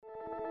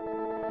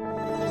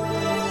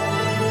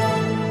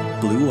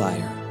Blue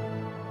Wire.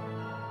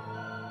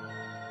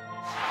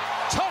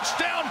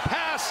 Touchdown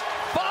pass,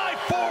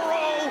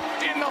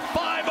 5-4-0 in the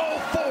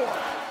 504.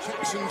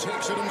 Jackson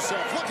takes it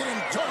himself, looking in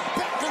dart,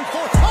 back and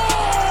forth.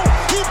 Oh!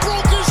 He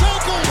broke his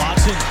ankle!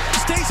 Watson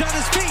stays on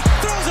his feet,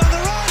 throws on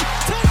the run,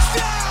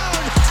 touchdown!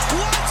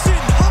 Watson,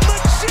 a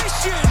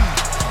magician!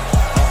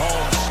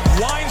 Mahomes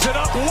winds it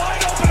up,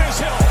 wide open as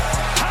Hill.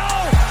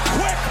 How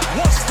quick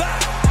was that?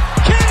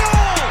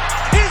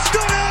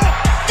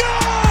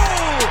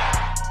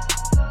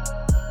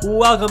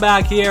 Welcome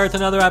back here to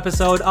another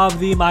episode of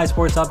the My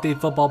Sports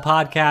Update Football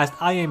Podcast.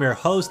 I am your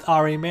host,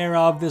 Ari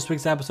Merov. This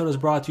week's episode is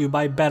brought to you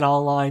by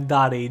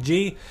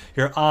BetOnline.ag,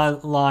 your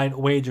online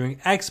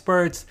wagering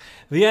experts.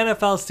 The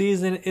NFL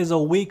season is a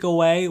week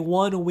away.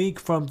 1 week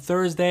from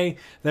Thursday,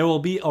 there will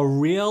be a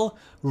real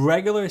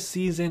regular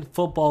season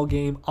football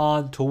game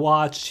on to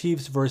watch.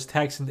 Chiefs versus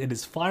Texans. It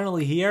is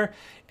finally here.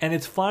 And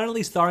it's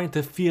finally starting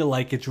to feel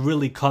like it's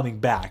really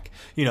coming back.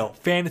 You know,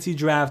 fantasy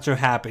drafts are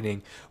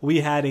happening. We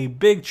had a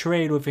big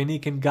trade with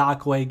Yannick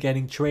Ngakoue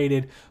getting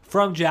traded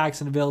from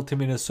Jacksonville to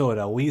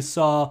Minnesota. We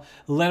saw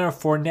Leonard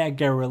Fournette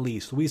get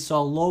released. We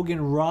saw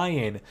Logan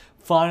Ryan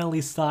finally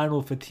sign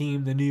with a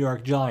team, the New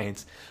York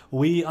Giants.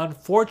 We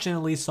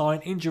unfortunately saw an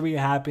injury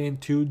happen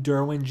to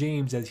Derwin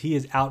James as he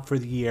is out for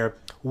the year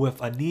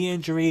with a knee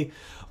injury.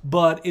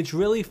 But it's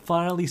really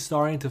finally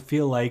starting to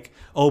feel like,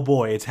 oh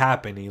boy, it's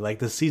happening. Like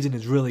the season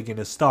is really going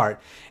to start.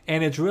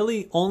 And it's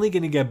really only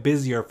going to get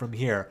busier from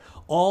here.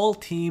 All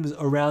teams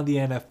around the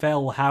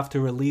NFL will have to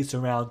release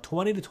around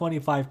 20 to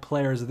 25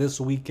 players this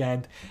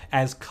weekend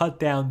as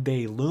cutdown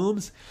day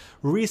looms.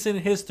 Recent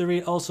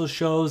history also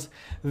shows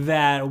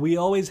that we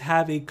always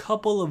have a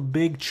couple of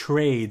big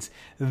trades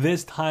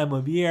this time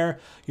of year.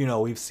 You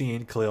know, we've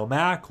seen Khalil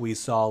Mack, we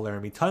saw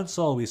Laramie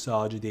Tunsil, we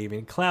saw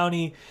Jadeveon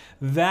Clowney.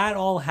 That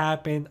all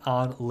happened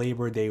on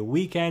Labor Day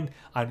weekend,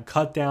 on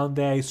cutdown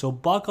day. So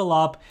buckle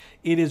up.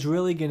 It is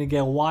really going to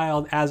get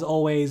wild. As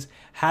always,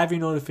 have your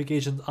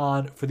notifications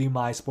on for the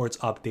My Sports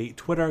Update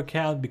Twitter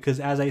account because,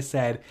 as I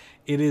said,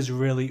 it is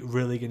really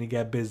going to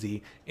get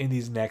busy in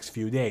these next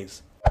few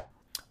days.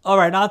 All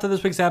right, on to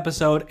this week's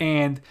episode.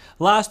 And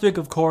last week,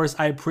 of course,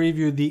 I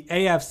previewed the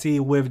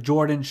AFC with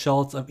Jordan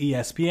Schultz of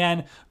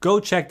ESPN. Go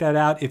check that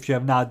out if you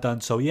have not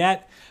done so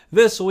yet.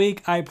 This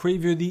week, I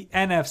previewed the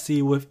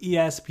NFC with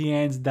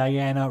ESPN's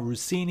Dianna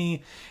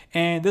Russini.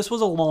 And this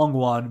was a long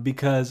one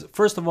because,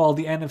 first of all,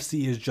 the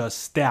NFC is just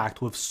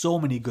stacked with so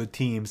many good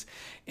teams.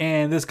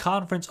 And this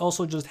conference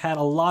also just had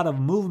a lot of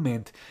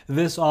movement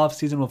this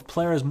offseason with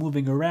players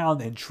moving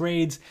around and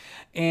trades.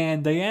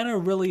 And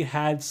Dianna really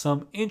had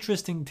some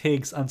interesting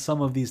takes on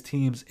some of these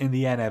teams in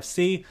the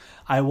NFC.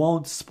 I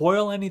won't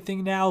spoil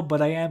anything now,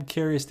 but I am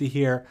curious to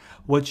hear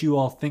what you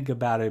all think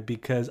about it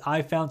because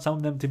I found some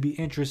of them to be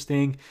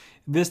interesting.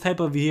 This type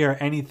of year,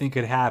 anything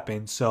could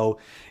happen. So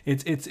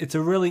it's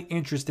a really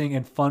interesting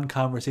and fun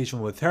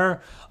conversation with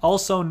her.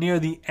 Also, near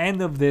the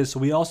end of this,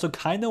 we also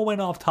kind of went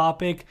off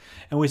topic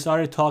and we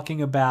started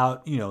talking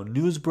about, you know,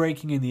 news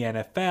breaking in the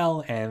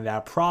NFL and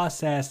that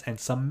process and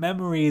some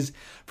memories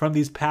from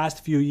these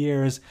past few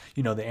years.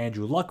 You know, the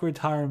Andrew Luck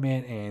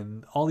retirement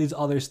and all these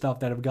other stuff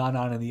that have gone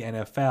on in the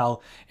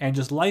NFL and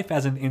just life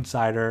as an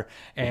insider.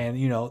 And,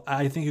 you know,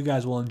 I think you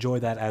guys will enjoy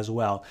that as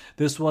well.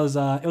 This was,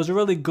 it was a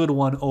really good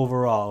one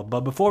overall.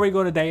 But before we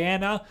go to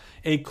Dianna,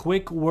 a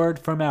quick word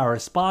from our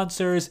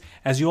sponsors.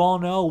 As you all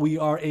know, we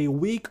are a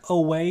week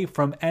away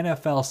from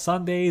NFL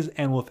Sundays,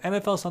 and with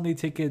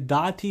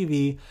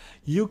NFLSundayTicket.tv,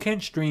 you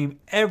can stream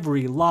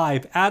every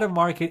live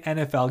out-of-market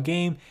NFL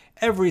game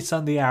every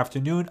Sunday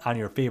afternoon on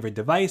your favorite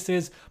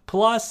devices,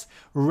 plus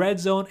Red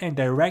Zone and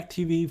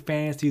DirecTV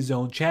Fantasy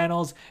Zone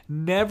channels.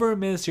 Never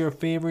miss your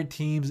favorite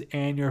teams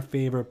and your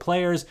favorite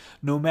players,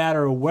 no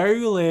matter where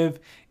you live.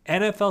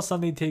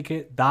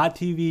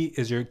 NFLSundayTicket.tv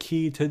is your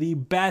key to the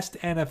best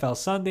NFL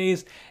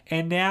Sundays,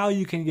 and now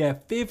you can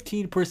get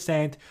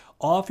 15%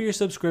 off your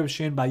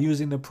subscription by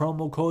using the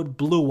promo code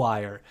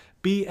BLUEWIRE,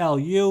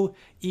 BLUEWIRE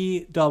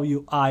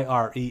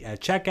at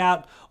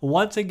checkout.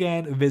 Once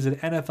again, visit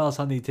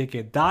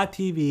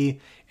NFLSundayTicket.tv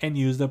and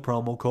use the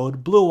promo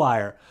code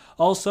BLUEWIRE.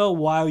 Also,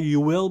 while you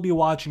will be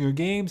watching your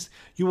games,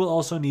 you will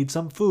also need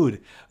some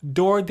food.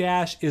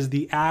 DoorDash is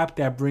the app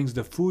that brings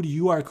the food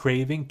you are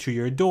craving to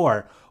your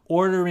door.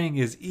 Ordering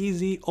is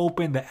easy.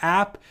 Open the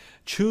app,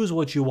 choose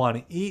what you want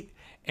to eat,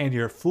 and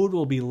your food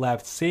will be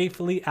left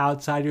safely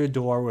outside your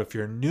door with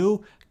your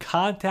new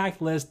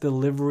contactless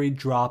delivery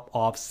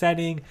drop-off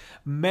setting.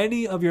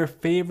 Many of your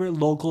favorite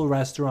local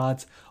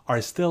restaurants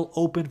are still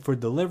open for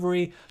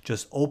delivery.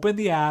 Just open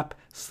the app,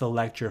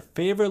 select your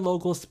favorite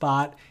local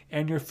spot,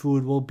 and your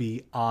food will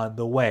be on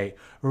the way.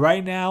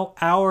 Right now,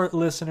 our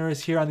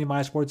listeners here on the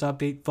My Sports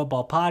Update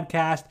Football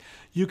Podcast,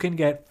 you can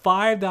get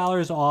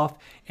 $5 off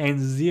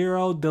and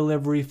 0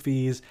 delivery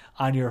fees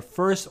on your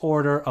first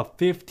order of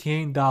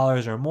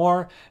 $15 or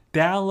more.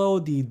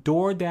 Download the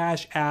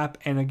DoorDash app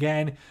and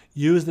again,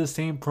 use the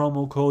same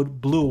promo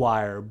code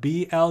BLUEWIRE,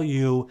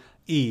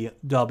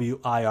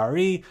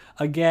 BLUEWIRE.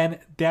 Again,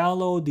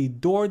 download the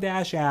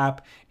DoorDash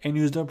app and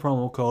use the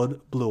promo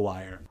code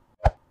BLUEWIRE.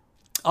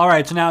 All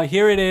right, so now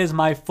here it is,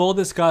 my full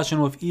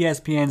discussion with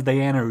ESPN's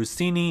Dianna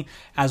Russini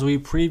as we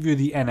preview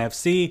the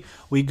NFC.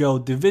 We go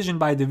division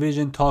by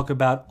division, talk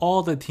about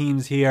all the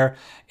teams here.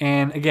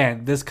 And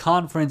again, this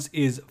conference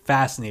is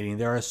fascinating.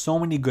 There are so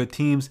many good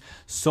teams,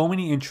 so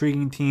many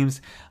intriguing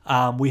teams.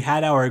 We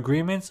had our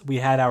agreements, we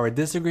had our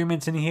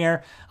disagreements in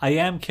here. I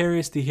am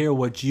curious to hear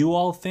what you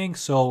all think,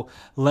 so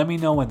let me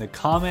know in the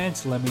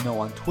comments, let me know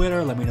on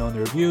Twitter, let me know in the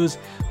reviews,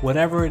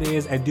 whatever it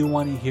is. I do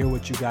want to hear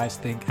what you guys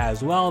think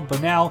as well.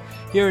 But now,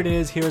 here it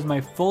is. Here's my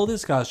full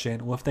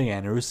discussion with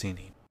Dianna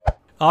Russini.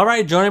 All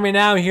right, joining me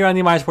now here on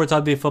the My Sports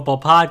Update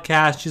Football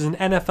Podcast. She's an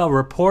NFL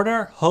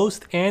reporter,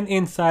 host, and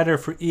insider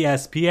for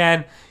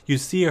ESPN. You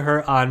see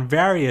her on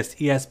various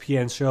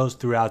ESPN shows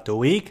throughout the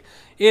week.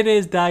 It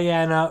is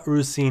Dianna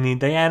Russini.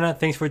 Dianna,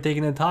 thanks for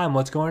taking the time.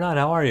 What's going on?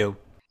 How are you?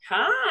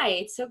 Hi,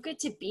 it's so good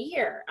to be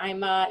here.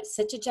 I'm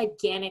such a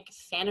gigantic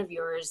fan of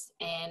yours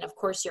and, of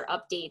course, your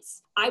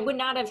updates. I would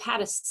not have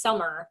had a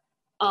summer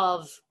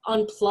of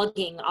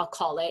unplugging, I'll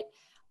call it,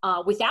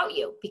 without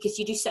you, because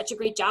you do such a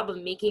great job of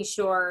making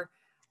sure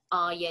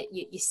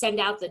you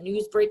send out the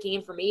news breaking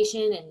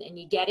information and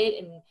you get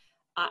it. And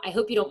I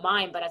hope you don't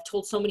mind, but I've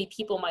told so many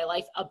people in my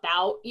life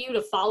about you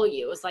to follow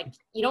you. It's like,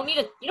 you don't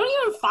even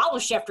follow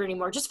Schefter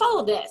anymore. Just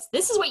follow this.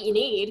 This is what you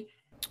need.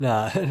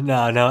 No.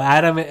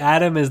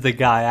 Adam is the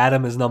guy.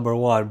 Adam is number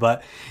one.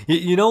 But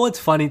you know what's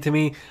funny to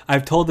me?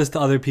 I've told this to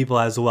other people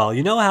as well.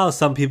 You know how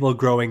some people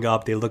growing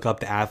up, they look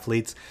up to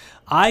athletes?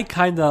 I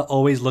kind of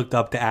always looked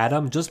up to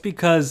Adam just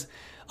because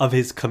of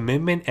his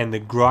commitment and the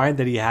grind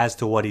that he has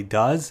to what he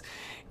does.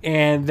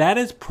 And that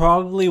is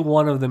probably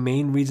one of the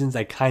main reasons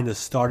I kind of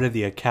started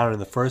the account in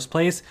the first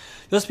place.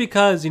 Just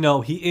because,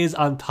 he is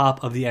on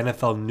top of the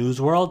NFL news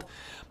world.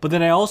 But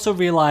then I also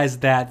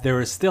realized that there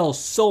is still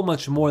so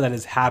much more that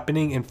is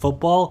happening in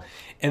football.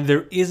 And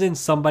there isn't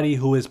somebody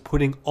who is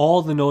putting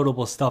all the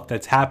notable stuff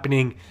that's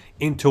happening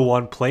into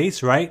one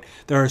place, right?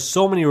 There are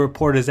so many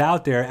reporters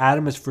out there.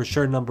 Adam is for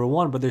sure number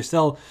one, but there's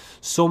still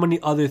so many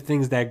other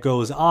things that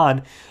goes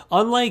on.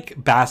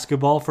 Unlike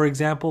basketball, for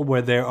example,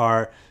 where there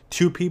are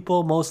two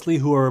people mostly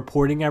who are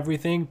reporting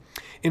everything.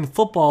 In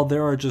football,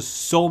 there are just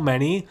so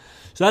many.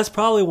 So that's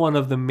probably one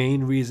of the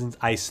main reasons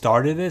I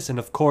started this. And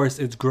of course,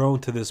 it's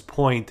grown to this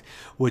point,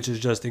 which is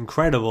just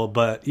incredible.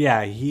 But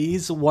yeah,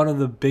 he's one of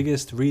the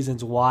biggest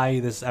reasons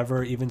why this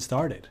ever even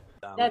started.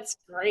 That's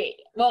great.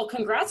 Well,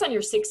 congrats on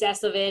your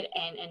success of it.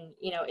 And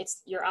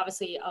you're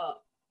obviously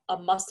a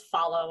must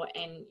follow.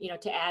 And,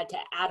 to add to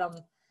Adam,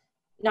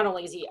 not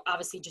only is he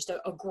obviously just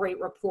a great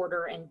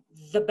reporter and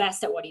the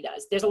best at what he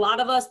does. There's a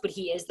lot of us, but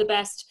he is the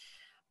best.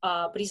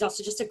 But he's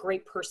also just a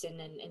great person.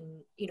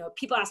 And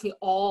people ask me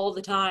all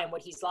the time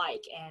what he's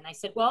like. And I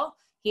said, well,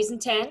 he's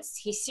intense,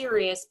 he's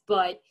serious,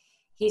 but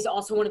he's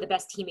also one of the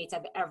best teammates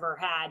I've ever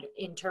had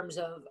in terms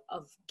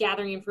of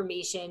gathering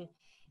information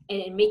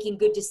and making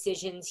good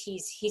decisions.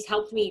 He's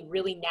helped me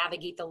really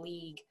navigate the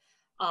league.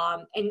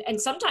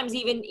 And sometimes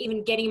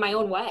even getting my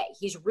own way.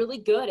 He's really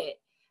good at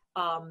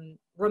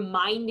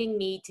reminding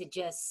me to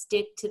just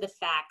stick to the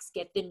facts,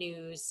 get the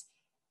news,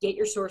 get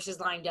your sources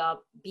lined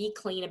up, be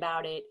clean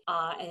about it,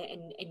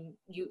 and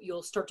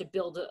you'll start to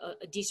build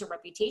a decent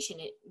reputation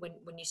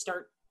when you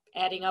start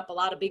adding up a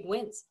lot of big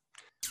wins.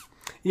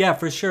 Yeah,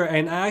 for sure.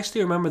 And I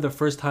actually remember the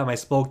first time I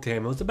spoke to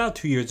him. It was about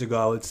 2 years ago,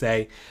 I would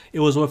say. It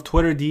was with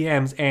Twitter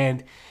DMs,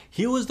 and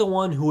he was the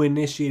one who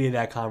initiated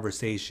that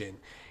conversation.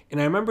 And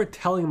I remember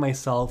telling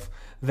myself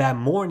that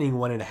morning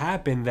when it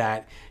happened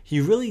that he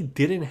really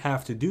didn't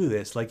have to do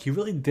this. Like, he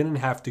really didn't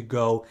have to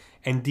go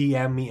and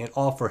DM me and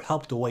offer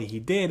help the way he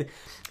did.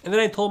 And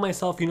then I told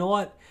myself, you know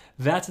what?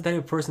 That's the type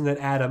of person that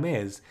Adam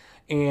is.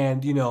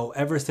 And,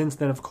 ever since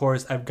then, of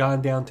course, I've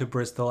gone down to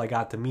Bristol. I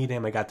got to meet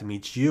him. I got to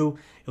meet you.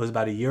 It was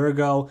about a year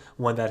ago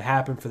when that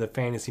happened for the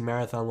Fantasy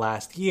Marathon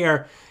last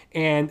year.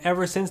 And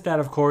ever since that,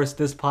 of course,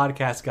 this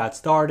podcast got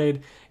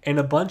started. And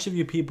a bunch of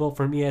you people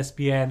from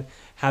ESPN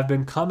have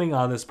been coming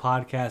on this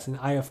podcast. And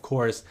I, of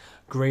course,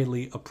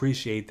 greatly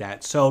appreciate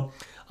that. So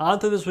on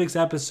to this week's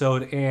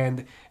episode.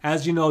 And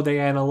as you know,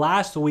 Dianna,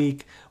 last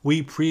week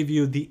we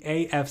previewed the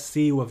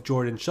AFC with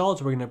Jordan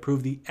Schultz. We're going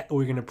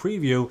to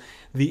preview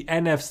the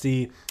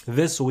NFC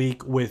this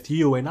week with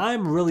you. And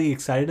I'm really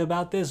excited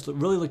about this,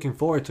 really looking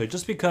forward to it,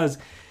 just because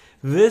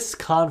this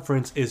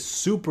conference is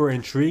super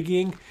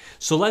intriguing.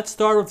 So let's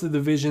start with the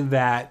division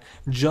that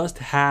just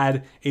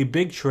had a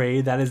big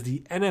trade. That is the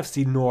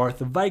NFC North.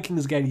 The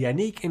Vikings get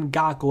Yannick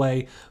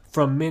Ngakoue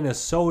from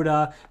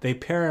Minnesota. They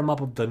pair him up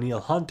with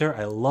Danielle Hunter.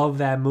 I love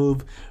that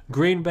move.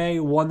 Green Bay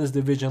won this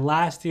division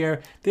last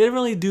year. They didn't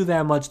really do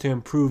that much to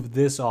improve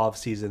this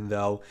offseason,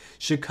 though.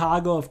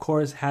 Chicago, of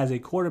course, has a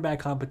quarterback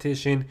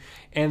competition.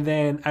 And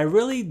then I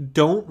really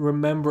don't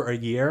remember a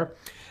year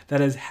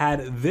that has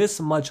had this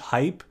much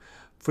hype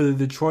for the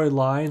Detroit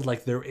Lions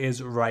like there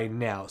is right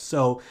now.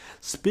 So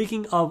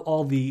speaking of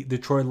all the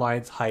Detroit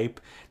Lions hype,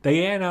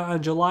 Dianna,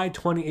 on July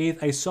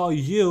 28th, I saw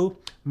you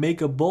make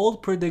a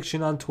bold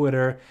prediction on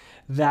Twitter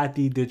that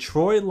the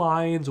Detroit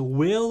Lions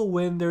will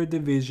win their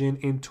division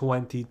in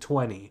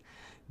 2020.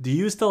 Do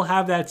you still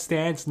have that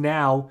stance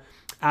now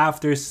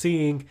after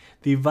seeing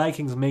the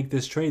Vikings make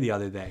this trade the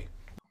other day?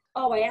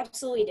 Oh, I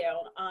absolutely do.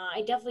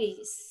 I definitely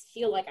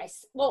feel like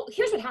well,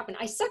 here's what happened.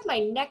 I stuck my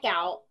neck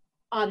out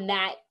on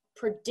that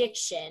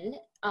prediction.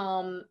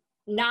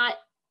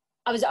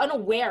 I was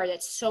unaware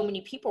that so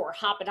many people were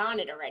hopping on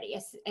it already.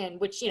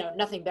 And which,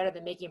 nothing better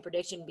than making a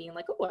prediction being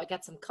like, oh, I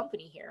got some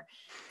company here.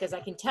 Because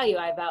I can tell you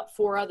I have about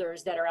 4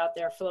 others that are out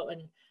there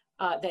floating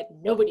that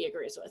nobody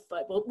agrees with.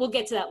 But we'll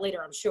get to that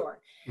later, I'm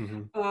sure.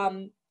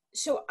 Mm-hmm.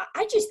 So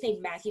I just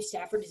think Matthew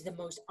Stafford is the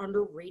most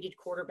underrated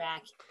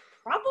quarterback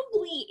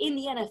probably in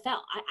the NFL.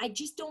 I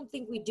just don't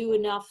think we do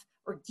enough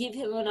or give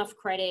him enough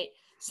credit.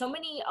 So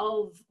many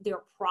of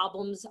their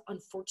problems,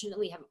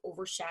 unfortunately, have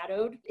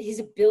overshadowed his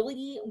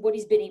ability, what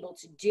he's been able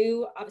to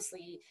do.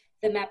 Obviously,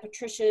 the Matt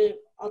Patricia,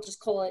 I'll just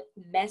call it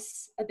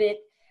mess a bit,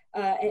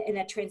 and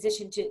that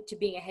transition to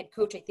being a head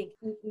coach, I think,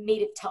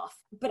 made it tough.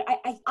 But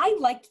I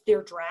liked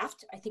their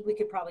draft. I think we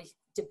could probably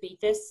debate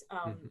this.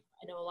 I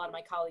know a lot of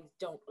my colleagues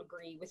don't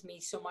agree with me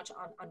so much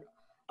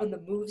on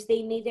the moves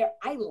they made there.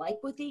 I like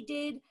what they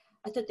did.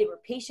 I thought they were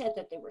patient. I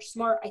thought they were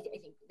smart. I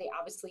think they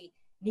obviously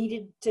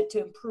needed to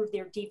improve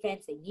their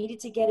defense. They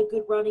needed to get a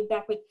good running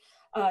back with,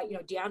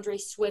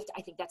 DeAndre Swift.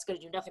 I think that's going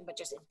to do nothing but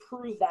just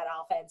improve that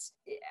offense.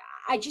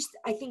 I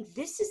think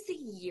this is the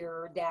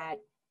year that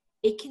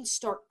it can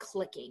start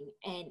clicking,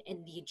 and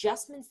the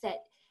adjustments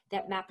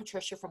that Matt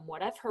Patricia, from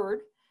what I've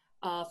heard,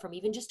 from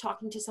even just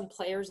talking to some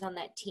players on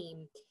that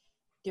team,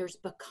 there's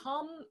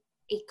become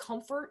a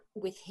comfort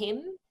with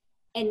him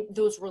and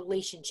those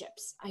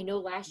relationships. I know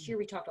last year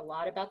we talked a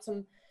lot about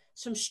some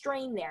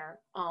strain there,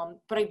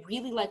 but I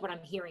really like what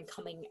I'm hearing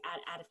coming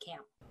out of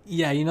camp.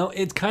 Yeah,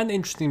 it's kind of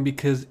interesting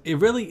because it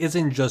really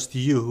isn't just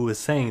you who is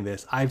saying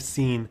this. I've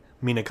seen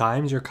Mina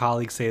Kimes, your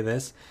colleague, say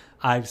this.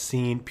 I've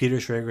seen Peter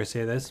Schrager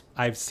say this.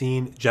 I've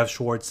seen Jeff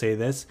Schwartz say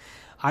this.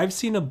 I've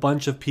seen a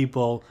bunch of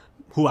people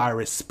who I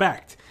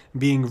respect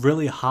being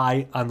really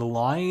high on the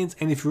Lions.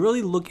 And if you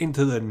really look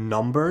into the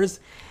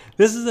numbers,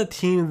 this is a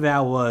team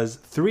that was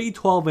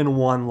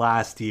 3-12-1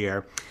 last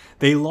year.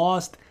 They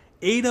lost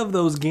 8 of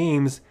those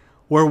games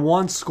were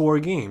 1-score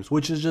games,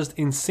 which is just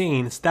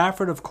insane.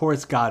 Stafford, of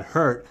course, got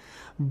hurt.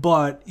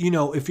 But,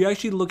 if you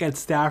actually look at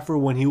Stafford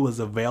when he was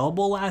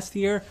available last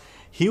year,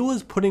 he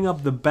was putting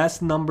up the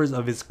best numbers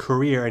of his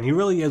career, and he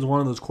really is one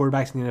of those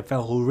quarterbacks in the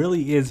NFL who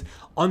really is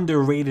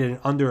underrated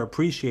and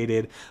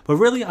underappreciated. But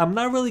really, I'm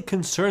not really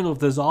concerned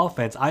with this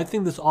offense. I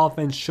think this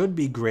offense should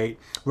be great,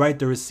 right?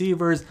 The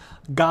receivers,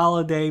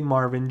 Galladay,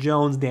 Marvin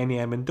Jones, Danny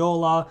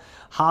Amendola,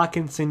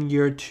 Hawkinson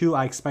year 2,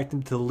 I expect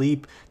him to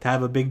leap, to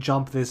have a big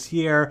jump this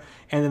year.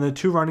 And then the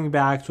 2 running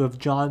backs with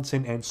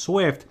Johnson and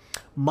Swift.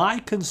 My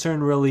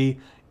concern really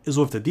is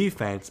with the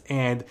defense,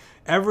 and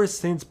ever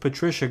since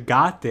Patricia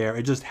got there,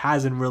 it just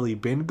hasn't really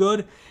been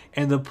good.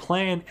 And the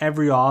plan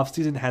every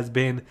offseason has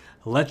been,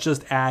 let's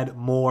just add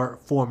more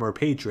former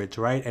Patriots,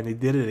 right? And they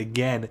did it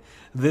again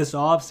this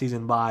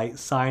offseason by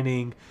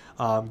signing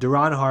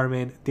Duron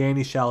Harmon,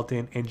 Danny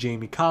Shelton, and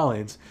Jamie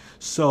Collins.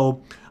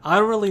 So I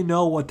don't really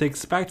know what to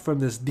expect from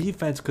this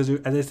defense because,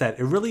 as I said,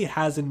 it really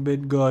hasn't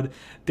been good.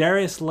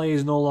 Darius Slay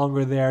is no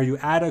longer there. You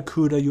add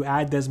Okudah, you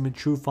add Desmond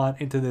Trufant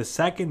into the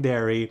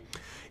secondary.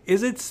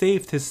 Is it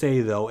safe to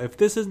say, though, if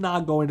this is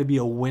not going to be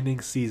a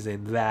winning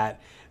season, that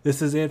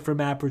this is it for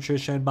Matt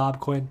Patricia and Bob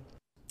Quinn?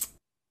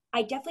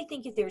 I definitely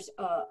think if there's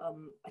a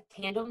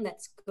tandem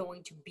that's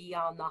going to be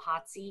on the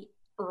hot seat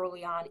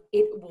early on,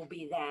 it will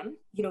be them.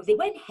 They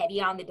went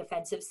heavy on the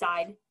defensive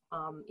side.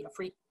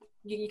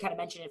 You kind of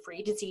mentioned it, free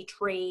agency,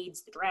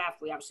 trades, the draft.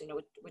 We obviously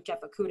know with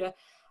Jeff Okudah.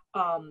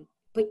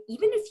 But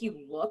even if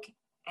you look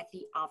at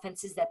the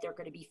offenses that they're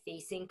going to be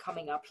facing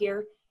coming up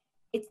here,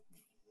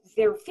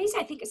 they're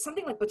facing, I think,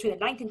 something like between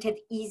the 9th and 10th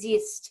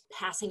easiest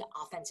passing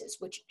offenses,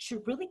 which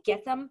should really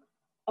get them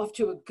off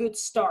to a good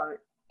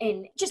start.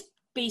 And just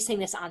basing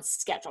this on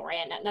schedule,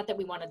 right? Not that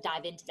we want to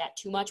dive into that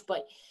too much,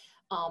 but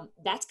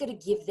that's going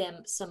to give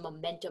them some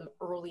momentum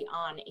early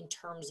on in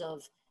terms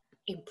of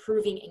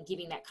improving and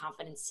giving that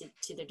confidence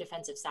to their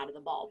defensive side of the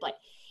ball. But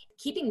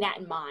keeping that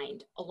in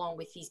mind, along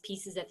with these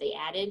pieces that they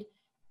added,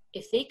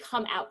 if they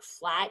come out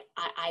flat,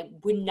 I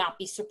would not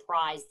be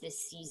surprised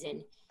this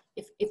season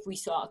if we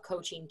saw a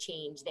coaching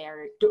change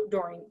there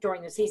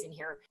during the season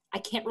here. I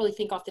can't really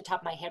think off the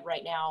top of my head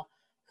right now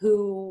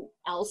who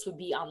else would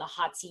be on the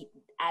hot seat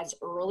as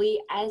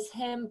early as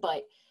him,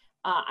 but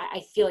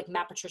I feel like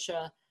Matt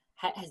Patricia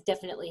has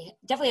definitely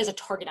has a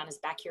target on his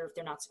back here if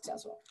they're not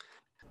successful.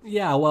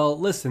 Yeah, well,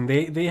 listen,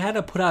 they had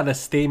to put out a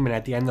statement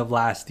at the end of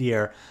last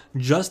year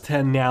just to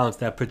announce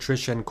that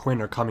Patricia and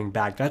Quinn are coming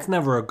back. That's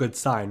never a good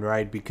sign,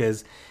 right?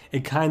 Because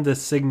it kind of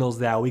signals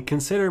that we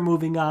consider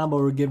moving on, but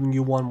we're giving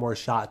you one more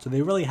shot. So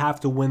they really have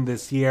to win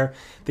this year.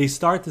 They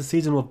start the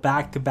season with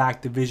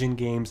back-to-back division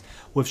games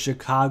with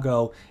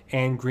Chicago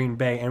and Green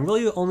Bay. And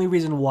really the only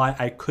reason why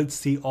I could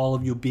see all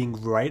of you being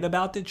right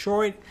about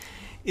Detroit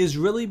is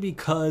really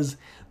because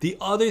the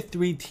other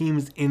 3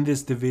 teams in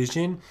this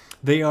division,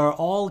 they are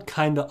all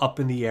kind of up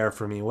in the air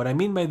for me. What I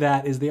mean by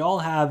that is they all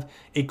have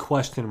a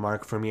question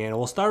mark for me. And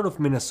we'll start with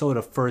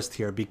Minnesota first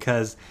here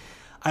because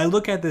I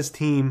look at this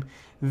team,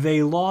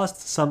 they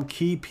lost some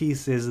key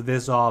pieces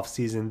this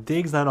offseason.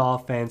 Diggs on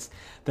offense,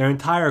 their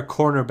entire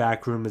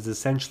cornerback room is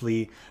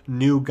essentially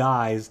new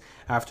guys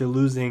after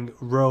losing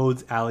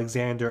Rhodes,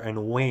 Alexander, and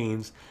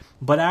Waynes.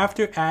 But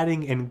after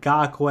adding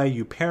Ngakoue,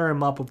 you pair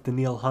him up with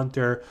Danielle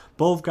Hunter.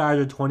 Both guys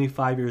are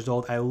 25 years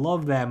old. I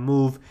love that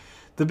move.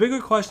 The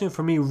bigger question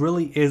for me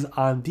really is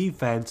on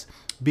defense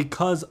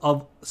because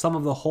of some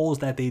of the holes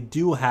that they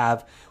do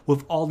have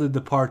with all the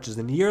departures.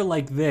 In a year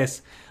like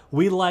this,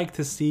 we like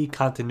to see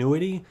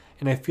continuity,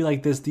 and I feel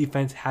like this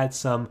defense had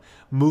some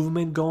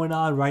movement going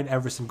on, right?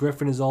 Everson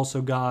Griffin is also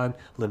gone.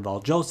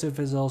 Linval Joseph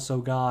is also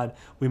gone.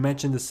 We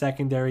mentioned the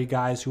secondary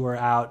guys who are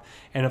out,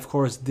 and of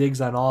course,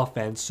 Diggs on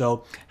offense.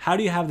 So how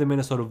do you have the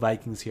Minnesota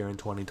Vikings here in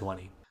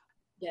 2020?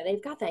 Yeah,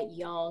 they've got that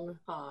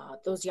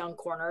those young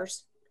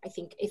corners. I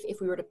think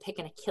if we were to pick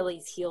an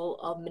Achilles heel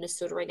of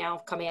Minnesota right now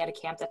coming out of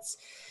camp, that's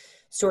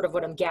sort of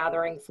what I'm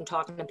gathering from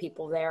talking to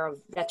people there.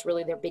 That's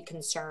really their big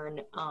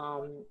concern.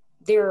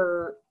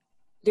 Their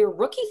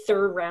rookie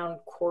third-round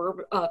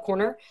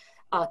corner,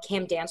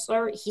 Cam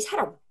Dantzler, he's had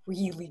a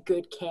really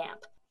good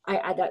camp.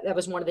 That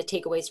was one of the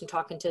takeaways from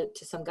talking to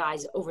some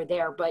guys over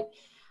there. But,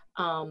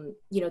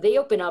 they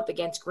open up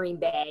against Green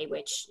Bay,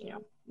 which,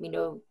 we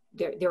know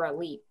they're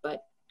elite.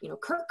 But,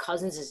 Kirk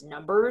Cousins'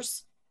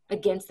 numbers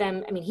against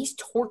them, I mean, he's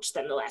torched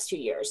them the last 2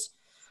 years,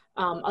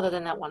 other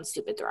than that one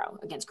stupid throw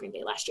against Green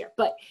Bay last year.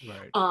 But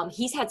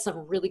he's had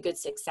some really good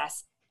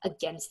success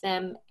against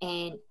them.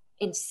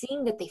 And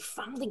seeing that they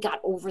finally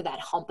got over that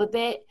hump a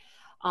bit,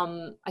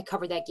 I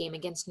covered that game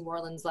against New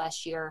Orleans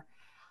last year.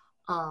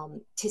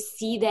 To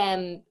see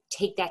them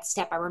take that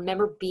step, I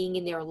remember being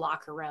in their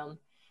locker room,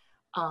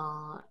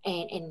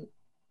 and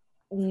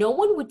no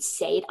one would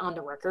say it on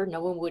the record.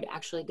 No one would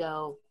actually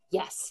go,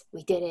 "Yes,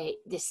 we did it.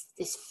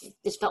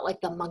 This felt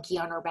like the monkey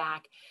on our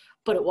back,"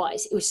 but it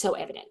was so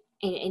evident.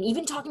 And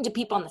even talking to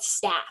people on the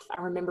staff,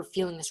 I remember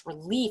feeling this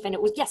relief. And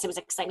it was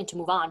excitement to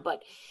move on,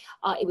 but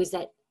it was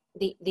that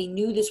they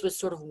knew this was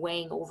sort of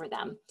weighing over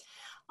them.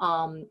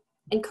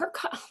 And Kirk,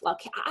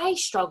 look, I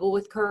struggle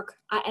with Kirk,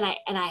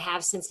 and I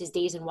have since his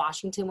days in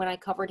Washington when I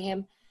covered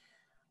him.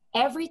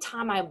 Every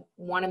time I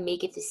want to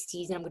make it this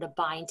season, I'm going to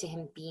buy into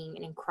him being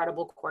an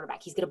incredible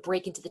quarterback. He's going to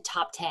break into the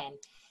top 10.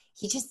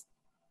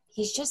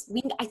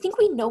 I think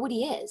we know what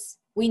he is.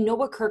 We know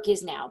what Kirk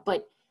is now,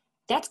 but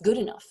that's good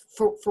enough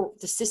for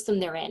the system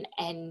they're in.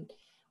 And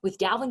with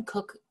Dalvin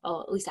Cook,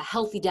 at least a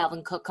healthy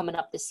Dalvin Cook coming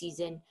up this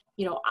season,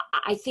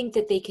 I think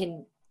that they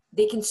can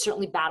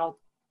certainly battle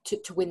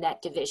to win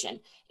that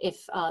division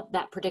if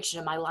that prediction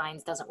of my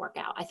Lions doesn't work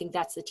out. I think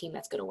that's the team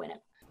that's going to win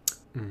it.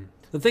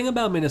 The thing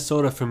about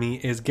Minnesota for me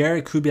is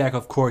Gary Kubiak,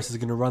 of course, is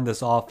going to run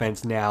this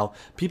offense now.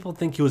 People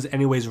think he was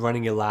anyways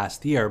running it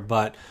last year,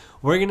 but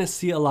we're going to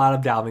see a lot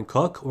of Dalvin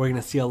Cook. We're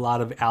going to see a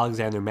lot of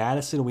Alexander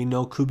Mattison. We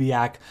know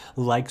Kubiak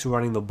likes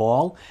running the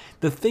ball.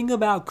 The thing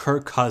about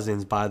Kirk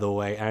Cousins, by the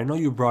way, and I know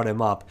you brought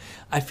him up,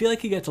 I feel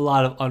like he gets a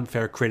lot of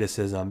unfair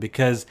criticism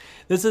because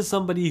this is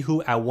somebody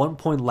who at one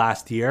point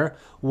last year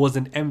was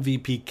an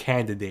MVP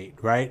candidate,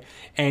 right?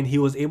 And he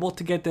was able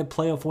to get the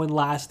playoff win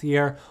last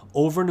year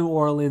over New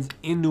Orleans,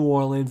 in New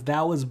Orleans.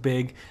 That was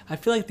big. I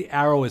feel like the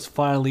arrow is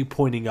finally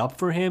pointing up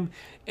for him.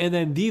 And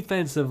then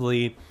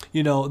defensively,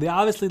 they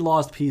obviously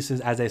lost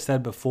pieces, as I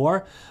said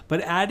before,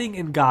 but adding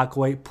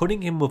Ngakoue,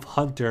 putting him with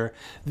Hunter,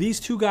 these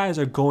two guys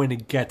are going to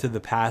get to the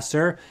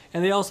passer.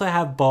 And they also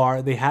have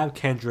Barr, they have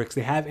Kendricks,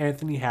 they have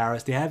Anthony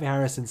Harris, they have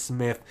Harrison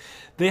Smith.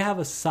 They have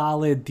a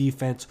solid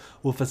defense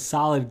with a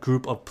solid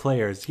group of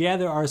players. Yeah,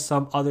 there are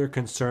some other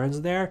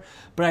concerns there,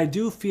 but I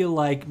do feel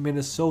like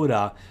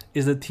Minnesota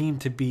is a team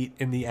to beat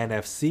in the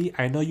NFC.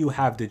 I know you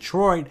have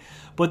Detroit,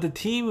 but the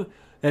team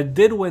that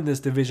did win this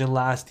division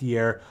last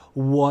year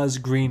was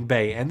Green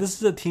Bay. And this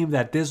is a team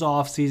that this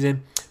offseason,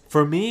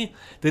 for me,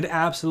 did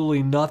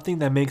absolutely nothing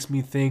that makes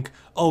me think,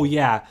 oh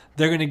yeah,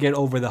 they're going to get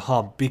over the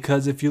hump.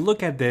 Because if you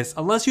look at this,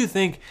 unless you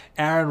think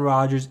Aaron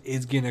Rodgers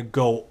is going to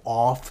go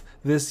off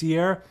this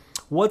year,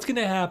 what's going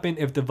to happen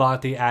if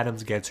Devontae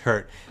Adams gets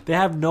hurt? They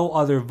have no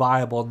other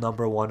viable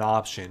number one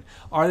option.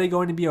 Are they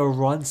going to be a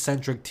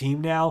run-centric team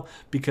now?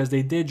 Because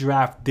they did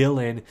draft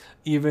Dillon,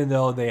 even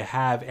though they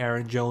have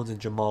Aaron Jones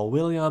and Jamal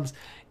Williams.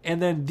 And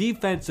then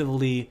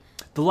defensively,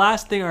 the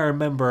last thing I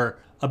remember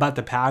about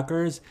the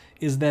Packers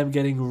is them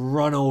getting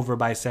run over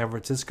by San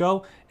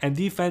Francisco. And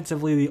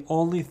defensively, the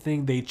only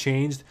thing they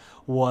changed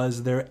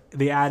was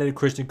they added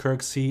Christian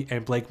Kirksey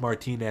and Blake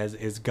Martinez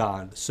is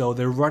gone. So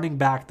they're running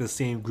back the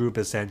same group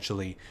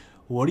essentially.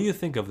 What do you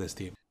think of this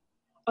team?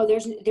 Oh,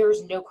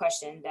 there's no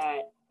question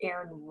that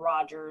Aaron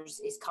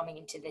Rodgers is coming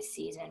into this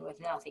season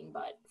with nothing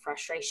but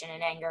frustration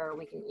and anger.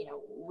 We can,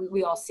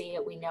 we all see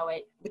it, we know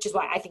it, which is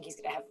why I think he's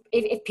going to have,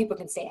 if people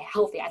can stay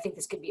healthy, I think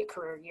this could be a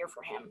career year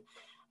for him.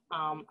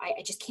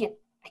 I just can't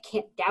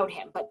doubt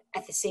him. But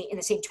in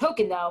the same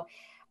token though,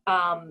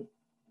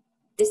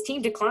 this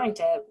team declined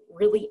to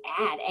really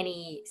add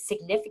any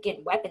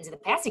significant weapons in the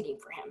passing game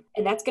for him.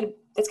 And that's gonna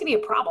be a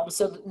problem.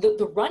 So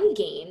the run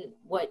game,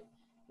 what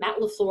Matt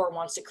LaFleur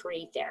wants to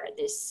create there,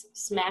 this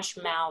smash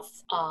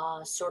mouth,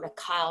 sort of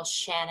Kyle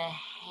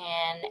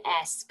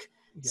Shanahan-esque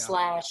 /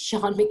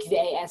 Sean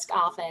McVay-esque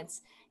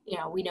offense.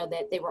 We know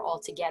that they were all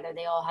together.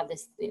 They all have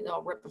this, they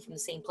all ripping from the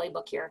same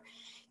playbook here.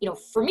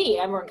 For me,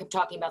 everyone kept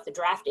talking about the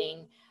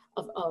drafting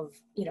of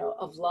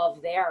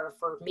Love there.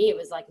 For me, it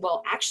was like,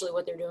 well, actually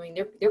what they're doing,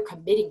 they're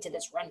committing to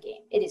this run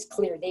game. It is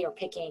clear they are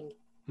picking,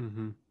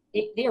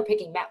 they are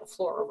picking Matt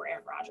LaFleur over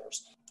Aaron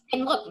Rodgers.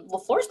 And look,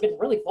 LaFleur's been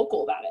really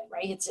vocal about it,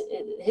 right?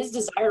 His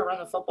desire to run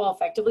the football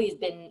effectively has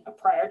been a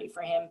priority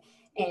for him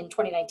in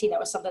 2019. That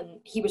was something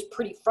he was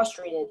pretty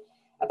frustrated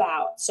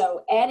about.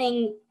 So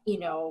adding,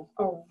 a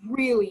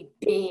really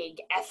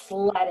big,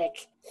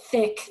 athletic,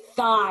 thick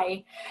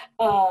thigh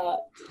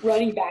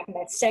running back in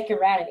that second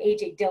round, and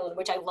A.J. Dillon,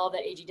 which I love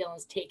that A.J.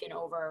 Dillon's taken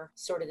over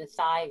sort of the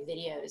thigh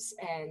videos.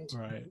 And,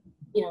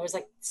 it was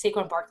like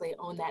Saquon Barkley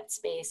owned that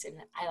space, and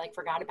I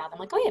forgot about them. I'm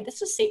like, oh yeah,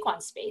 this was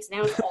Saquon's space.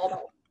 Now it's all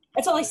about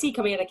that's all I see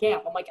coming out of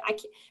camp. I'm like, I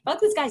can't look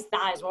this guy's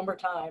thighs one more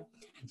time.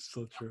 It's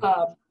so true.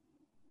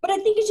 But I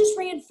think it's just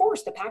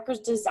reinforced the Packers'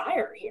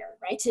 desire here,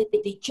 right?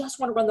 They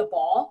just want to run the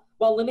ball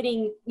while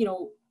limiting,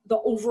 the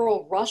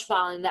overall rush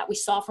volume that we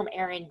saw from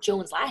Aaron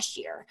Jones last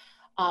year,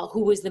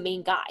 who was the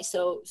main guy.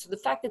 So the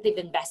fact that they've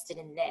invested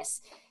in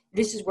this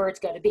is where it's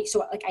going to be.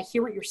 So I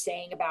hear what you're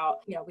saying about,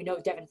 we know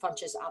Devin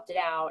Funchess opted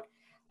out.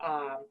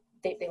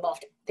 They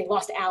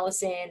lost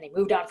Allison. They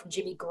moved on from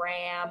Jimmy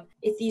Graham.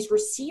 If these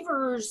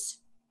receivers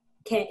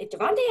if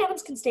Devontae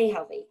Adams can stay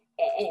healthy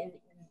and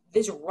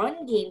this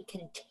run game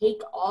can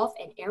take off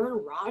and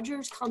Aaron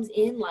Rodgers comes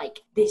in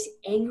like this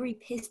angry,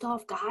 pissed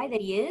off guy that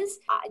he is,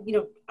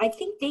 I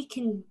think they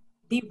can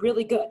be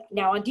really good.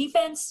 Now on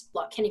defense,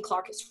 look, Kenny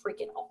Clark is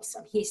freaking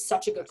awesome. He's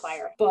such a good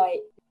player, but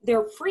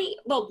they're free.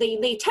 Well,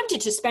 they attempted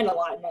to spend a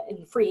lot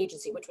in free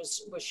agency, which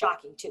was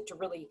shocking to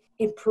really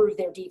improve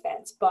their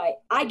defense.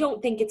 But I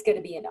don't think it's going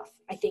to be enough.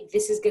 I think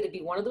this is going to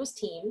be one of those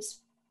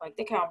teams like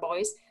the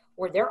Cowboys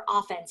where their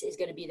offense is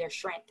going to be their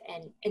strength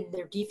and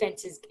their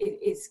defense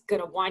is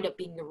going to wind up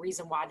being the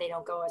reason why they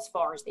don't go as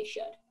far as they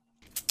should.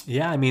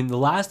 Yeah, I mean, the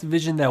last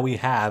vision that we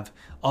have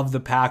of the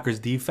Packers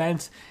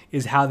defense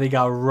is how they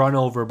got run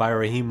over by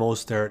Raheem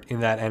Mostert in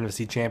that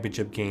NFC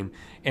Championship game.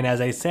 And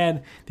as I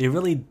said, they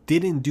really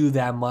didn't do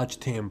that much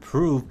to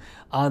improve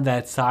on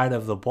that side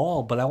of the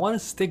ball. But I want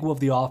to stick with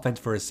the offense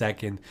for a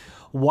second.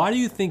 Why do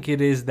you think it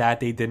is that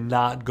they did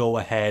not go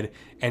ahead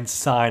and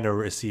sign a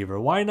receiver?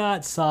 Why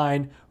not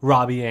sign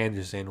Robbie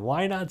Anderson?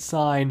 Why not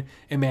sign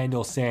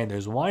Emmanuel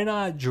Sanders? Why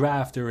not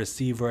draft a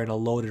receiver in a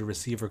loaded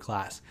receiver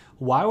class?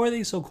 Why were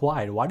they so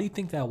quiet? Why do you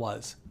think that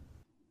was?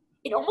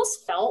 It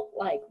almost felt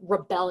like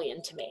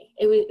rebellion to me.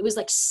 It was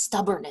like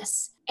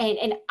stubbornness.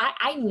 And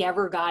I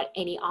never got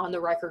any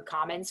on-the-record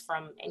comments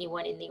from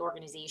anyone in the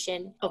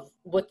organization of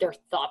what their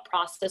thought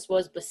process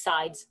was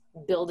besides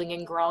building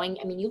and growing.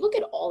 I mean, you look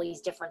at all these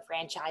different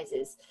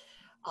franchises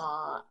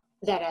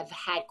that have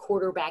had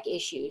quarterback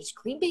issues.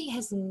 Green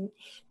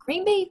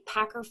Bay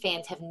Packer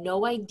fans have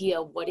no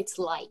idea what it's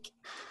like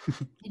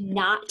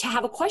not to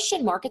have a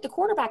question mark at the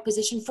quarterback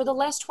position for the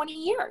last 20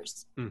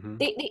 years. Mm-hmm.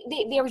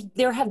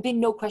 There have been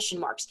no question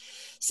marks.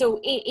 So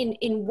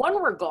in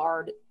one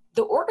regard,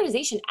 the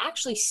organization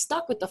actually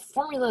stuck with the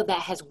formula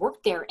that has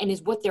worked there and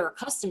is what they're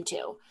accustomed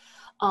to.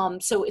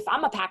 So if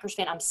I'm a Packers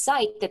fan, I'm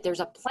psyched that there's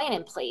a plan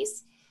in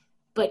place,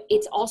 but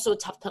it's also a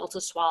tough pill to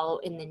swallow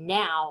in the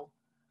now.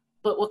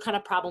 But what kind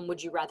of problem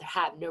would you rather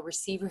have? No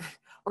receiver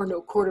or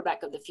no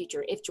quarterback of the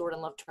future if Jordan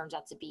Love turns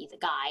out to be the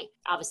guy?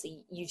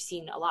 Obviously, you've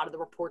seen a lot of the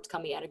reports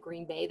coming out of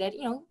Green Bay that,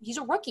 he's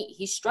a rookie.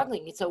 He's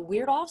struggling. It's a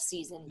weird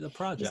offseason. The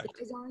project.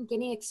 These guys aren't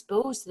getting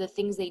exposed to the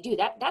things they do.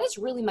 That is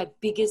really my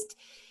biggest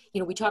 –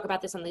 we talk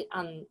about this at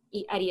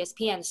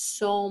ESPN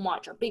so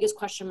much, our biggest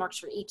question marks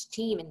for each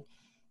team. And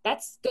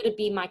that's going to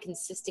be my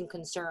consistent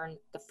concern.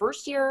 The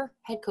first year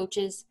head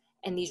coaches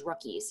and these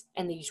rookies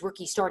and these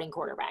rookie starting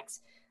quarterbacks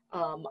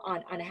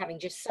on having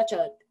just such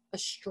a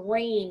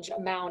strange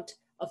amount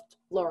of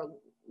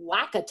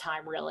lack of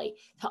time really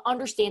to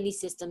understand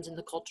these systems and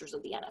the cultures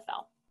of the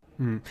NFL.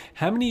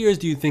 How many years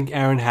do you think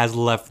Aaron has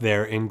left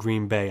there in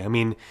Green Bay? I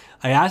mean,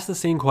 I asked the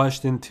same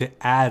question to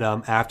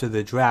Adam after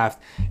the draft,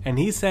 and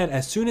he said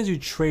as soon as you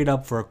trade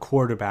up for a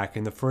quarterback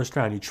in the first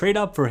round, you trade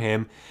up for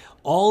him,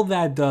 all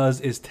that does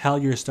is tell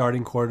your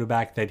starting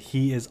quarterback that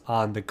he is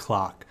on the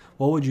clock.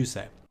 What would you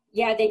say?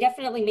 Yeah, they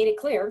definitely made it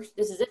clear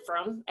this is it for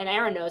him, and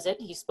Aaron knows it.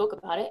 He spoke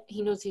about it.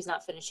 He knows he's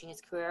not finishing his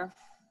career.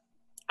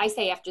 I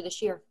say after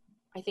this year.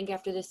 I think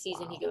after this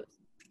season he goes.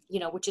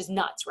 Which is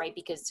nuts, right?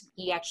 Because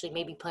he actually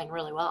may be playing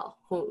really well.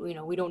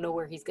 We don't know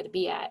where he's going to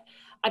be at.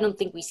 I don't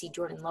think we see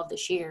Jordan Love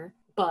this year,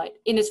 and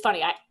it's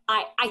funny.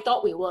 I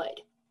thought we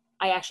would.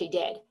 I actually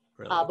did.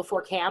 Really?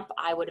 Before camp,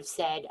 I would have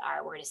said, all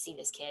right, we're going to see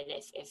this kid.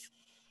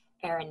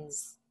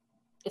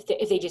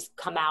 If they just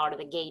come out of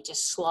the gate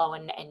just slow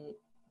and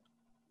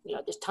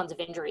there's tons of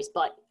injuries,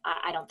 but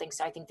I don't think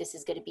so. I think this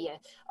is going to be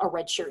a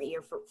redshirt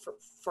year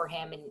for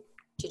him and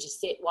to just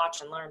sit,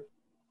 watch, and learn.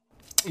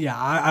 Yeah,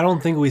 I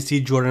don't think we see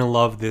Jordan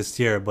Love this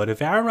year, but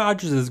if Aaron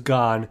Rodgers is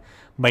gone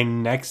by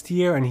next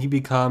year and he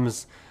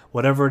becomes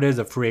whatever it is,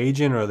 a free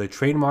agent or the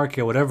trade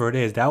market, whatever it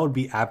is, that would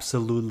be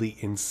absolutely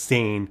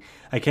insane.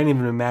 I can't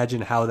even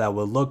imagine how that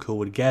would look, who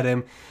would get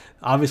him.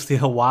 Obviously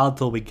a while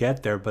till we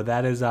get there, but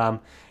that is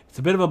it's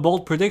a bit of a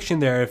bold prediction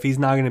there if he's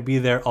not going to be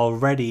there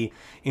already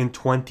in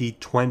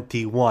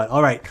 2021.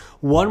 All right,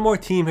 one more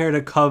team here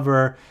to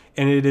cover,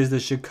 and it is the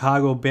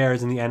Chicago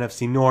Bears in the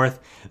NFC North.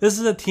 This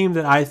is a team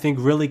that I think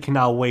really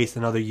cannot waste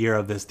another year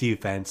of this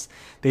defense.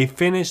 They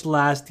finished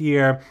last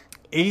year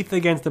 8th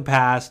against the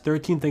pass,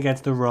 13th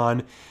against the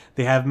run.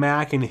 They have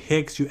Mack and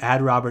Hicks. You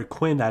add Robert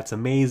Quinn, that's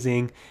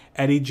amazing.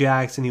 Eddie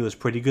Jackson, he was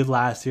pretty good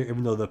last year,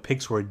 even though the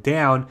picks were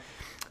down.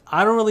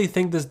 I don't really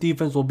think this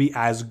defense will be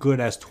as good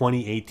as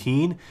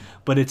 2018,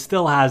 but it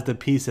still has the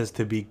pieces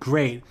to be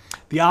great.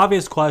 The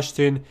obvious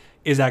question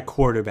is at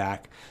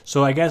quarterback.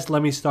 So I guess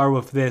let me start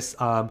with this.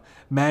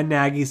 Matt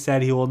Nagy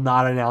said he will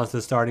not announce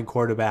the starting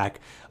quarterback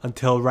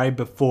until right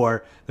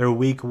before their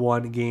Week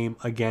 1 game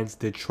against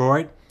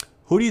Detroit.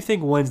 Who do you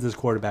think wins this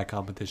quarterback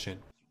competition?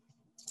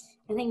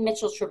 I think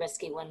Mitchell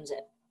Trubisky wins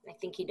it. I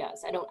think he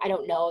does. I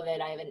don't know of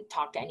it. I haven't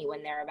talked to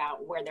anyone there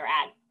about where they're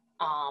at.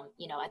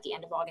 At the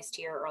end of August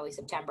here, early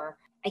September.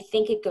 I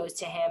think it goes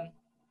to him.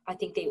 I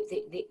think they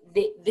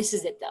this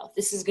is it though.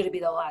 This is going to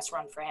be the last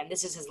run for him.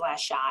 This is his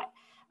last shot.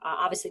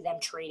 Obviously, them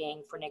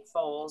trading for Nick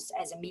Foles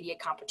as immediate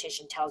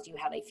competition tells you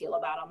how they feel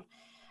about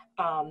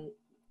him.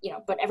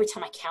 But every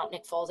time I count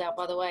Nick Foles out,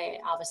 by the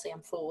way, obviously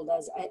I'm fooled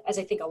as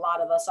I think a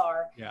lot of us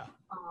are. Yeah.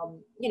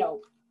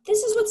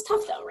 This is what's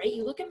tough though, right?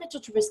 You look at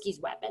Mitchell Trubisky's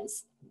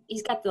weapons.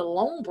 He's got the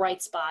lone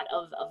bright spot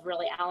of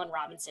really Allen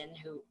Robinson,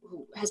 who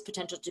has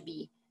potential to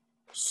be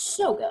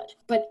so good.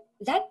 But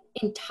that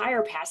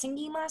entire passing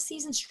game last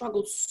season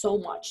struggled so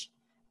much.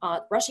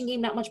 Rushing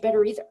game, not much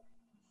better either.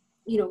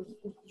 You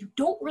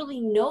don't really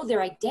know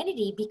their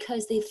identity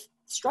because they've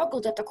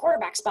struggled at the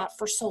quarterback spot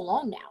for so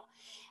long now.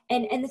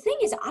 And the thing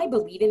is, I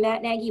believe in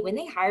Matt Nagy. When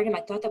they hired him,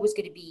 I thought that was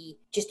going to be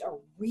just a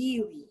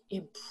really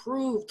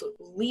improved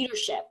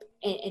leadership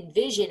and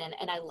vision.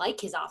 And I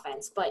like his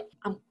offense, but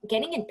I'm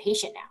getting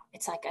impatient now.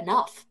 It's like,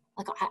 enough.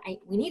 Like,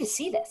 we need to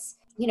see this.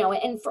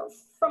 And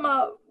from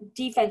a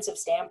defensive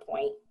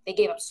standpoint, they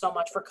gave up so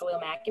much for Khalil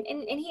Mack,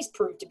 and he's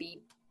proved to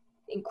be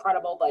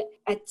incredible. But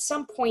at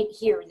some point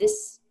here,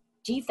 this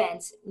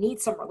defense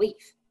needs some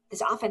relief.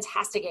 This offense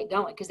has to get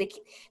going because they're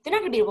not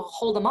going to be able to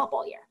hold them up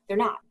all year. They're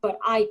not. But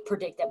I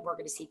predict that we're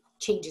going to see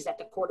changes at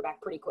the quarterback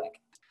pretty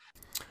quick.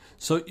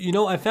 So,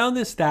 I found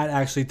this stat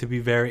actually to be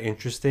very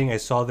interesting. I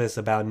saw this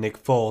about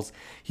Nick Foles.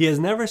 He has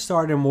never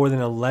started more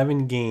than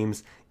 11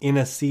 games in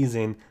a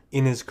season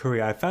in his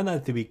career. I found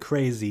that to be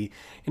crazy.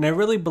 And I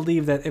really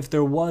believe that if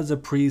there was a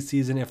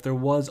preseason, if there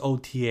was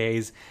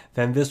OTAs,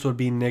 then this would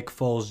be Nick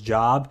Foles'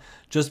 job,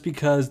 just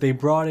because they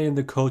brought in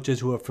the coaches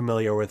who are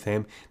familiar with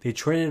him. They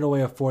traded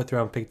away a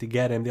 4th-round pick to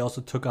get him. They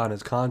also took on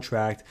his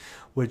contract,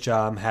 which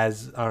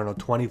has,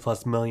 20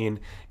 plus million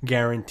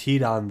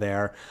guaranteed on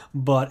there.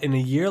 But in a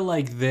year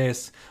like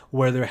this,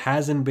 where there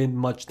hasn't been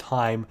much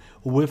time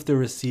with the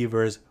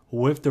receivers,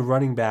 with the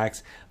running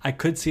backs, I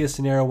could see a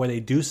scenario where they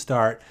do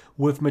start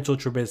with Mitchell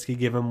Trubisky,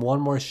 give him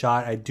one more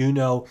shot. I do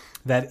know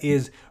that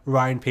is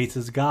Ryan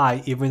Pace's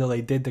guy, even though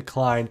they did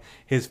decline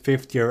his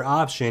 5th-year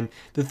option.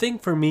 The thing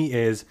for me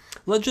is,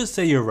 let's just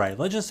say you're right.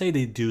 Let's just say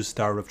they do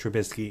start with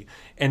Trubisky,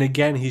 and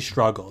again, he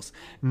struggles.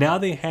 Now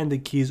they hand the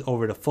keys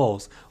over to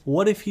Foles.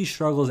 What if he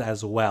struggles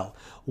as well?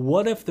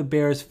 What if the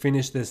Bears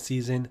finish this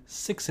season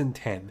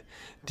 6-10?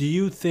 Do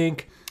you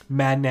think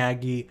Matt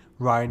Nagy,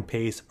 Ryan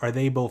Pace, are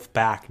they both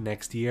back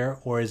next year,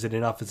 or is it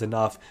enough is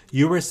enough?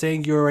 You were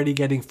saying you're already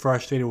getting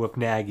frustrated with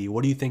Nagy.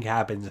 What do you think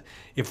happens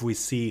if we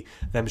see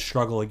them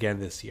struggle again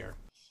this year?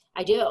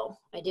 I do.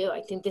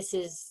 I think this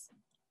is,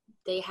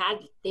 they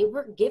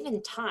were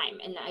given time,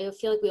 and I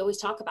feel like we always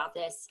talk about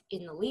this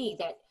in the league,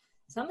 that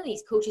some of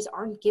these coaches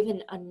aren't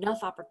given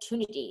enough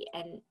opportunity,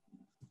 and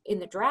in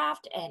the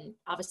draft, and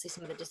obviously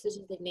some of the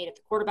decisions they've made at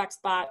the quarterback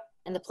spot,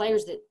 and the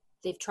players that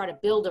they've tried to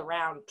build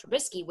around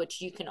Trubisky,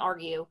 which you can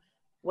argue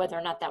whether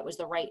or not that was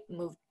the right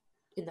move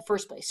in the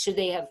first place. Should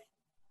they have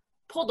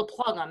pulled the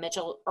plug on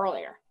Mitchell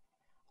earlier?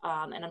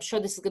 And I'm sure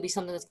this is going to be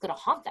something that's going to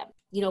haunt them.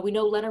 We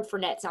know Leonard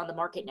Fournette's on the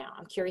market now.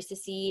 I'm curious to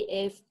see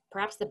if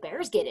perhaps the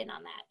Bears get in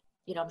on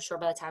that. I'm sure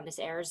by the time this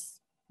airs,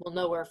 we'll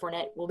know where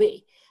Fournette will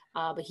be.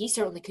 But he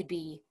certainly could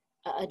be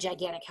a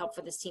gigantic help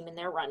for this team in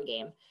their run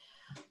game.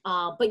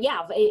 But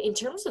yeah, in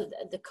terms of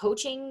the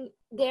coaching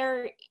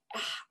there,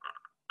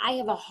 I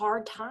have a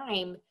hard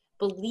time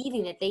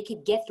believing that they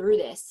could get through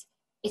this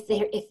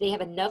if they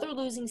have another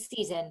losing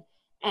season,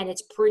 and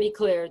it's pretty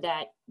clear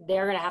that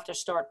they're going to have to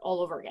start all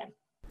over again.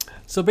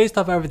 So based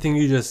off everything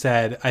you just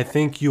said, I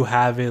think you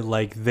have it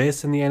like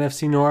this in the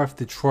NFC North: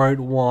 Detroit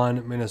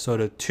 1,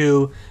 Minnesota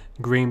 2,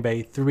 Green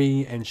Bay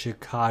 3, and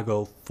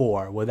Chicago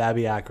 4. Would that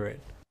be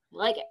accurate?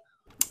 Like it.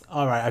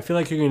 All right. I feel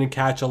like you're going to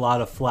catch a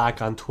lot of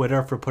flack on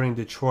Twitter for putting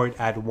Detroit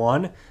at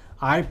 1.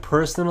 I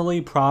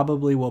personally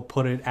probably will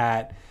put it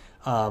at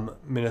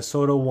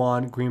Minnesota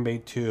 1, Green Bay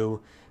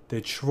 2,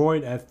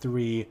 Detroit at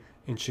 3,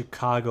 and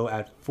Chicago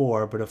at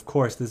 4. But of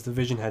course, this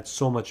division had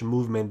so much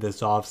movement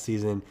this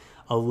offseason.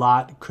 A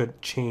lot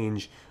could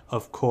change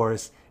of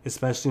course,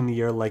 especially in a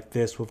year like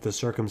this with the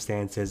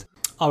circumstances.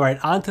 All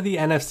right, on to the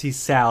NFC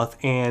South,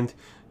 and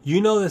you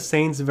know the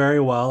Saints very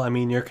well. I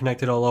mean, you're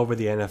connected all over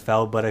the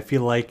NFL, but I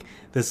feel like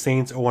the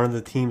Saints are one of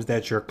the teams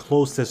that you're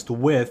closest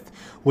with.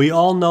 We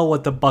all know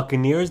what the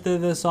Buccaneers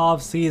did this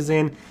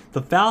offseason.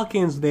 The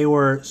Falcons, they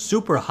were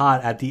super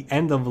hot at the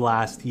end of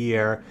last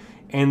year,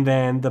 and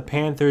then the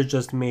Panthers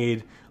just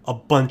made a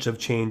bunch of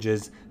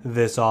changes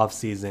this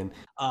offseason.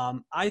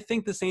 I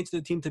think the Saints are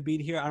the team to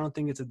beat here. I don't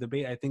think it's a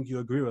debate. I think you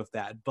agree with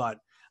that. But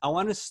I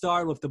want to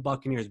start with the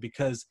Buccaneers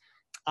because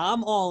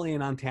I'm all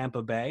in on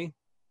Tampa Bay.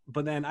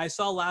 But then I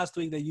saw last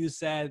week that you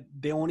said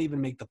they won't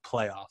even make the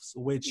playoffs,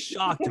 which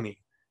shocked me.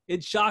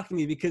 It shocked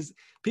me because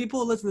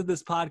people who listen to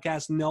this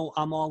podcast know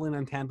I'm all in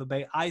on Tampa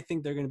Bay. I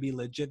think they're going to be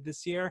legit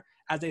this year.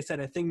 As I said,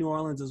 I think New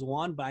Orleans is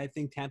one, but I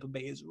think Tampa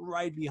Bay is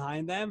right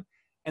behind them.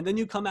 And then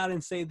you come out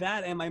and say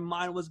that, and my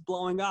mind was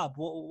blowing up.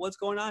 What's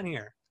going on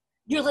here?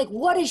 You're like,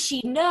 what does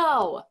she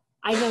know?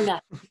 I know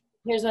nothing.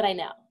 Here's what I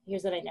know.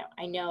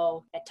 I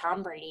know that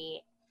Tom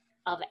Brady,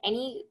 of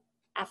any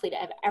athlete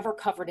I've ever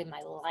covered in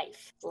my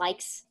life,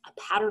 likes a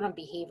pattern of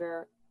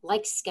behavior,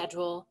 likes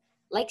schedule,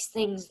 likes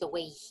things the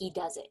way he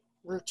does it,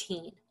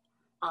 routine.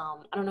 I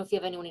don't know if you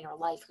have anyone in your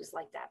life who's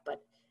like that,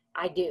 but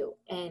I do.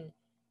 And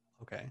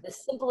okay, the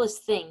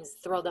simplest things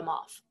throw them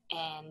off.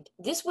 And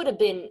this would have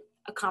been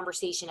a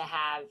conversation to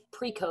have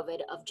pre-COVID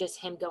of just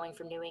him going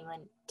from New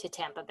England to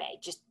Tampa Bay,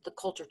 just the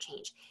culture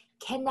change.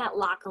 Can that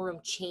locker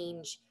room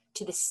change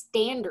to the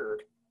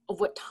standard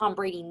of what Tom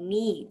Brady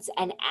needs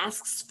and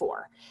asks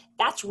for?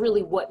 That's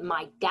really what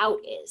my doubt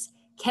is.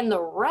 Can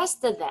the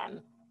rest of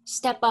them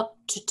step up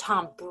to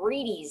Tom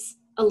Brady's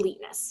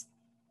eliteness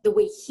the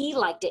way he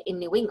liked it in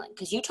New England?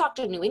 Because you talk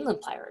to New England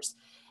players,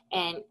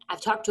 and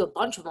I've talked to a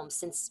bunch of them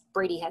since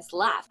Brady has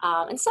left.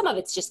 And some of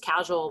it's just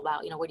casual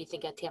about, what do you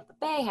think of Tampa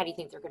Bay? How do you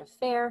think they're going to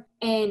fare?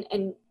 And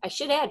I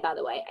should add, by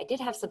the way, I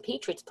did have some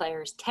Patriots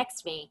players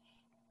text me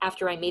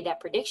after I made that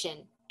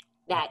prediction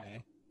that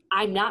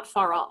I'm not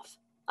far off.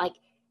 Like,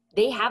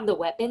 they have the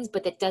weapons,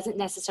 but that doesn't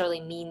necessarily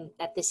mean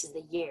that this is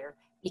the year,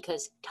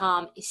 because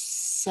Tom is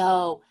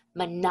so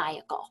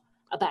maniacal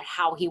about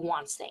how he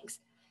wants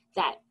things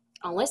that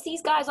unless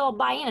these guys all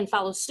buy in and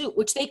follow suit,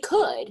 which they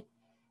could,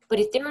 but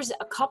if there's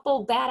a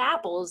couple bad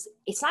apples,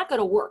 it's not going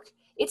to work.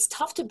 It's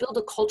tough to build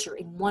a culture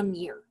in 1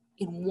 year,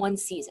 in one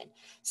season.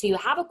 So you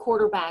have a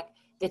quarterback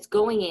that's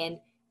going in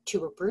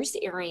to a Bruce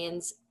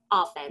Arians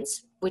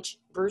offense, which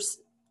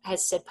Bruce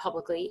has said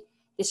publicly,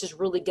 this is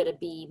really going to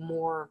be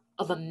more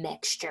of a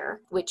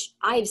mixture, which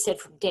I've said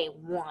from day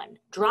one,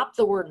 drop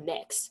the word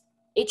mix.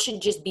 It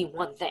should just be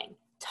one thing,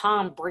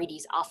 Tom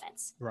Brady's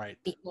offense. Right.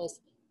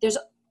 Because there's,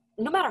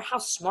 no matter how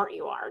smart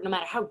you are, no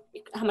matter how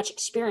much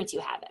experience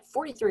you have at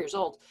 43 years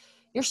old,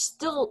 there's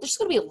going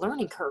to be a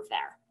learning curve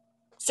there.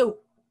 So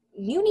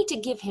you need to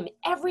give him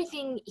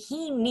everything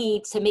he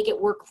needs to make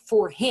it work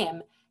for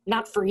him,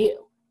 not for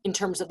you, in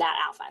terms of that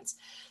offense.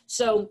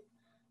 So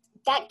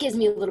that gives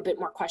me a little bit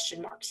more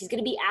question marks. He's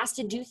going to be asked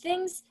to do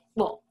things.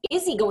 Well,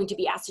 is he going to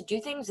be asked to do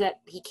things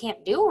that he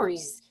can't do or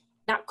he's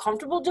not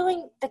comfortable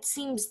doing? That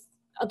seems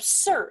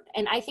absurd.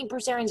 And I think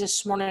Bruce Arians is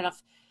smart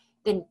enough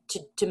than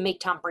to make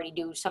Tom Brady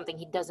do something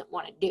he doesn't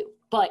want to do.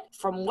 But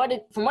from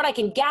what I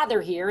can gather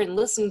here and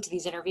listening to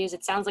these interviews,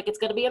 it sounds like it's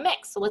going to be a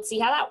mix. So let's see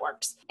how that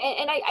works.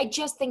 And I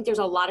just think there's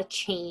a lot of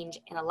change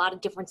and a lot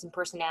of difference in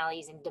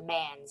personalities and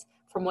demands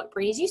from what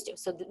Brady's used to.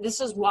 So this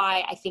is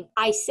why I think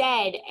I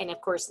said, and of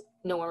course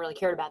no one really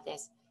cared about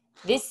this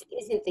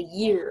isn't the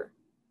year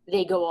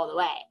they go all the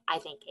way. I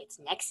think it's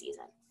next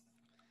season.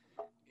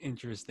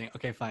 Interesting.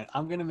 Okay, fine.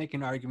 I'm going to make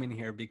an argument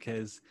here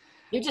because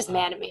you're just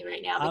mad at me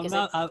right now.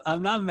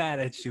 I'm not mad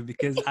at you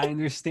because I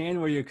understand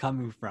where you're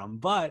coming from.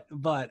 But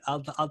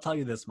I'll tell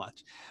you this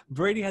much: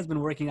 Brady has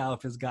been working out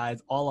with his guys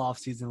all off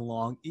season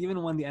long.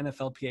 Even when the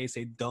NFLPA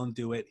say don't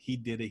do it, he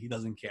did it. He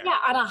doesn't care. Yeah,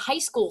 on a high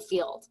school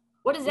field.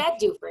 What does that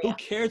do for you? Who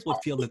cares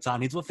what field it's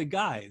on? He's with the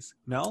guys.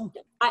 No.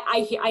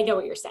 I know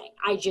what you're saying.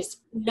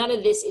 None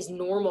of this is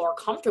normal or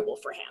comfortable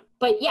for him.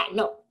 But yeah,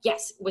 no,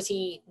 yes. Was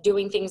he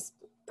doing things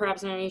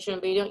perhaps he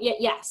shouldn't be doing? Yeah,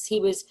 yes, he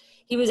was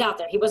out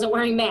there. He wasn't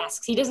wearing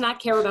masks. He does not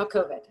care about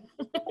COVID.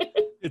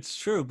 It's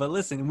true. But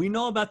listen, we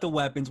know about the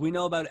weapons. We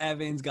know about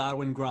Evans,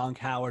 Godwin, Gronk,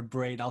 Howard,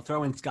 Braid. I'll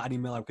throw in Scotty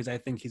Miller because I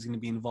think he's going to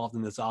be involved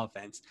in this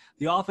offense.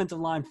 The offensive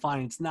line,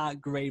 fine. It's not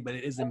great, but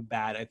it isn't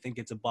bad. I think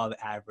it's above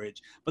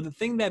average. But the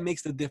thing that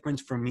makes the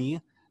difference for me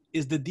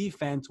is the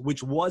defense,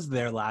 which was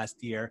there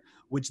last year,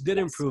 which did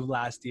improve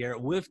last year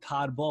with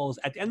Todd Bowles.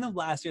 At the end of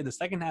last year, the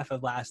second half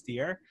of last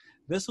year,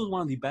 this was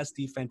one of the best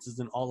defenses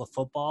in all of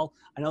football.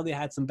 I know they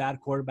had some bad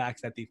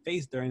quarterbacks that they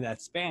faced during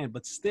that span,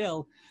 but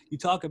still, you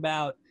talk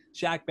about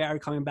Shaq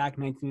Barrett coming back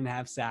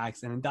 19.5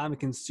 sacks, and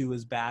Ndamukong Suh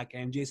is back,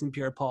 and Jason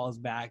Pierre-Paul is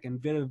back,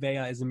 and Vita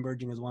Vea is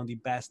emerging as one of the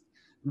best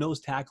nose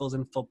tackles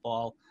in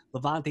football.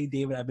 Levante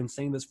David, I've been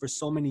saying this for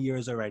so many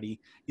years already.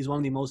 He's one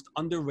of the most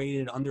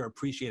underrated,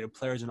 underappreciated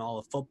players in all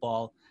of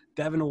football.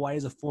 Devin White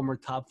is a former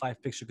top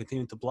 5 pick,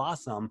 continuing to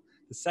blossom.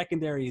 The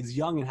secondary is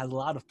young and has a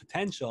lot of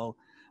potential.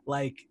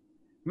 Like,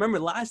 remember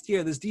last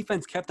year, this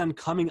defense kept on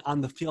coming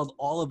on the field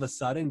all of a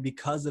sudden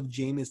because of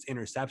Jameis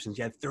interceptions.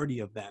 You had 30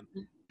 of them.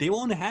 They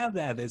won't have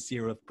that this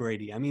year with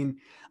Brady. I mean,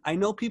 I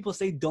know people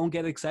say don't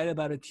get excited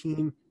about a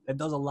team that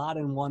does a lot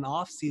in one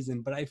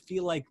offseason, but I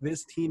feel like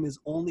this team is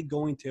only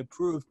going to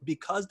improve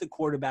because the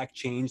quarterback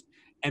changed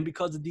and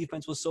because the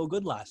defense was so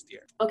good last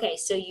year. Okay,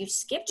 so you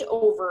skipped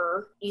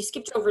over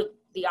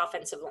the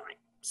offensive line.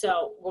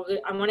 So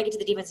I want to get to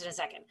the defense in a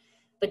second,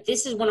 but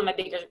this is one of my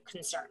bigger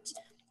concerns.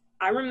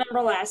 I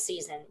remember last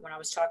season when I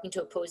was talking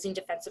to opposing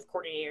defensive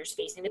coordinators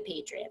facing the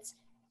Patriots,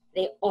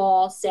 they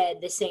all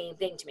said the same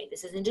thing to me.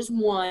 This isn't just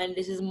one,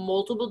 this is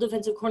multiple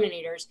defensive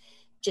coordinators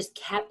just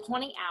kept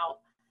pointing out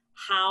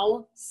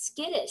how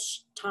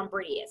skittish Tom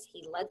Brady is.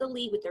 He led the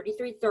league with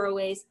 33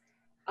 throwaways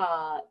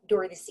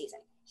during the season.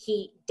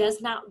 He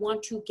does not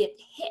want to get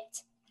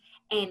hit.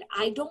 And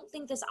I don't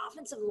think this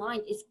offensive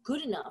line is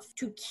good enough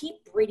to keep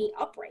Brady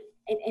upright.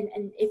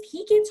 And if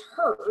he gets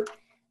hurt,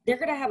 they're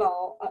going to have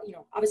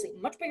obviously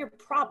much bigger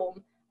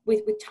problem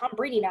with Tom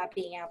Brady not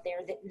being out there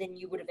than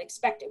you would have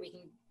expected.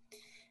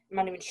 I'm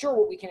not even sure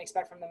what we can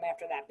expect from them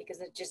after that because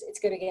it's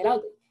going to get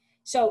ugly.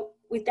 So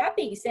with that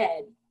being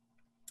said,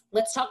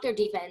 let's talk their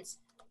defense.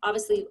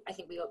 Obviously, I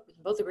think we can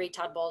both agree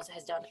Todd Bowles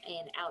has done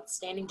an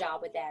outstanding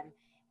job with them.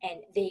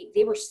 And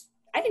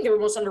I think they were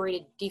most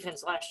underrated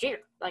defense last year.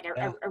 Like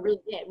I really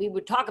did. We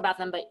would talk about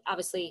them, but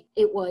obviously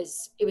it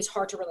was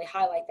hard to really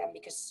highlight them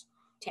because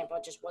Tampa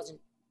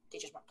they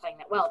just weren't playing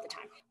that well at the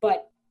time.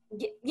 But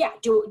yeah,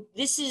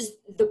 this is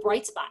the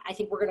bright spot. I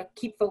think we're going to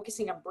keep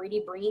focusing on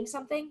Brady bringing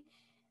something,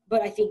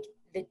 but I think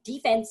the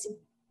defense,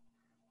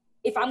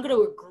 if I'm going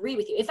to agree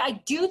with you, if I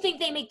do think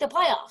they make the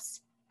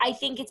playoffs, I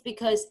think it's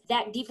because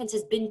that defense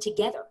has been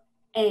together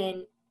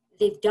and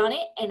they've done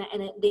it and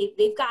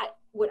they've got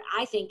what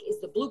I think is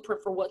the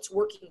blueprint for what's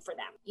working for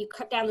them. You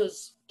cut down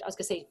those, I was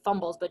going to say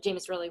fumbles, but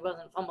Jameis really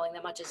wasn't fumbling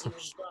that much as he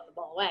was just throwing the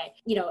ball away.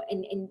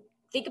 And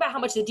think about how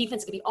much the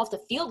defense is going to be off the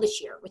field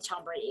this year with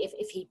Tom Brady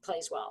if he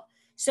plays well.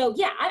 So,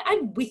 yeah,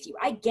 I'm with you.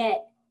 I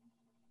get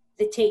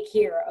the take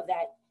here of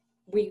that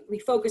we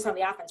focus on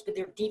the offense, but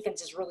their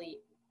defense is really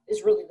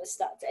the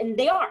studs. And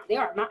they are.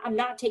 I'm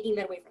not taking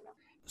that away from them.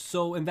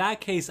 So in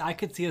that case, I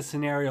could see a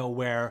scenario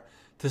where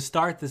to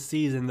start the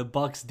season, the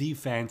Bucs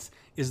defense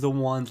is the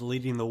ones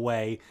leading the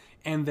way.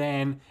 And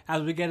then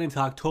as we get into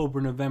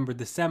October, November,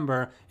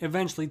 December,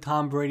 eventually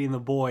Tom Brady and the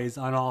boys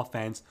on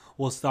offense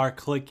will start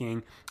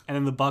clicking and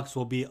then the Bucs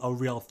will be a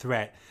real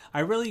threat.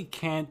 I really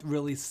can't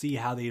really see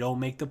how they don't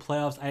make the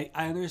playoffs.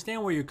 I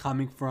understand where you're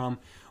coming from,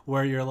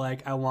 where you're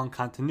like, I want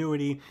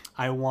continuity.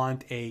 I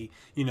want a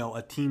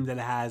team that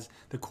has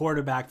the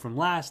quarterback from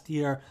last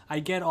year. I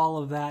get all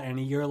of that. And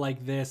a year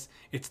like this,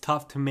 it's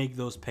tough to make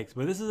those picks.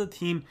 But this is a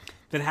team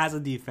that has a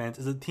defense.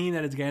 It's a team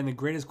that is getting the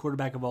greatest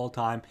quarterback of all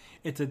time.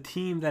 It's a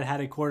team that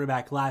had a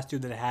quarterback last year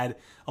that had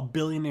 1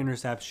 billion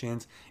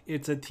interceptions.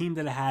 It's a team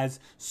that has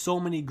so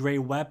many great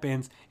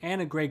weapons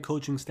and a great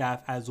coaching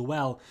staff as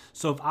well.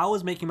 So if I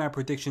was making my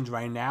predictions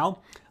right now,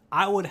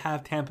 I would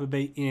have Tampa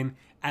Bay in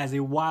as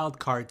a wild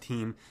card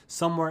team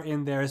somewhere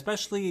in there,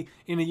 especially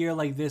in a year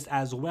like this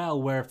as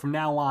well, where from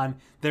now on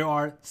there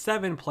are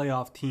 7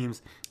 playoff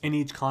teams in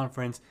each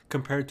conference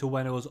compared to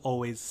when it was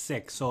always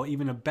 6. So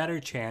even a better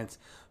chance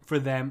for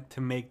them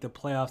to make the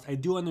playoffs. I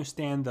do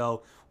understand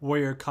though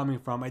where you're coming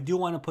from. I do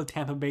want to put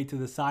Tampa Bay to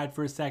the side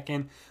for a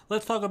second.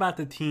 Let's talk about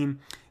the team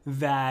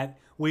that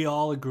we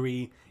all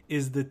agree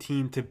is the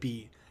team to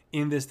beat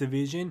in this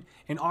division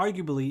and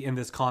arguably in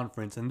this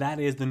conference, and that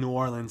is the New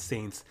Orleans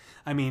Saints.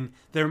 I mean,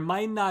 there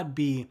might not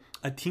be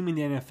a team in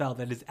the NFL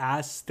that is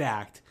as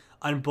stacked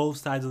on both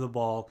sides of the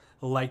ball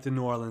like the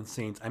New Orleans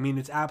Saints. I mean,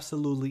 it's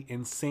absolutely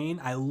insane.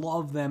 I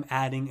love them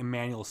adding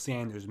Emmanuel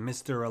Sanders,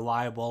 Mr.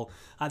 Reliable.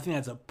 I think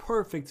that's a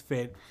perfect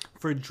fit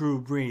for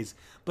Drew Brees.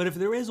 But if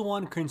there is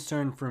one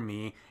concern for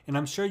me, and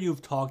I'm sure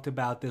you've talked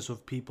about this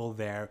with people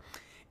there,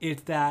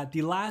 it's that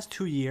the last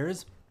 2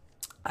 years,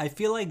 I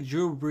feel like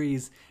Drew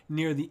Brees,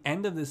 near the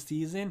end of the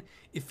season,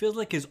 it feels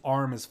like his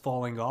arm is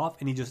falling off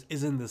and he just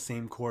isn't the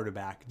same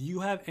quarterback. Do you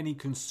have any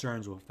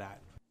concerns with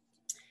that?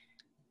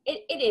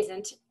 It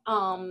isn't.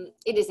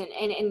 It isn't.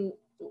 And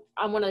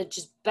I want to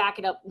just back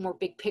it up more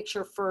big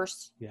picture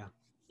first. Yeah.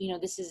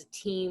 This is a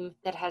team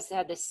that has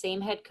had the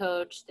same head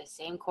coach, the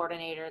same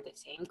coordinator, the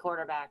same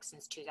quarterback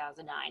since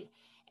 2009.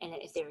 And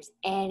if there's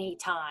any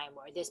time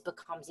where this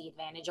becomes the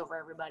advantage over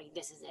everybody,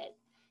 this is it.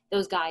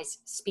 Those guys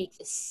speak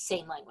the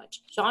same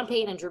language. Sean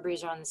Payton and Drew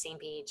Brees are on the same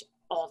page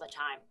all the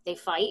time. They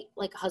fight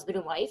like husband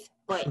and wife,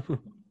 but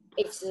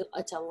it's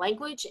a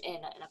language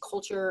and a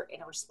culture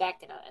and a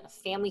respect and a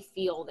family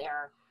feel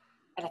there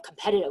and a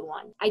competitive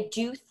one. I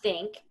do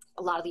think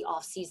a lot of the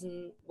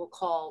offseason we'll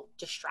call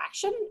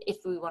distraction,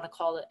 if we want to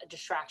call it a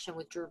distraction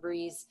with Drew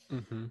Brees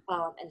and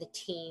the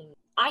team.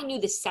 I knew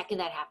the second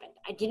that happened,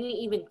 I didn't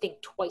even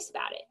think twice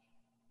about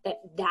it,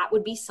 that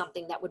would be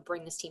something that would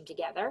bring this team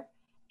together.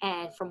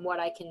 And from what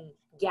I can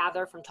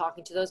gather from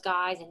talking to those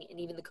guys and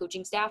even the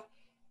coaching staff,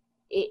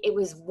 it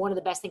was one of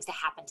the best things to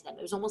happen to them.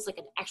 It was almost like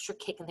an extra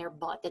kick in their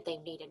butt that they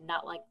needed,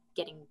 not like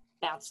getting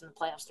bounced in the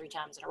playoffs 3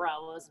 times in a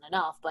row. It wasn't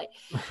enough, but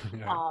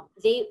Yeah.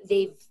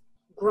 they've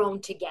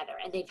grown together,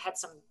 and they've had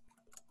some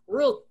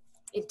real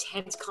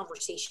intense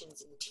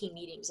conversations and team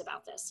meetings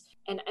about this.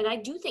 And I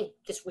do think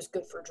this was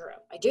good for Drew.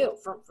 I do,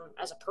 from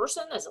as a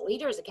person, as a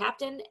leader, as a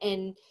captain.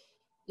 And,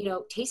 you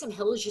know, Taysom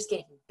Hill is just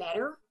getting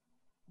better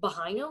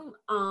behind him.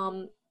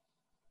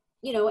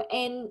 You know,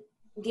 and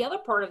the other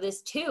part of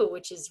this too,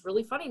 which is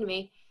really funny to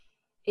me,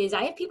 is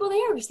I have people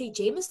there who say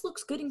Jameis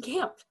looks good in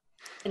camp.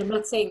 And I'm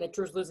not saying that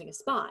Drew's losing a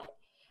spot.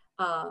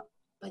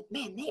 But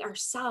man, they are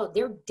solid.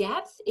 Their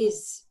depth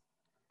is,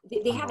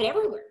 they have it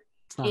everywhere.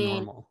 It's not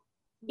normal.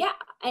 Yeah,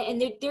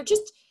 and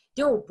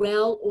they're a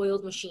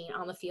well-oiled machine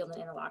on the field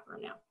and in the locker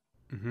room now.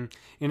 Mm-hmm.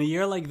 In a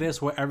year like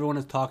this where everyone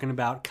is talking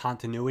about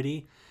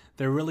continuity,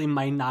 there really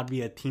might not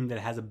be a team that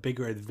has a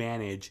bigger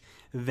advantage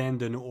than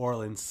the New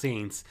Orleans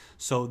Saints.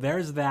 So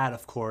there's that,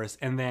 of course.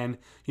 And then,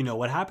 you know,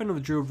 what happened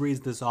with Drew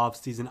Brees this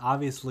offseason,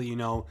 obviously, you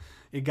know,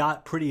 it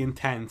got pretty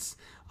intense.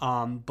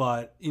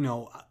 But, you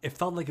know, it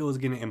felt like it was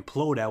going to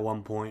implode at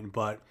one point.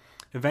 But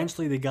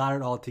eventually they got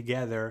it all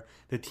together.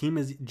 The team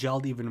has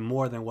gelled even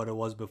more than what it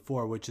was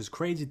before, which is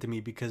crazy to me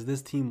because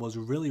this team was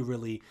really,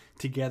 really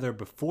together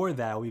before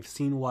that. We've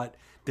seen what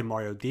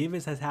Demario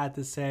Davis has had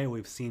to say.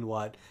 We've seen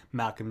what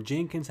Malcolm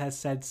Jenkins has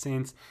said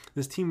since.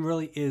 This team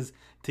really is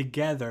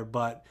together.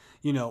 But,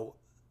 you know,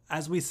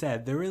 as we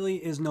said, there really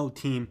is no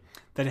team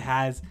that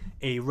has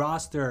a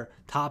roster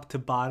top to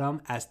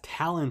bottom as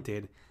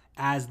talented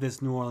as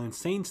this New Orleans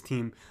Saints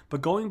team.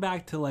 But going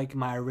back to like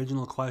my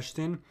original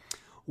question,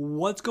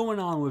 what's going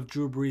on with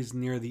Drew Brees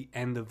near the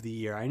end of the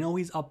year? I know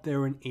he's up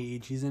there in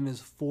age. He's in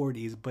his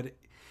 40s, but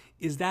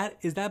is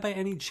that by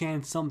any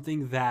chance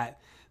something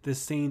that the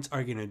Saints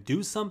are going to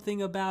do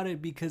something about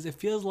it? Because it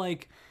feels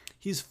like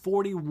he's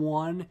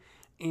 41,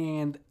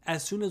 and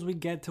as soon as we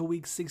get to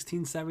week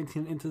 16,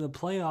 17 into the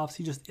playoffs,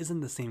 he just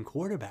isn't the same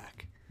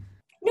quarterback.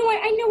 No,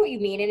 I know what you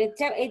mean, and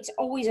it's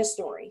always a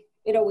story.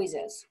 It always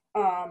is.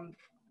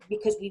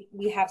 Because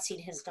we have seen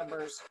his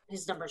numbers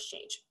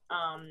change.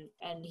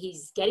 And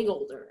he's getting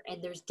older,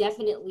 and there's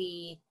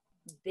definitely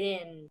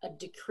been a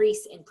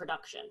decrease in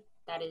production.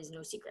 That is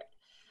no secret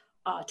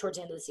towards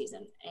the end of the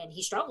season. And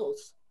he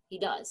struggles. He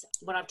does.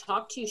 When I've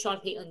talked to Sean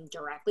Payton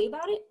directly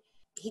about it,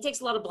 he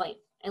takes a lot of blame.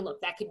 And look,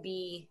 that could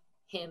be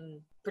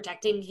him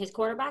protecting his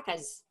quarterback,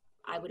 as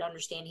I would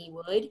understand he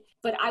would.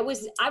 But I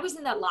was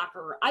in that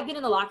locker room. I've been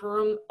in the locker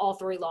room all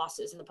 3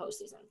 losses in the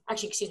postseason.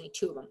 Actually, excuse me,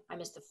 2 of them. I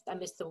missed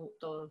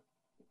the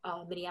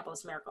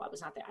Minneapolis Miracle. I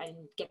was not there. I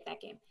didn't get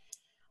that game.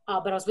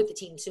 But I was with the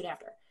team soon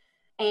after.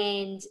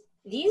 And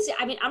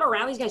I'm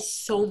around these guys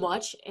so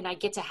much, and I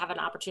get to have an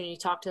opportunity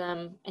to talk to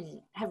them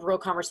and have real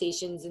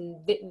conversations,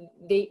 and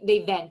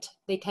they vent.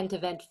 They tend to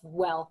vent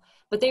well,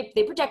 but they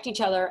protect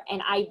each other.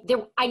 And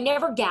I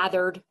never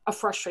gathered a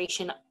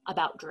frustration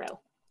about Drew.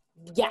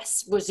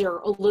 Yes, was there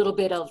a little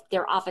bit of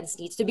their offense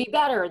needs to be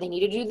better, they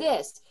need to do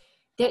this.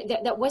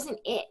 That wasn't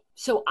it.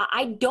 So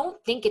I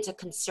don't think it's a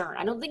concern.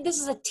 I don't think this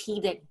is a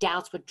team that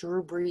doubts what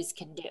Drew Brees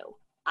can do.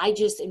 I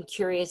just am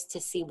curious to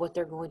see what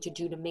they're going to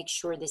do to make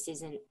sure this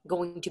isn't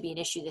going to be an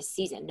issue this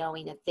season,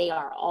 knowing that they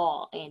are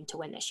all in to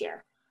win this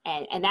year.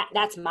 And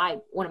that's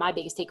one of my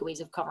biggest takeaways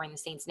of covering the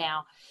Saints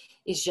now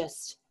is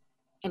just,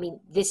 I mean,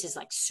 this is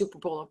like Super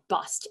Bowl or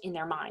bust in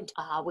their mind,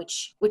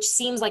 which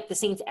seems like the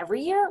Saints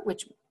every year,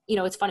 which, you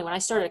know, it's funny. When I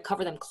started to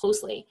cover them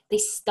closely, they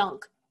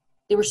stunk.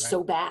 They were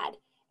so bad.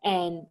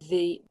 And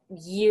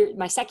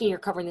my second year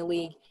covering the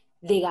league,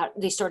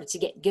 they started to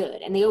get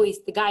good. And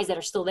the guys that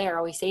are still there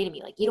always say to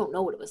me, like, you don't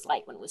know what it was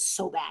like when it was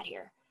so bad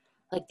here.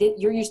 Like,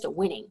 you're used to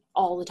winning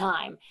all the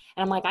time.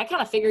 And I'm like, I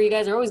kind of figure you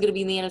guys are always going to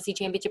be in the NFC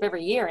Championship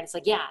every year. And it's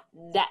like, yeah,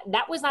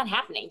 that was not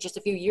happening just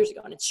a few years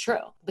ago. And it's true.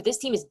 But this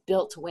team is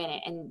built to win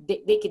it. And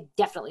they could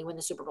definitely win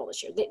the Super Bowl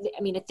this year.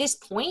 I mean, at this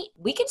point,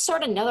 we could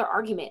start another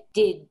argument.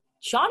 Did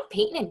Sean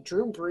Payton and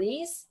Drew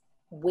Brees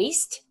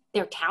waste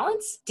their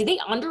talents? Did they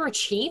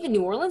underachieve in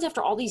New Orleans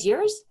after all these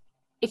years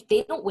if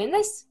they don't win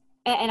this?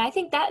 And I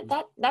think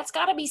that's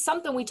got to be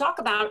something we talk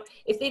about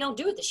if they don't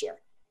do it this year.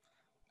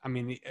 I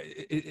mean,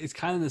 it's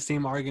kind of the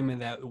same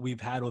argument that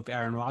we've had with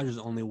Aaron Rodgers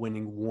only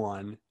winning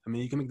 1. I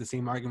mean, you can make the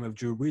same argument of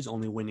Drew Brees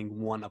only winning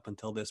 1 up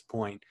until this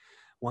point,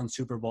 1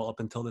 Super Bowl up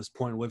until this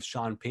point with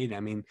Sean Payton.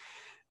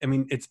 I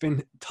mean, it's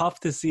been tough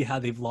to see how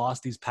they've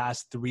lost these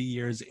past 3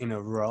 years in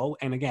a row.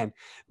 And again,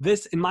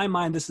 in my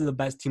mind, this is the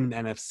best team in the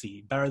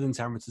NFC, better than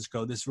San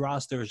Francisco. This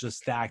roster is just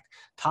stacked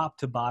top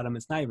to bottom.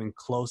 It's not even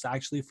close,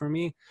 actually, for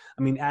me.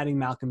 I mean, adding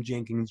Malcolm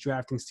Jenkins,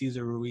 drafting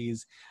Cesar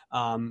Ruiz,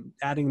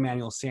 adding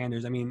Emmanuel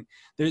Sanders. I mean,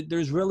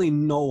 there's really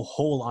no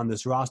hole on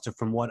this roster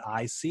from what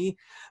I see.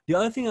 The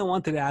other thing I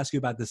wanted to ask you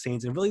about the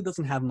Saints, it really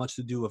doesn't have much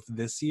to do with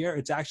this year.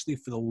 It's actually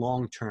for the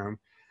long term.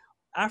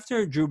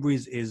 After Drew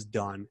Brees is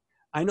done,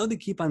 I know they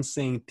keep on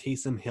saying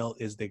Taysom Hill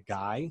is the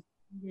guy.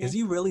 Mm-hmm. Is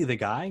he really the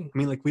guy? I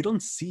mean, like, we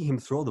don't see him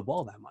throw the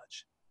ball that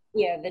much.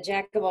 Yeah, the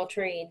jack of all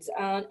trades.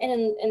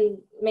 And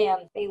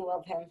man, they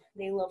love him.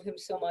 They love him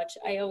so much.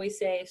 I always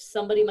say, if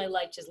somebody might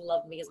like just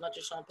love me as much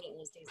as Sean Payton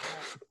is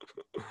Taysom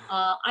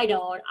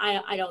Hill.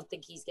 I don't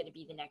think he's going to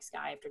be the next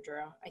guy after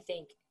Drew. I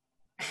think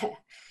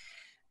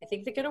I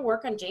think they're going to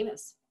work on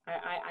Jameis.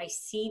 I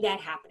see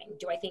that happening.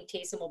 Do I think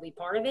Taysom will be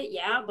part of it?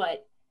 Yeah,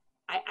 but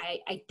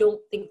I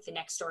don't think the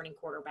next starting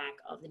quarterback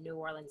of the New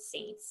Orleans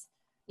Saints,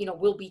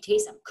 will be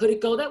Taysom. Could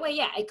it go that way?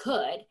 Yeah, it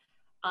could.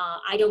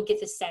 I don't get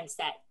the sense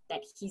that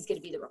he's going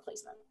to be the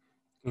replacement.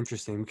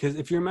 Interesting, because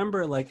if you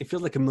remember, like, it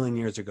feels like a million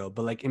years ago,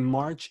 but like in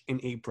March and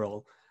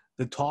April,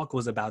 the talk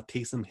was about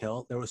Taysom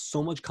Hill. There was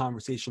so much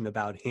conversation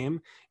about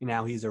him, and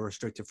now he's a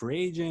restricted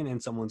free agent,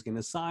 and someone's going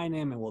to sign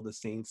him, and will the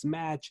Saints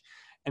match?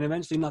 And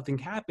eventually nothing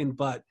happened,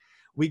 but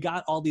we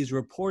got all these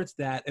reports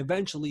that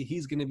eventually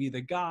he's going to be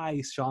the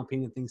guy. Sean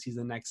Payton thinks he's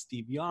the next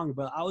Steve Young,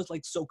 but I was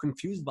like so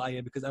confused by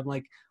it because I'm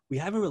like, we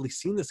haven't really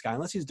seen this guy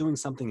unless he's doing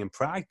something in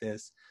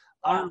practice.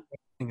 I don't know where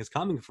everything is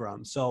coming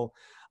from. So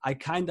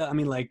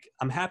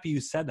I'm happy you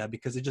said that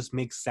because it just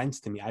makes sense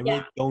to me. I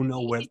really don't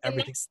know where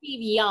everything.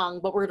 Steve Young,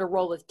 but we're gonna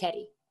roll with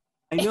Teddy.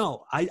 I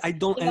know. I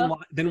don't.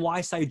 And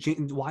why sign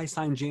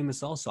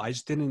Jameis also? I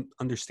just didn't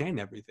understand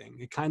everything.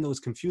 It kind of was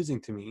confusing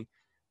to me.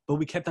 But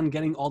we kept on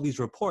getting all these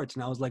reports,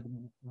 and I was like,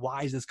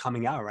 why is this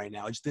coming out right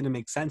now? It just didn't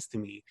make sense to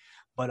me.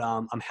 But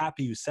I'm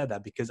happy you said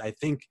that because I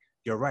think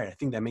you're right. I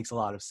think that makes a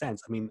lot of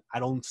sense. I mean, I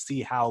don't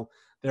see how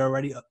they're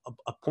already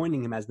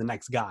appointing him as the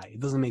next guy.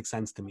 It doesn't make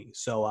sense to me.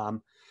 So,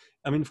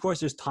 of course,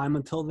 there's time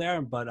until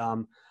there, but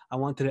I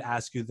wanted to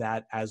ask you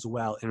that as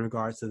well in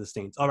regards to the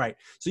Saints. All right.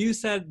 So you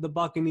said the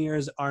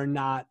Buccaneers are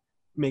not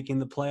making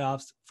the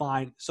playoffs.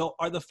 Fine. So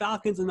are the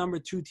Falcons the number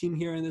 2 team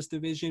here in this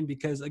division?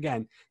 Because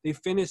again, they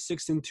finished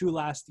 6-2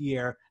 last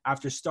year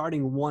after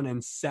starting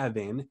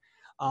 1-7.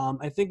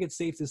 I think it's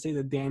safe to say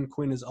that Dan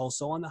Quinn is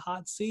also on the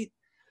hot seat.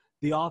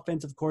 The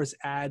offense, of course,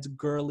 adds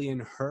Gurley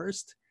and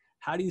Hurst.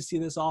 How do you see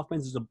this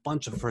offense? There's a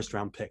bunch of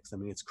first-round picks. I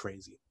mean, it's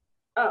crazy.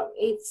 Oh,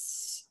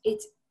 it's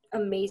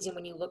amazing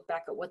when you look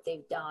back at what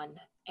they've done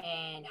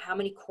and how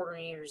many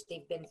coordinators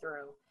they've been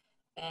through.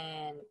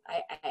 And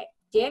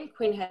Dan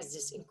Quinn has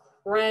this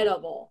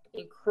incredible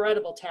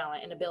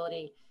talent and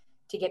ability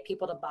to get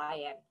people to buy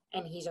in.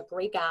 And he's a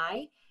great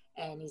guy,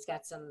 and he's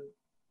got some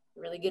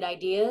really good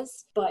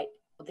ideas. But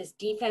this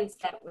defense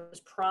that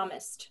was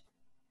promised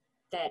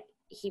that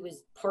he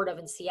was part of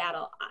in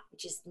Seattle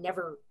just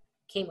never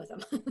came with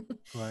him.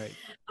 Right.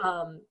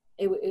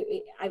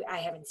 I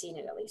haven't seen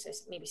it, at least.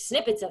 Maybe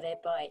snippets of it,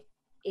 but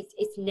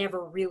it's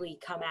never really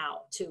come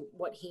out to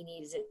what he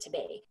needs it to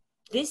be.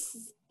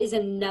 This is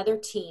another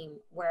team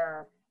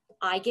where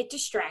I get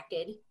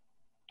distracted,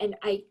 and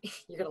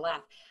you're going to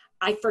laugh.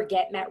 I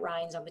forget Matt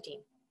Ryan's on the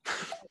team.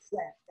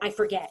 I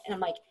forget. And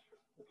I'm like,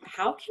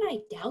 how can I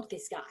doubt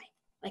this guy?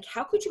 Like,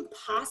 how could you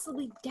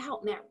possibly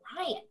doubt Matt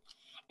Ryan?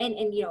 And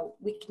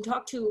we can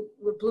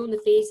we're blue in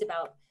the face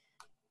about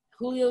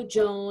Julio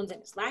Jones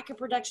and his lack of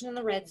production in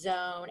the red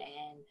zone.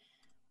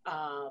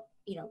 And,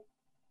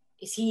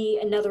 is he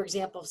another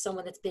example of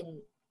someone that's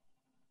been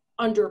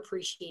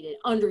underappreciated,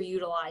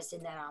 underutilized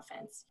in that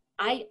offense?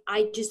 I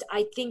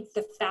think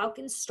the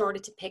Falcons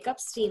started to pick up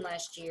steam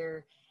last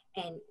year,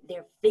 and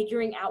they're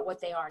figuring out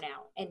what they are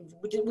now, and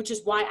which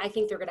is why I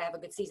think they're going to have a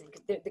good season,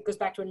 because it goes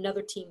back to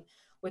another team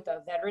with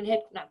a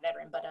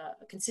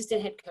a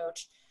consistent head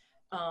coach,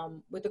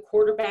 with a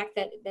quarterback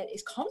that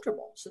is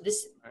comfortable. So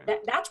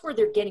that's where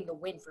they're getting the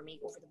win for me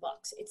over the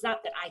Bucs. It's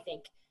not that I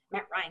think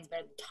Matt Ryan's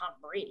better than Tom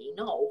Brady.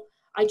 No,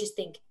 I just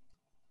think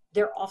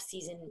their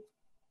offseason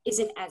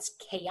isn't as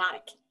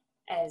chaotic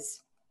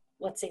as,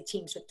 let's say,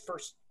 teams with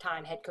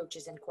first-time head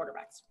coaches and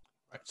quarterbacks.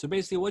 Right. So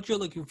basically what you're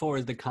looking for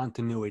is the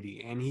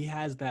continuity. And he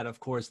has that, of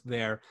course,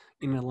 there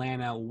in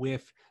Atlanta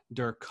with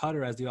Dirk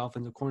Cutter as the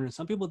offensive coordinator.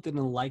 Some people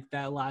didn't like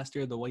that last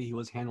year, the way he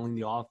was handling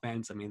the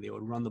offense. I mean, they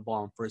would run the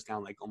ball on first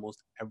down like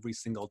almost every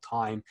single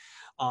time.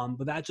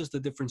 But that's just a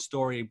different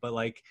story. But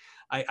like,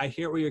 I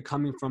hear where you're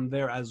coming from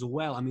there as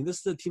well. I mean, this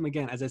is a team,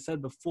 again, as I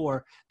said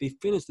before, they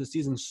finished the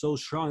season so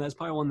strong. That's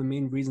probably one of the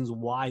main reasons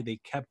why they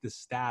kept the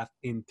staff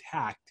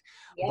intact.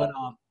 Yeah.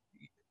 But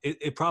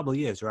it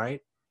probably is, right?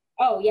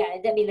 Oh, yeah.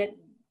 I mean,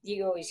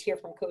 you always hear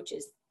from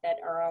coaches that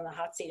are on the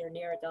hot seat or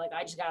near it. They're like,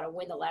 I just got to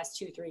win the last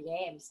 2-3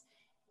 games,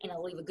 and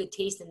I'll leave a good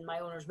taste in my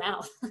owner's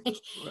mouth. Like,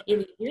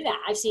 you hear that.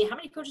 I've seen how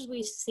many coaches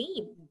we've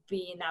seen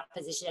be in that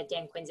position at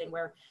Dan Quinn's, and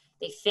where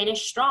they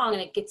finish strong,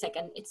 and it gets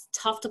it's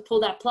tough to pull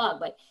that plug.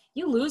 But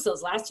you lose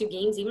those last 2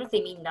 games, even if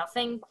they mean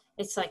nothing,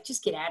 it's like,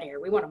 just get out of here.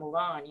 We want to move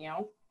on,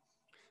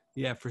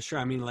 Yeah, for sure.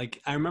 I mean,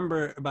 like, I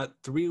remember about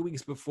 3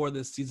 weeks before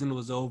this season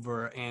was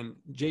over, and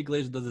Jay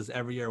Glazer does this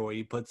every year where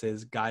he puts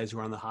his guys who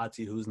are on the hot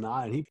seat who's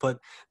not, and he put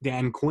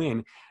Dan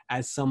Quinn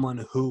as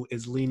someone who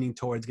is leaning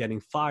towards getting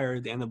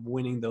fired. They end up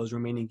winning those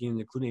remaining games,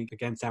 including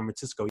against San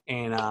Francisco,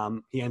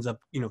 and he ends up,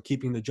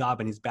 keeping the job,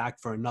 and he's back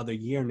for another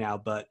year now.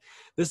 But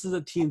this is a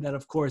team that,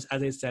 of course,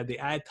 as I said, they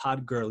add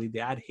Todd Gurley, they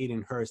add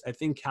Hayden Hurst. I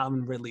think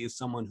Calvin Ridley is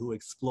someone who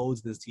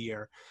explodes this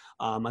year.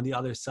 On the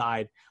other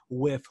side,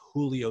 with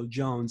Julio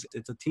Jones,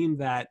 it's a team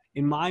that,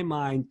 in my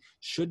mind,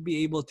 should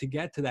be able to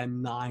get to that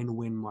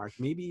 9-win mark,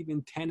 maybe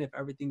even 10 if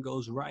everything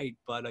goes right.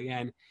 But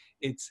again,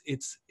 it's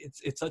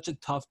such a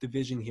tough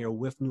division here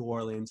with New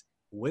Orleans,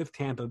 with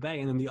Tampa Bay.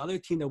 And then the other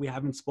team that we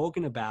haven't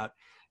spoken about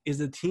is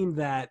a team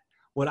that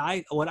what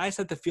I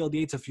said to Field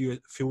Yates a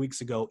few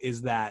weeks ago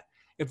is that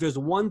if there's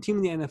one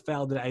team in the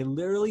NFL that I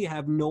literally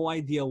have no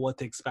idea what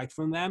to expect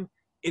from them,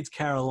 it's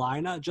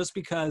Carolina, just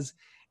because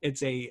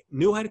it's a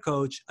new head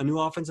coach, a new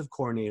offensive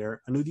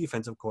coordinator, a new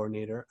defensive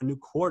coordinator, a new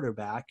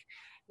quarterback,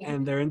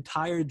 and their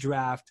entire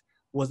draft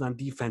was on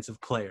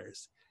defensive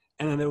players.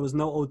 And then there was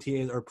no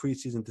OTAs or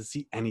preseason to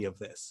see any of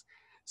this.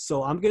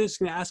 So I'm just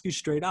going to ask you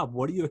straight up,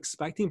 what are you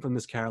expecting from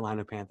this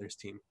Carolina Panthers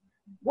team?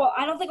 Well,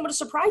 I don't think I'm going to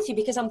surprise you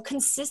because I'm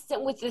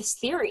consistent with this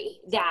theory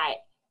that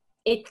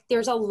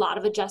there's a lot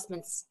of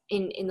adjustments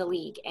in the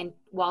league. And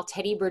while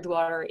Teddy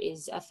Bridgewater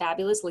is a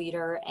fabulous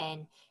leader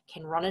and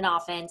can run an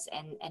offense,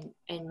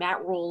 and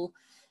Matt Rule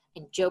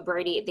and Joe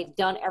Brady, they've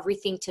done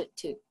everything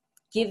to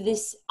give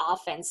this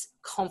offense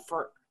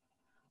comfort.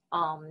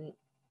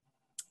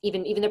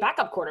 Even their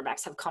backup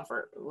quarterbacks have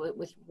comfort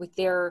with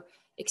their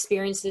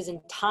experiences and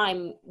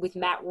time with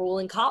Matt Rule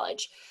in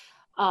college.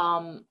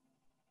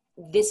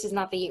 This is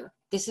not the year.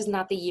 This is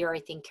not the year I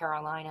think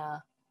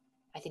Carolina –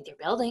 I think they're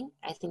building.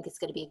 I think it's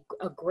going to be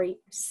a great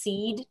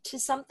seed to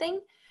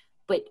something.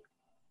 But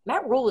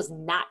Matt Rule was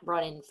not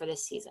brought in for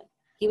this season.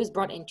 He was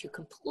brought in to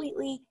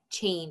completely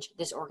change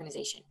this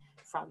organization,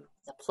 from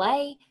the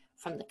play,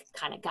 from the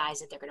kind of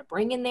guys that they're going to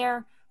bring in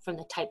there, from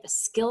the type of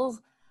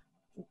skills,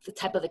 the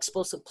type of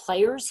explosive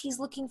players he's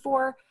looking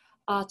for,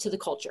 to the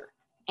culture.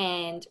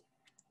 And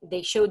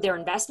they showed their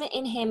investment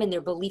in him and their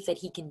belief that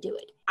he can do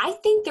it. I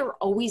think they're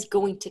always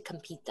going to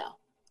compete, though.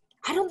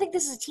 I don't think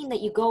this is a team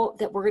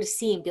that we're going to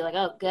see and be like,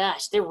 oh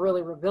gosh, they're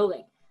really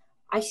rebuilding.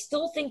 I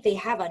still think they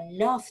have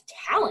enough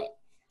talent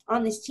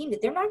on this team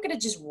that they're not going to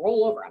just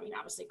roll over. I mean,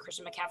 obviously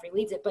Christian McCaffrey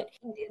leads it, but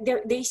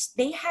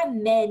they have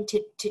men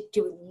to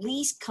at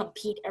least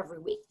compete every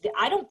week.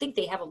 I don't think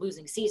they have a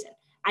losing season.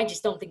 I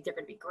just don't think they're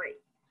going to be great.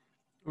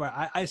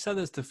 Right. I said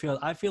this to Field.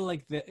 I feel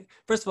like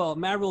first of all,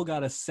 Matt Rule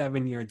got a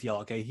 7-year deal.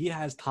 Okay. He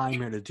has time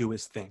here to do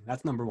his thing.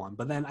 That's number one.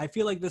 But then I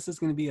feel like this is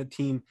going to be a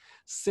team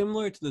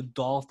similar to the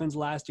Dolphins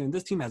last year. And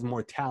this team has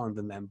more talent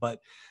than them,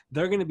 but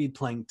they're going to be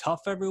playing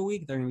tough every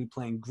week. They're going to be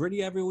playing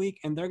gritty every week,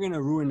 and they're going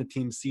to ruin the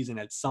team's season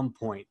at some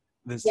point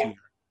this year.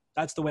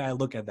 That's the way I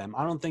look at them.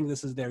 I don't think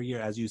this is their year,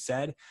 as you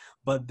said,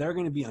 but they're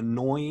going to be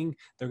annoying.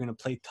 They're going to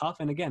play tough.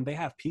 And again, they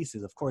have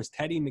pieces. Of course,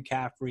 Teddy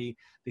McCaffrey,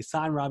 they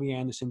signed Robbie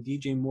Anderson.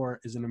 DJ Moore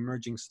is an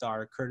emerging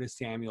star, Curtis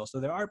Samuel. So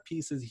there are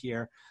pieces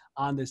here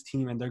on this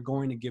team, and they're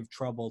going to give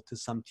trouble to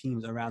some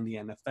teams around the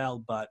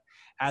NFL. But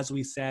as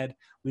we said,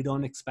 we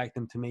don't expect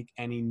them to make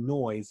any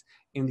noise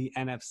in the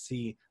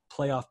NFC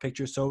playoff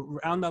picture. So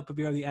round up a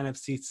bit of the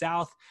NFC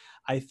South.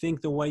 I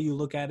think the way you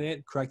look at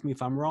it, correct me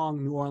if I'm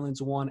wrong, New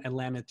Orleans 1,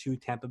 Atlanta 2,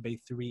 Tampa Bay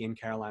 3, and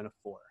Carolina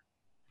 4.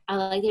 I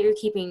like that you're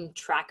keeping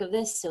track of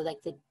this. So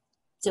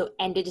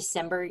end of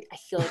December, I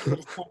feel like you're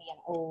going to send me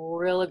a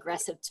real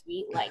aggressive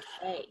tweet like,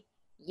 hey,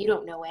 you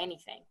don't know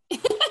anything.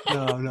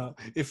 No.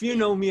 If you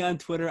know me on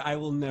Twitter, I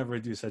will never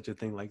do such a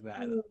thing like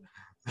that.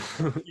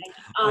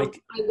 I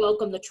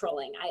welcome the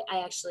trolling. I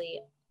actually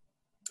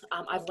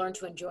I've learned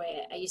to enjoy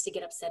it. I used to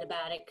get upset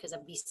about it because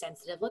I'd be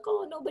sensitive, like,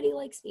 oh, nobody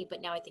likes me.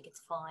 But now I think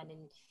it's fun,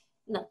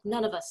 and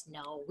none of us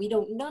know.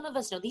 None of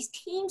us know. These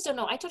teams don't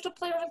know. I talk to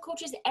players and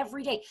coaches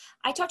every day.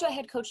 I talked to a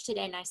head coach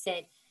today, and I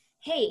said,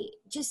 hey,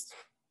 just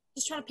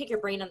trying to pick your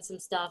brain on some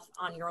stuff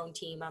on your own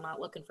team. I'm not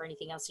looking for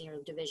anything else in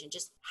your division.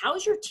 Just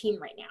how's your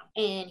team right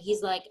now? And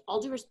he's like,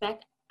 all due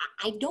respect,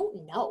 I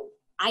don't know.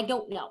 I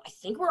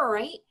think we're all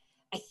right.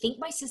 I think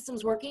my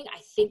system's working. I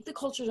think the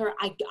cultures are.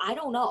 I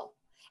don't know.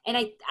 And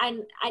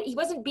he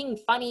wasn't being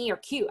funny or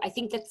cute. I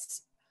think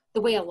that's the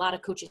way a lot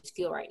of coaches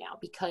feel right now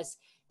because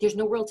there's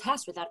no real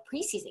test without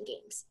preseason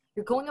games.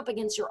 You're going up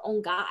against your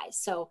own guys.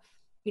 So,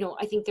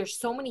 I think there's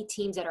so many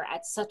teams that are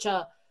at such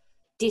a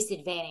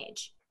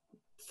disadvantage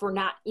for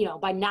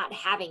by not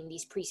having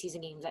these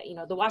preseason games. That,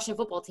 the Washington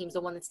football team is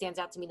the one that stands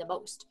out to me the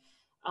most.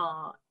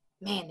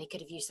 Man, they could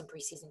have used some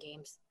preseason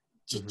games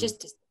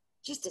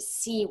just to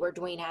see where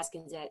Dwayne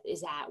Haskins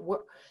is at,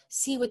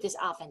 see what this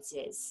offense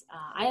is.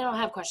 I don't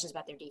have questions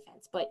about their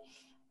defense, but,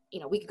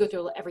 we could go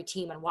through every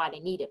team and why they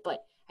need it.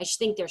 But I just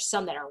think there's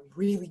some that are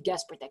really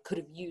desperate that could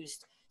have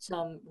used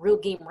some real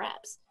game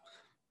reps.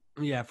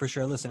 Yeah, for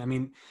sure. Listen, I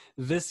mean,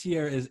 this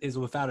year is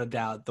without a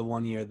doubt the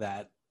one year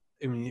that,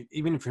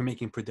 even if you're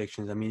making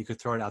predictions, you could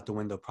throw it out the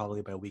window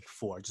probably by week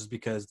 4, just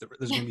because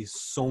there's going to be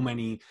so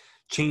many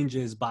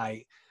changes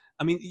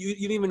you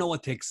don't even know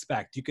what to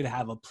expect. You could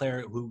have a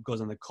player who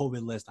goes on the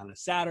COVID list on a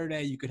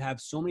Saturday. You could have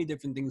so many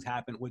different things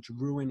happen, which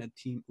ruins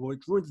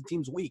the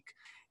team's week.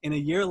 In a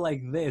year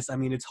like this,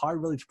 it's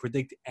hard really to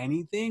predict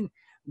anything.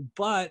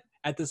 But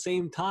at the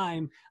same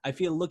time, I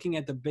feel looking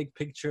at the big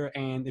picture,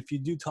 and if you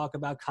do talk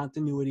about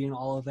continuity and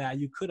all of that,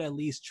 you could at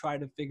least try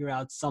to figure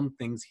out some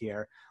things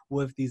here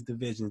with these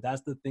divisions.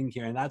 That's the thing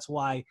here. And that's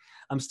why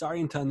I'm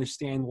starting to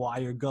understand why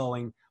you're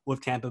going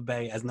with Tampa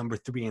Bay as number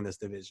 3 in this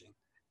division.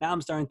 Now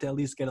I'm starting to at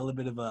least get a little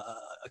bit of a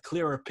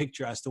clearer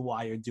picture as to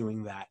why you're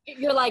doing that.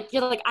 You're like,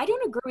 I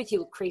don't agree with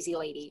you, crazy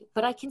lady,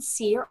 but I can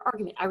see your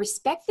argument. I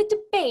respect the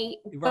debate,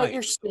 but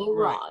you're still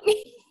wrong.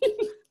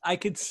 I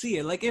could see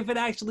it. Like, if it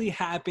actually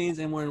happens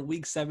and we're in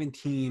week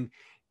 17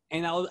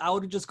 And I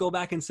would just go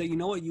back and say, you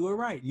know what, you were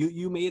right.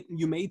 You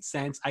made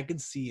sense. I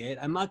could see it.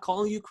 I'm not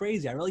calling you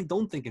crazy. I really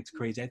don't think it's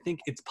crazy. I think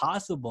it's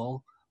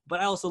possible. But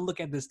I also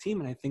look at this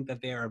team and I think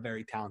that they are a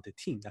very talented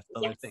team. That's the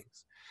other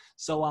things.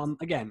 So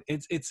again,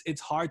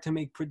 it's hard to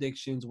make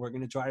predictions. We're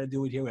gonna try to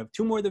do it here. We have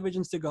 2 more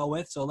divisions to go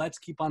with, so let's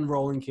keep on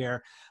rolling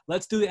here.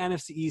 Let's do the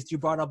NFC East. You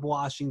brought up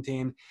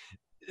Washington.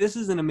 This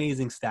is an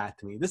amazing stat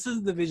to me. This is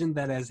a division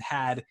that has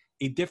had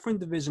a different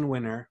division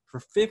winner for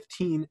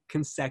 15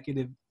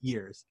 consecutive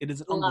years. It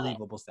is an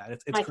unbelievable stat.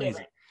 It's my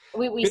crazy.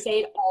 Favorite. We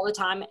say it all the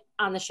time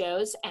on the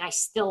shows, and I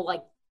still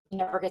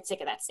never get sick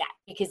of that stat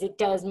because it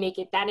does make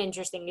it that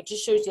interesting. It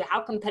just shows you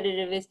how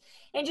competitive it is,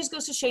 and it just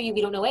goes to show you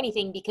we don't know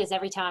anything because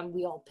every time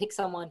we all pick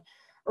someone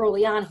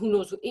early on, who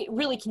knows? It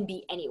really can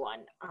be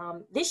anyone.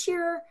 This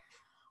year,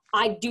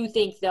 I do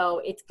think,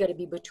 though, it's going to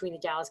be between the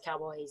Dallas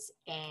Cowboys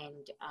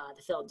and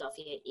the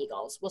Philadelphia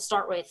Eagles. We'll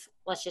start with,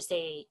 let's just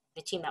say,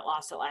 the team that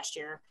lost it last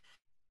year,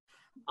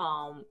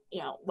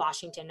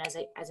 Washington, as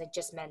I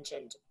just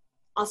mentioned.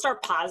 I'll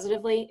start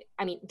positively.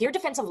 I mean, their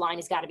defensive line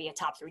has got to be a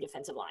top 3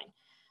 defensive line.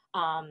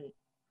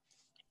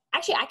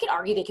 Actually, I could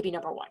argue they could be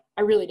number 1.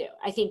 I really do.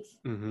 I think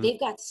they've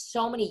got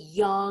so many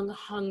young,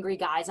 hungry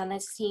guys on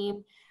this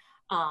team.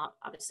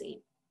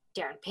 Obviously,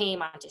 Darren Payne,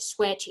 Monte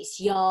Switch, he's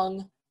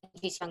young.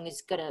 He's young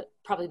is going to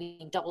probably be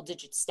in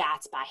double-digit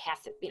stats by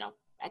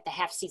at the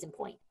half-season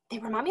point. They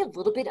remind me a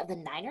little bit of the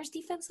Niners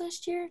defense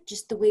last year,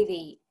 just the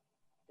way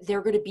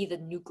they're going to be the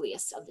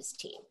nucleus of this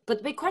team. But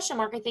the big question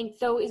mark, I think,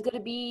 though, is going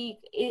to be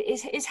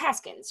is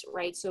Haskins,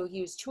 right? So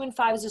he was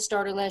 2-5 as a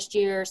starter last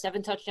year,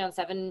 7 touchdowns,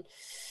 7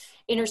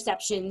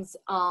 interceptions.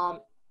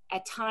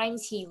 At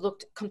times, he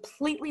looked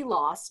completely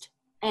lost.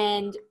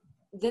 And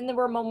then there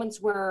were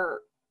moments where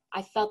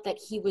I felt that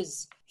he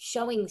was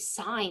showing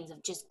signs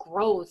of just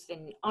growth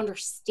and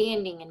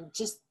understanding and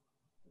just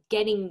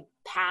getting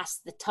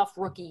past the tough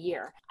rookie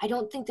year. I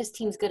don't think this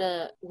team's going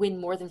to win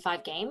more than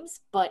 5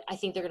 games, but I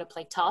think they're going to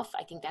play tough.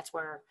 I think that's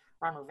where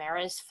Ron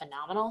Rivera is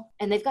phenomenal.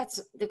 And they've got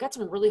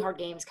some really hard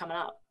games coming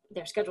up.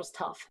 Their schedule's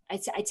tough.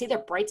 I'd say their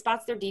bright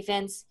spots, their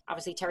defense.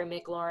 Obviously, Terry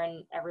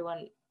McLaurin,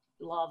 everyone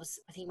loves.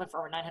 I think he went for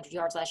over 900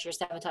 yards last year,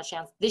 7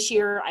 touchdowns. This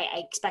year, I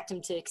expect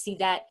him to exceed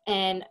that.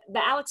 And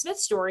the Alex Smith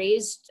story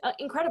is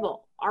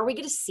incredible. Are we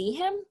going to see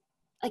him?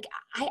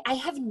 I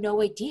have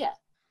no idea.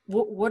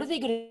 What are they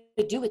going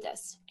to do with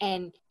this?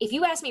 And if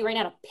you ask me right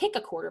now to pick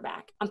a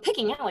quarterback, I'm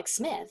picking Alex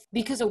Smith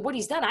because of what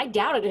he's done. I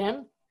doubted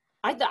him.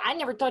 I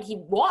never thought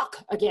he'd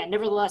walk again.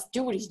 Nevertheless,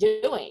 do what he's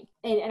doing.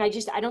 And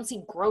I don't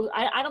see growth.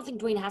 I don't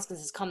think Dwayne Haskins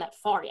has come that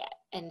far yet.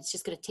 And it's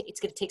just going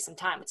to take some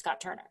time with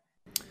Scott Turner.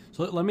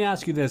 So let me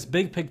ask you this.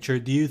 Big picture,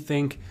 do you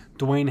think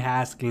Dwayne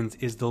Haskins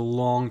is the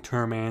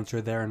long-term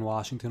answer there in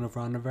Washington with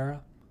Ron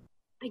Rivera?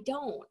 I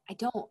don't.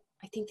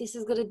 I think this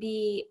is going to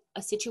be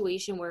a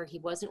situation where he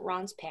wasn't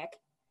Ron's pick.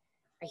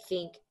 I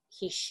think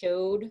he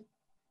showed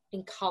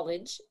in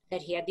college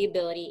that he had the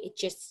ability.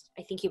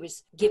 I think he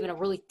was given a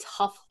really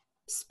tough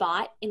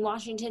spot in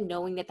Washington,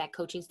 knowing that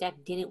coaching staff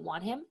didn't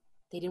want him.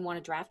 They didn't want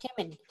to draft him,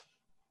 and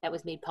that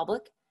was made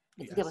public.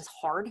 I think that was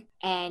hard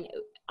and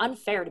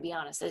unfair, to be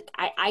honest.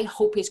 I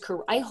hope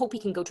he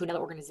can go to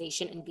another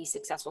organization and be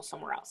successful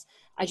somewhere else.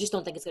 I just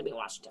don't think it's going to be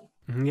Washington.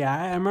 Yeah,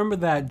 I remember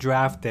that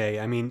draft day.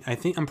 I mean,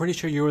 I'm pretty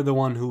sure you were the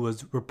one who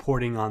was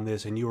reporting on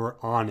this, and you were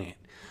on it,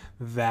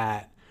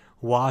 that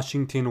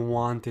Washington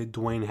wanted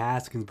Dwayne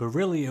Haskins, but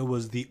really it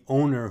was the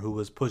owner who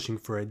was pushing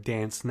for a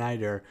Dan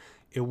Snyder.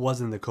 It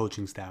wasn't the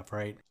coaching staff,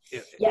 right?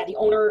 Yeah, the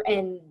owner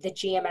and the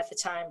GM at the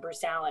time,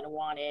 Bruce Allen,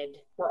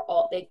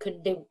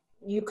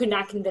 you could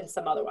not convince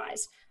them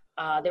otherwise.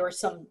 There were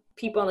some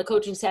people on the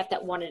coaching staff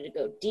that wanted to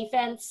go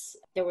defense.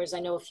 There was, I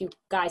know, a few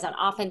guys on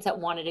offense that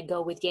wanted to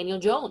go with Daniel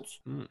Jones,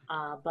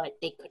 but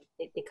they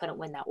couldn't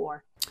win that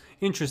war.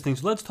 Interesting.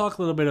 So let's talk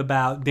a little bit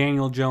about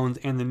Daniel Jones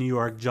and the New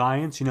York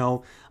Giants. You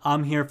know,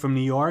 I'm here from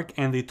New York,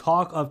 and the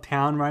talk of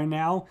town right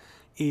now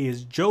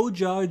is Joe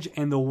Judge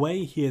and the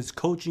way he is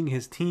coaching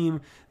his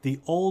team,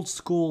 the old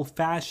school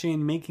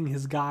fashion, making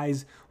his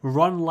guys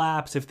run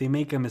laps if they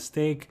make a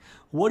mistake.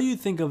 What do you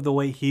think of the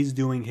way he's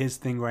doing his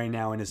thing right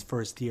now in his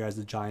first year as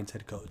the Giants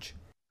head coach?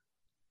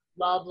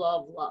 Love,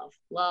 love, love,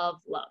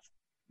 love, love.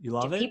 You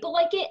love it? People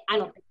like it? I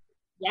don't think.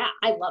 Yeah,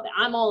 I love it.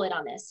 I'm all in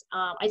on this.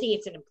 I think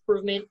it's an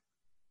improvement.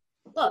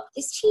 Look,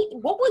 this team,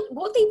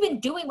 what they've been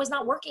doing was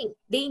not working.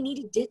 They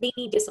need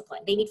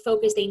discipline. They need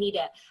focus. They need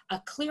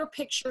a clear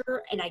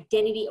picture and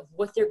identity of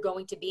what they're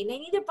going to be. And they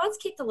need their butts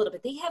kicked a little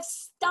bit. They have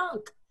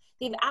stunk.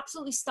 They've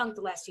absolutely stunk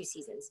the last 2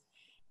 seasons.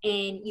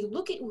 And you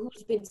look at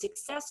who's been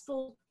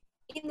successful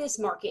in this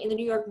market, in the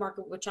New York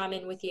market, which I'm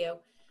in with you,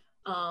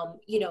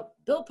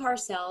 Bill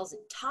Parcells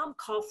and Tom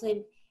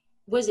Coughlin.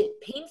 Was it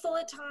painful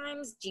at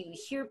times? Do you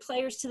hear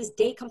players to this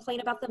day complain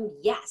about them?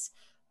 Yes.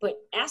 But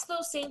ask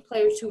those same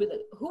players who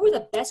were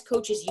the best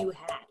coaches you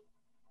had.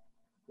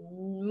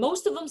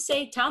 Most of them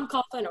say Tom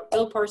Coughlin or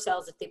Bill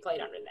Parcells if they played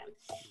under them.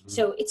 Mm-hmm.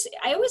 So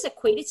I always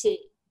equate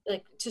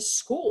it to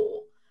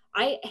school.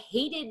 I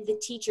hated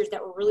the teachers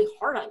that were really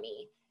hard on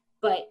me.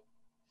 But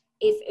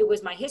if it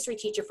was my history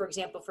teacher, for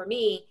example, for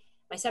me,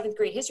 my 7th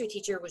grade history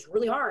teacher was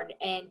really hard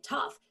and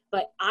tough,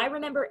 but I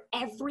remember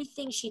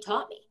everything she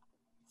taught me,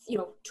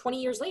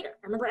 20 years later.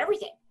 I remember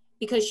everything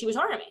because she was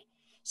hard on me.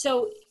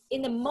 So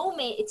in the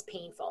moment, it's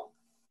painful,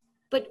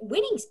 but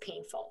winning's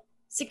painful.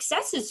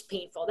 Success is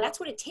painful. That's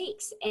what it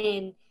takes.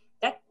 And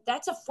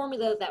that's a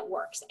formula that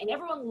works. And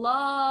everyone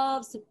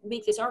loves to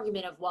make this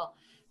argument of, well,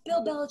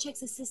 Bill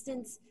Belichick's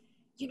assistants,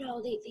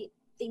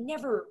 they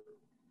never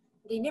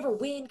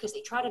win because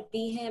they try to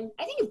be him.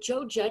 I think if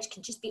Joe Judge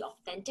can just be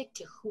authentic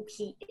to who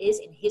he is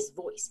in his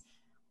voice,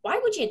 why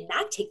would you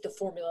not take the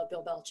formula of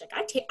Bill Belichick?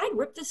 I'd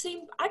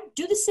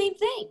do the same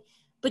thing,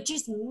 but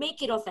just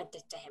make it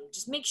authentic to him.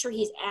 Just make sure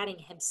he's adding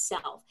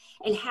himself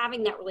and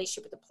having that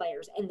relationship with the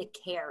players and the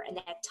care and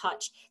that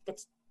touch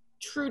that's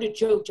true to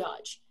Joe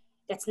Judge.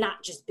 That's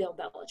not just Bill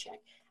Belichick.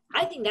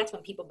 I think that's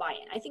when people buy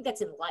in. I think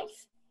that's in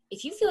life.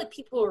 If you feel like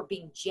people are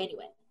being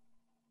genuine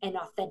and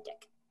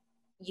authentic,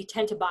 you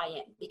tend to buy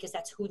in because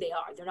that's who they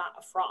are. They're not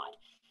a fraud.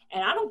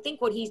 And I don't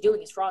think what he's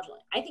doing is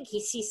fraudulent. I think he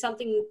sees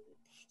something.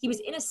 He was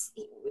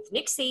with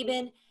Nick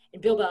Saban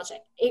and Bill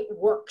Belichick. It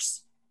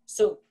works.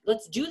 So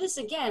let's do this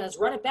again. Let's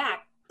run it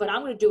back, but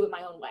I'm going to do it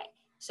my own way.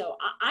 So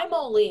I'm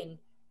all in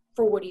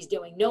for what he's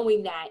doing,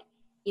 knowing that,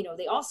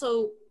 they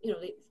also,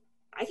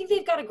 I think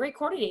they've got a great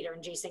coordinator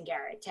in Jason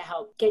Garrett to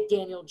help get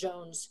Daniel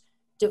Jones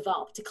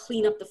developed, to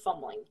clean up the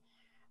fumbling.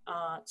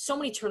 So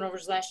many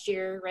turnovers last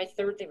year, right?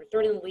 They were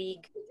third in the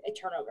league at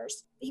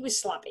turnovers. He was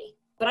sloppy.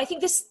 But I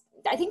think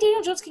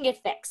Daniel Jones can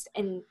get fixed,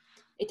 and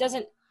it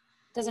doesn't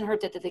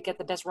hurt that they get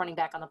the best running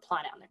back on the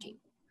planet on their team.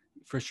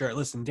 For sure.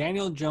 Listen,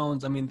 Daniel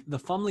Jones, the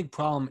fumbling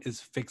problem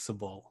is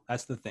fixable.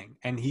 That's the thing.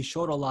 And he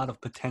showed a lot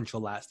of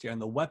potential last year,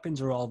 and the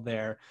weapons are all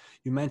there.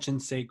 You mentioned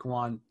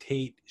Saquon,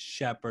 Tate,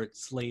 Shepard,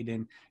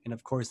 Slayton, and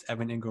of course,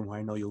 Evan Ingram, who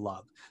I know you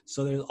love.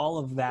 So there's all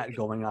of that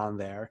going on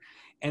there.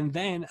 And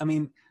then,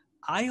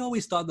 I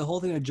always thought the whole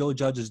thing that Joe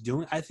Judge is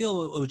doing, I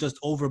feel it was just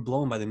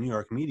overblown by the New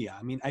York media.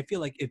 I feel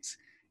like it's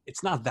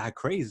not that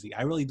crazy.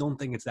 I really don't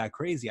think it's that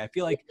crazy. I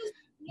feel like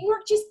New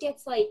York just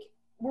gets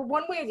we're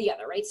one way or the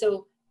other, right?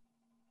 So,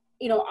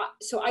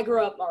 so I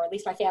grew up, or at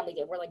least my family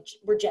did.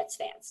 We're Jets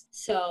fans.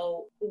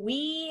 So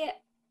we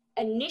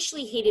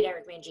initially hated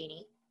Eric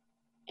Mangini,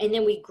 and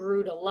then we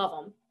grew to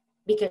love him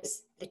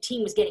because the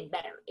team was getting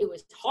better. It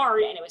was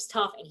hard and it was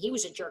tough, and he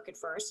was a jerk at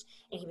first,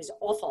 and he was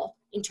awful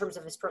in terms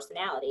of his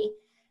personality.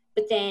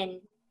 But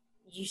then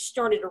you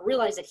started to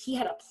realize that he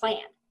had a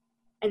plan,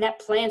 and that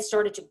plan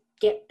started to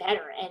get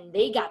better, and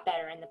they got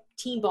better, and the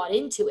team bought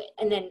into it.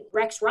 And then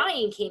Rex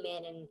Ryan came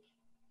in, and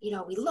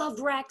we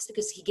loved Rex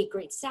because he get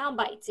great sound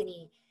bites, and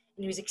he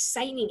was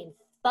exciting and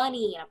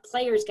funny and a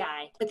player's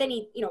guy. But then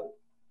he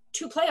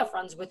 2 playoff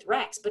runs with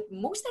Rex, but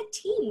most of that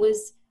team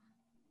was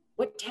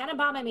what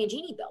Tannenbaum and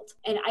Mangini built.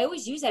 And I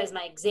always use that as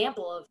my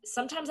example of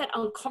sometimes that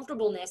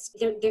uncomfortableness,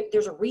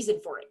 there's a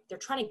reason for it. They're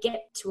trying to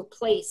get to a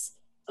place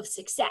of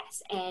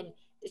success, and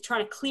they're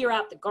trying to clear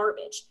out the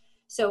garbage.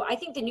 So I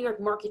think the New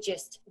York market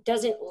just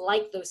doesn't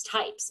like those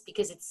types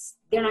because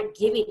they're not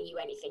giving you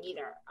anything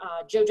either.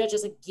 Joe Judge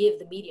doesn't give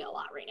the media a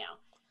lot right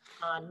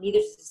now. Neither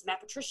does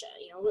Matt Patricia.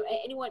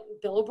 Anyone,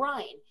 Bill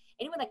O'Brien,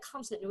 anyone that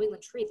comes to the New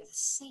England trade, they're the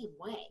same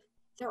way.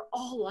 They're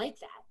all like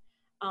that.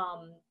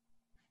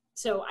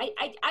 So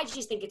I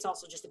just think it's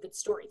also just a good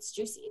story. It's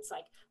juicy. It's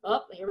like,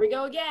 oh, here we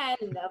go again.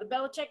 Another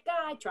Belichick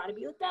guy trying to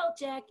be with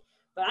Belichick.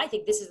 But I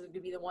think this is going to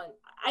be the one.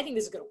 I think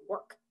this is going to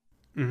work.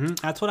 Mm-hmm.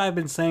 That's what I've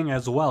been saying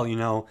as well.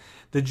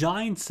 The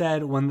Giants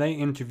said when they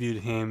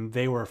interviewed him,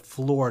 they were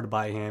floored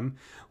by him.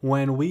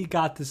 When we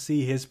got to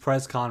see his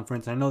press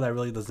conference, I know that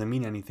really doesn't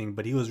mean anything,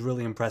 but he was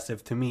really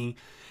impressive to me.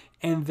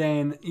 And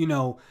then,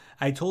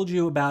 I told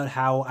you about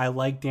how I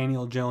like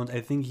Daniel Jones.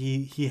 I think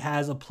he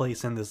has a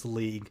place in this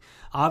league.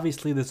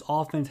 Obviously, this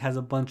offense has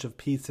a bunch of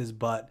pieces,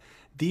 but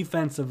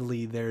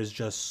defensively, there's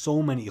just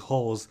so many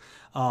holes.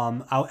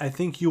 I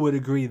think you would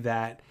agree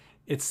that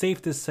it's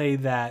safe to say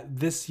that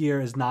this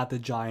year is not the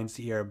Giants'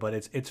 year, but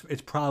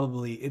it's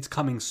probably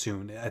coming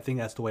soon. I think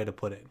that's the way to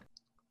put it.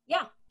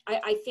 Yeah,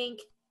 I think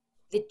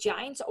the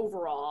Giants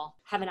overall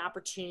have an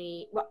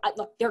opportunity. Well,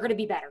 look, they're going to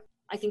be better.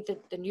 I think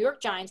that the New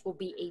York Giants will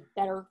be a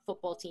better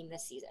football team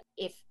this season.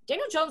 If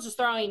Daniel Jones was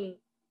throwing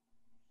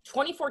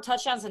 24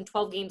 touchdowns in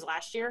 12 games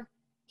last year,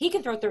 he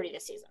can throw 30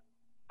 this season.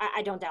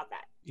 I don't doubt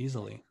that.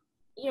 Easily.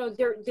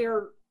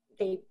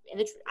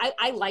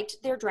 I liked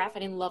their draft. I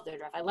didn't love their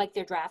draft. I liked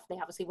their draft. They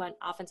obviously went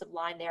offensive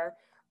line there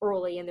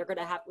early, and they're going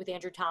to have with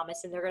Andrew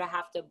Thomas, and he's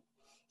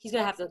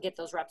going to have to get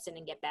those reps in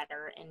and get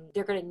better, and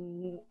they're going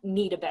to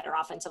need a better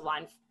offensive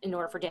line in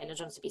order for Daniel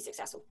Jones to be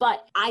successful.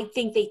 But I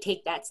think they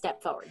take that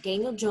step forward.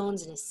 Daniel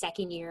Jones in his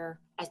second year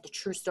as the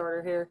true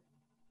starter here.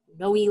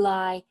 No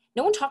Eli.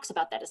 No one talks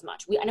about that as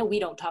much. I know we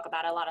don't talk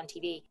about it a lot on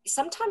TV.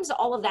 Sometimes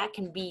all of that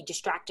can be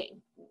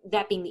distracting.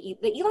 That being the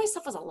Eli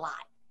stuff was a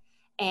lot.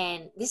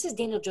 And this is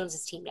Daniel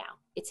Jones' team now.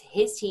 It's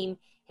his team.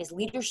 His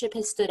leadership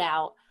has stood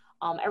out.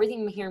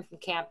 Everything I'm hearing from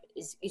camp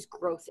is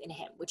growth in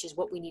him, which is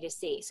what we need to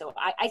see. So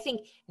I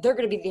think they're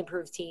going to be the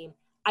improved team.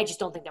 I just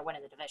don't think they're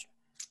winning the division.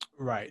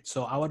 Right.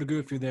 So I would agree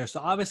with you there.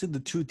 So obviously the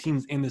two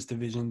teams in this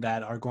division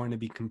that are going to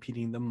be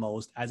competing the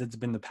most, as it's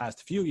been the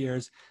past few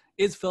years,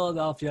 is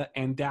Philadelphia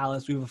and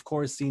Dallas. We've, of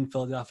course, seen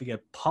Philadelphia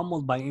get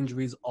pummeled by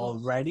injuries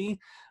already.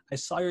 I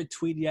saw your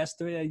tweet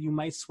yesterday that you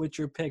might switch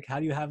your pick. How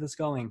do you have this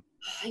going?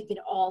 I've been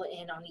all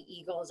in on the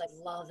Eagles. I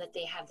love that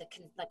they have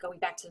like going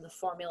back to the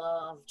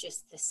formula of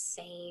just the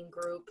same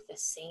group, the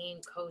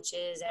same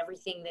coaches,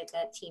 everything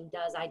that team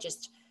does. I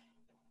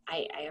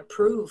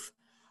approve.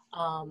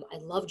 I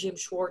love Jim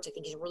Schwartz. I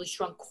think he's a really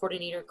strong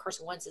coordinator.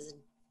 Carson Wentz is a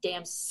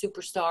damn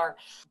superstar.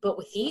 But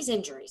with these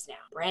injuries now,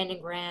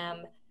 Brandon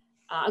Graham,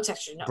 Brooks.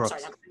 Not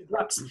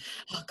Brooks.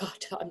 Oh,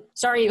 God. I'm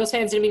sorry, Eagles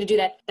fans, didn't mean to do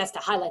that. That's to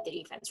highlight the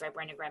defense, right?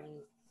 Brandon Graham and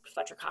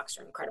Fletcher Cox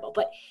are incredible.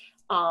 But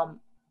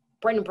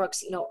Brandon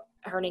Brooks,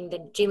 hurting,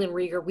 then Jalen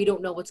Reagor, we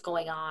don't know what's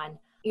going on.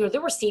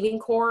 Their receiving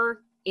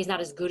core is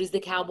not as good as the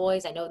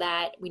Cowboys. I know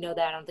that. We know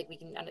that. I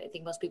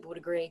think most people would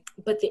agree.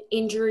 But the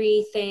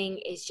injury thing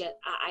is just,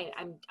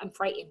 I'm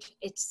frightened.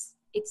 It's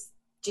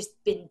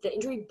just been the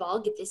injury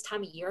bug at this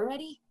time of year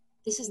already.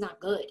 This is not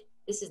good.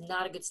 This is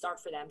not a good start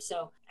for them.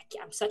 So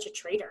I'm such a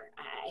traitor.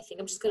 I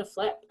think I'm just going to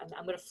flip.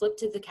 I'm going to flip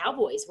to the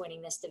Cowboys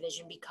winning this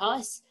division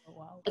because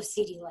of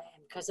CeeDee Lamb,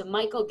 because of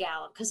Michael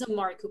Gallup, because of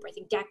Amari Cooper. I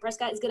think Dak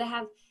Prescott is going to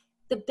have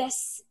the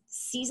best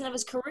season of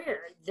his career.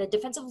 The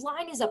defensive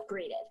line is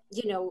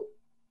upgraded.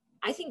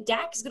 I think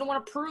Dak is going to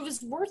want to prove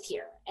his worth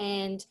here.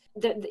 And,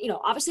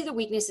 obviously the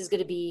weakness is going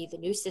to be the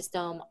new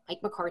system,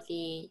 Mike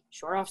McCarthy,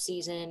 short off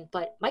season.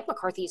 But Mike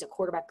McCarthy is a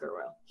quarterback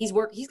guru. He's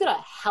going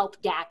to help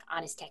Dak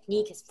on his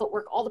technique, his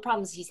footwork, all the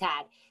problems he's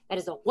had. That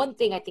is the one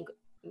thing I think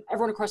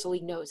everyone across the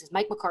league knows is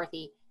Mike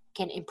McCarthy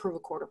can improve a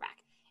quarterback.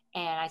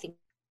 And I think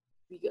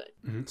be good.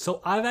 Mm-hmm.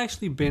 So I've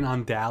actually been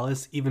on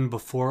Dallas even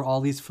before all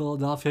these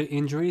Philadelphia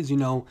injuries.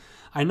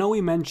 I know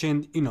we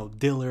mentioned,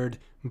 Dillard,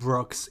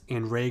 Brooks,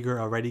 and Reagor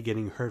already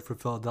getting hurt for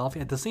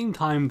Philadelphia. At the same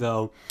time,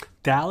 though,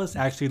 Dallas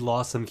actually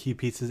lost some key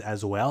pieces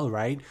as well,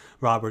 right?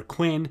 Robert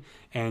Quinn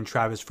and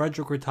Travis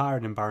Frederick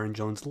retired and Byron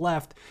Jones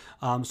left.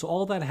 So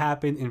all that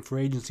happened in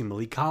free agency.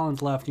 Malik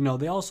Collins left.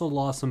 They also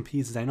lost some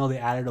pieces. I know they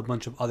added a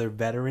bunch of other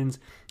veterans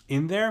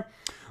in there.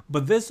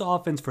 But this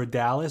offense for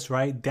Dallas,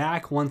 right?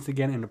 Dak once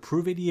again in a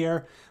prove-it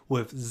year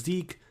with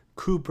Zeke,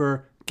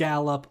 Cooper,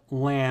 Gallup,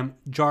 Lamb,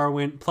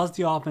 Jarwin, plus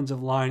the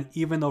offensive line.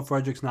 Even though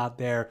Frederick's not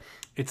there,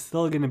 it's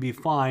still going to be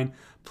fine.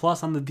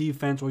 Plus on the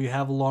defense where you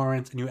have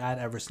Lawrence and you add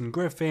Everson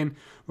Griffin,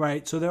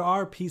 right? So there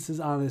are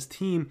pieces on this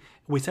team.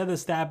 We said the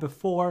stat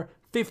before,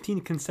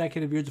 15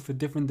 consecutive years of a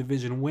different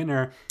division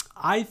winner.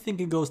 I think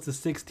it goes to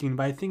 16,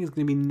 but I think it's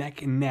going to be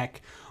neck and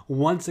neck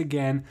once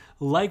again,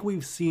 like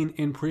we've seen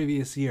in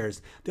previous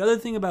years. The other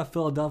thing about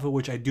Philadelphia,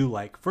 which I do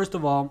like, first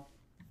of all,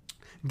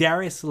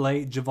 Darius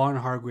Slay, Javon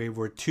Hargrave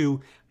were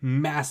two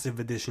massive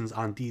additions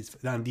on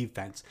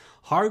defense.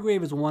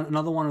 Hargrave is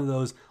another one of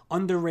those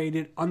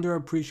underrated,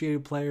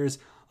 underappreciated players,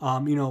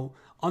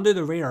 under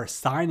the radar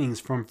signings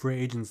from free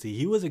agency.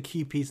 He was a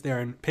key piece there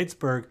in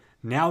Pittsburgh.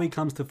 Now he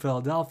comes to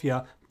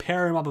Philadelphia,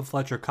 pair him up with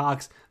Fletcher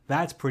Cox.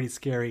 That's pretty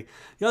scary.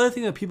 The other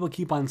thing that people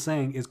keep on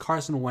saying is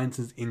Carson Wentz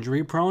is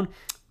injury prone.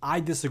 I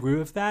disagree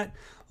with that.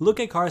 Look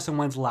at Carson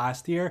Wentz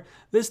last year.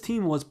 This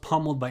team was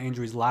pummeled by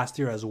injuries last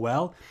year as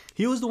well.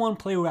 He was the one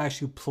player who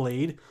actually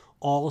played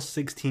all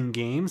 16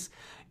 games,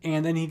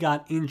 and then he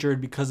got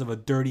injured because of a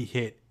dirty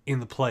hit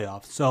in the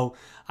playoffs. So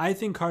I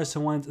think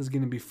Carson Wentz is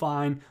going to be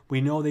fine. We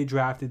know they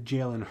drafted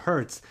Jalen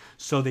Hurts,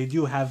 so they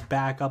do have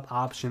backup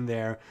option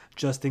there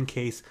just in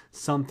case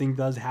something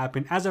does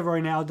happen. As of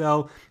right now,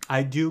 though,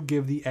 I do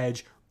give the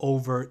edge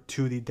over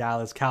to the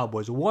Dallas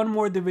Cowboys. One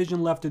more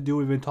division left to do.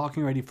 We've been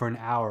talking already for an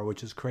hour,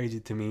 which is crazy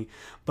to me.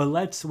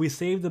 But we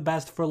save the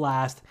best for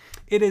last.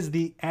 It is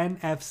the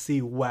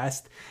NFC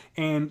West.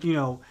 And,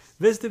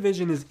 this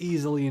division is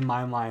easily, in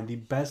my mind, the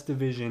best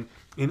division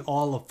in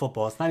all of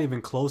football. It's not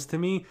even close to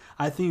me.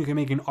 I think you can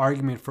make an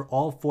argument for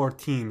all four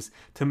teams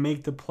to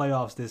make the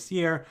playoffs this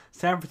year.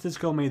 San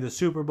Francisco made the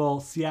Super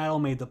Bowl. Seattle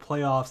made the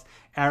playoffs.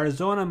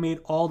 Arizona made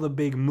all the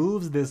big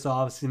moves this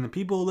offseason. The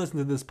people who listen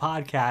to this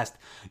podcast,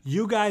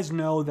 you guys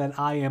know that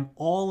I am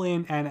all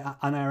in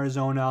on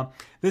Arizona.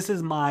 This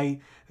is my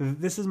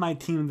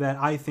team that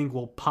I think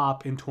will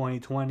pop in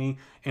 2020,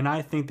 and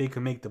I think they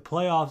can make the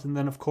playoffs. And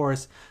then, of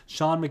course,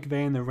 Sean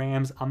McVay and the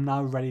Rams, I'm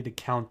not ready to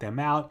count them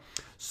out.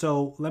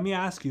 So let me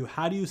ask you,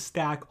 how do you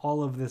stack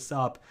all of this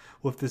up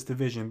with this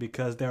division?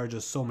 Because there are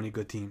just so many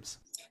good teams.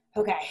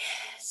 Okay,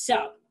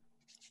 so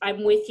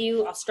I'm with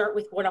you. I'll start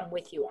with what I'm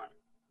with you on,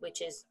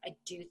 which is I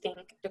do think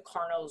the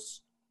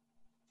Cardinals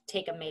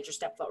take a major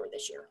step forward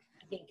this year.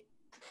 I think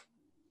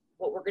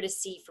what we're going to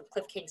see from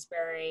Cliff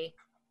Kingsbury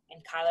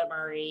and Kyler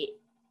Murray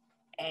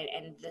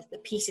and the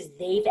pieces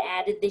they've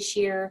added this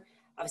year,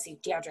 obviously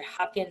DeAndre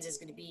Hopkins is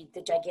going to be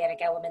the gigantic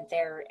element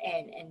there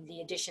and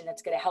the addition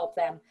that's going to help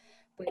them.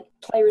 But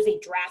players they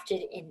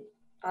drafted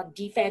on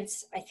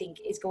defense, I think,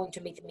 is going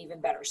to make them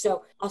even better.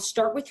 So I'll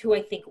start with who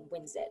I think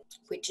wins it,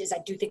 which is I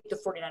do think the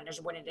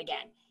 49ers win it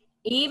again.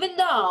 Even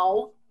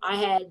though I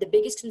had the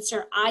biggest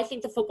concern, I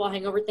think the football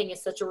hangover thing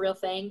is such a real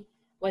thing.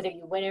 whether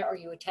you win it or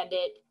you attend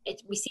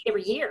it. We see it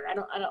every year. I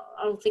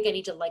don't think I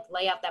need to like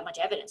lay out that much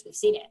evidence. We've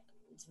seen it.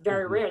 It's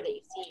very rare that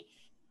you see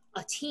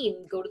a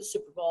team go to the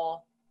Super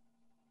Bowl,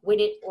 win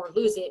it or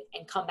lose it,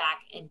 and come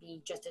back and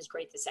be just as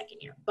great the second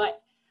year.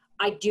 But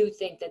I do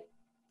think that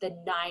the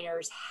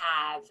Niners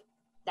have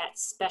that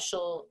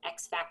special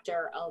X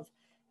factor of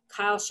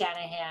Kyle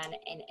Shanahan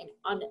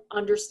and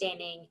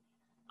understanding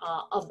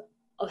of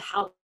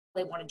how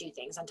they want to do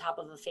things on top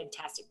of a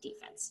fantastic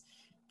defense.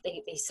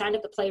 They signed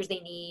up the players they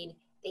need.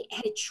 They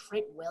added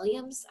Trent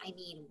Williams. I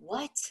mean,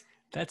 what?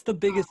 That's the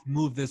biggest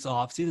move this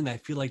offseason that I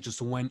feel like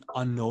just went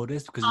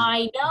unnoticed because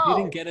I know. it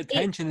didn't get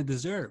attention it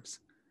deserves.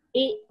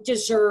 It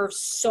deserves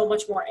so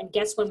much more. And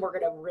guess when we're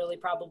going to really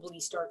probably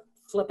start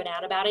flipping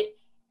out about it?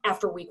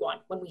 After week 1,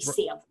 when we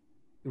see them.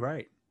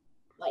 Right.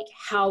 Like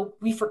how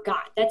we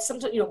forgot. That's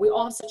sometimes, we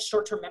all have such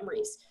short-term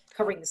memories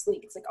covering this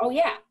league. It's like, oh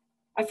yeah,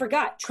 I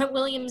forgot. Trent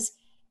Williams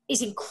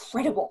is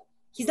incredible.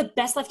 He's the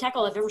best left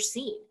tackle I've ever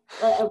seen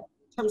in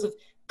terms of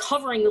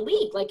covering the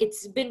league. Like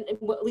it's been,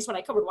 at least when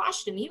I covered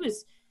Washington,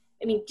 he's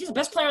the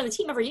best player on the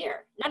team every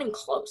year. Not even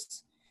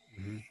close.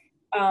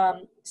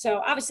 Mm-hmm.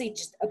 So obviously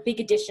just a big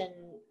addition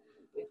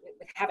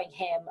with having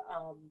him.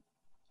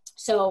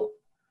 So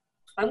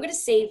I'm going to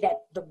say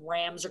that the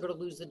Rams are going to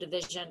lose the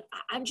division.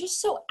 I'm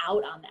just so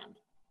out on them.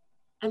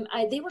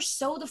 They were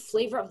so the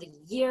flavor of the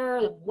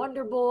year, the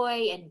Wonder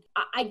Boy, and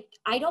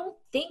I don't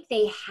think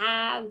they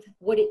have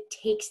what it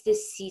takes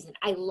this season.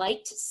 I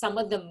liked some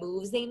of the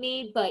moves they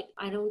made, but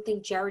I don't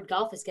think Jared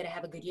Goff is going to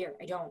have a good year.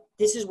 I don't.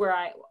 This is where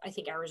I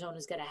think Arizona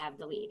is going to have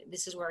the lead.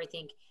 This is where I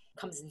think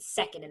comes in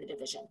second in the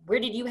division. Where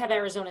did you have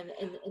Arizona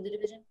in the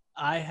division?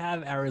 I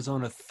have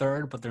Arizona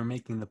third, but they're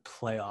making the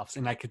playoffs,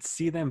 and I could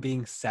see them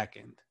being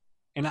second.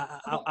 And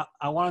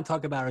I want to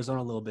talk about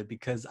Arizona a little bit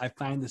because I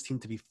find this team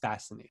to be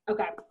fascinating.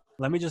 Okay.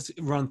 Let me just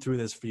run through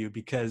this for you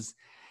because,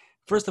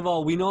 first of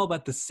all, we know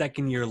about the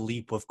second-year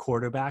leap of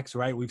quarterbacks,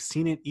 right? We've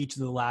seen it each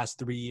of the last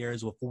 3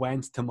 years with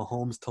Wentz to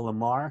Mahomes to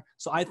Lamar.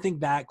 So I think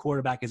that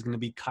quarterback is going to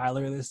be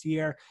Kyler this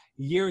year.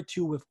 Year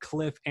 2 with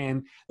Cliff.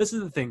 And this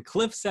is the thing.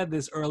 Cliff said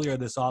this earlier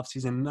this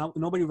offseason.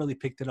 Nobody really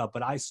picked it up,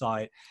 but I saw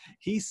it.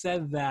 He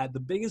said that the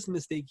biggest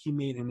mistake he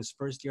made in his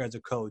first year as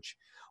a coach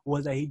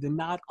was that he did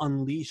not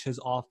unleash his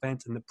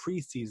offense in the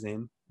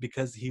preseason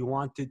because he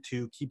wanted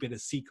to keep it a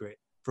secret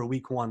for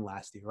week 1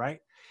 last year, right?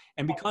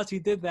 And because he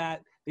did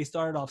that, they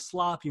started off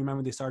sloppy. You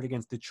remember they started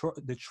against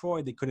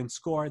Detroit. They couldn't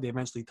score. They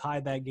eventually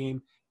tied that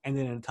game,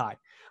 ended in a tie.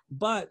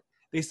 But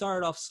they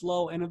started off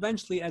slow, and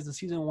eventually as the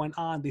season went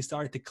on, they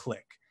started to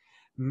click.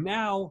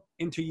 Now,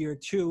 into year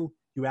 2,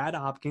 you add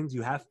Hopkins,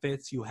 you have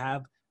Fitz, you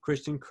have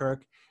Christian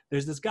Kirk.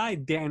 There's this guy,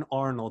 Dan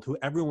Arnold, who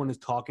everyone is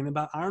talking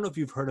about. I don't know if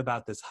you've heard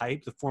about this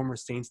hype, the former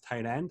Saints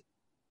tight end.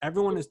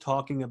 Everyone is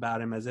talking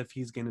about him as if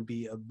he's going to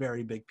be a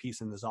very big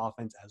piece in this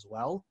offense as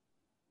well.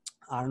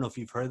 I don't know if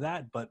you've heard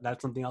that, but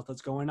that's something else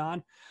that's going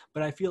on.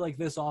 But I feel like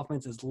this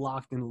offense is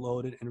locked and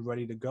loaded and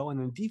ready to go. And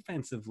then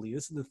defensively,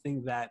 this is the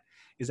thing that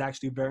is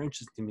actually very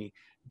interesting to me.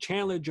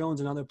 Chandler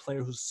Jones, another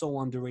player who's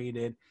so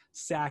underrated,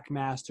 sack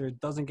master,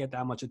 doesn't get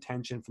that much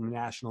attention from the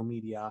national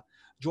media.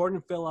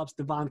 Jordan Phillips,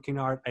 Devon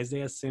Kennard,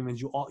 Isaiah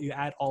Simmons, you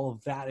add all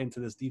of that into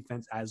this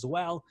defense as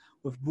well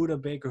with Budda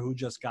Baker, who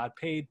just got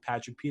paid,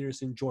 Patrick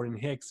Peterson, Jordan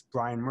Hicks,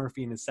 Brian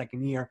Murphy in his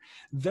second year.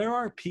 There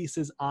are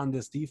pieces on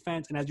this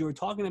defense. And as you were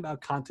talking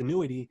about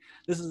continuity,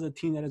 this is a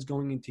team that is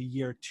going into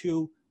year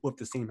 2 with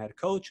the same head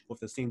coach, with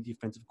the same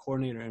defensive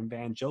coordinator in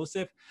Van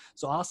Joseph.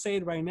 So I'll say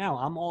it right now.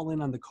 I'm all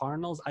in on the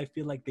Cardinals. I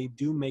feel like they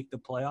do make the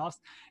playoffs,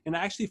 and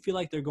I actually feel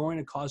like they're going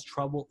to cause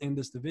trouble in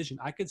this division.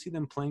 I could see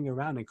them playing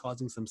around and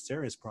causing some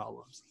serious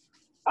problems.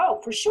 Oh,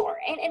 for sure.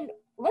 And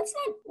let's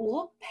not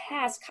look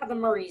past Kyler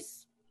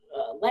Murray's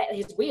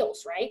his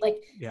wheels, right?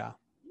 Like, yeah,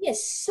 he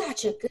is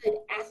such a good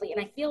athlete,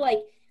 and I feel like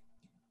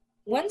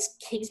once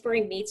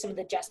Kingsbury made some of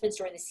the adjustments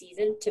during the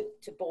season to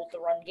both the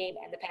run game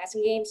and the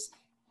passing games,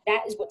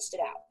 that is what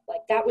stood out.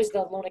 Like, that was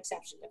the lone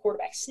exception. The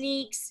quarterback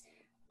sneaks,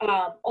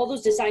 all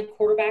those designed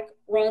quarterback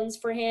runs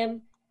for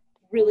him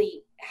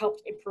really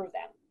helped improve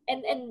them.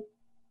 And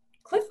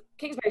Cliff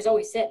Kingsbury's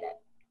always said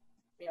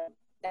that,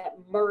 that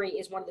Murray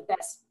is one of the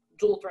best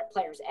dual threat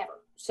players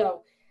ever.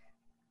 So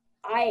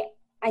I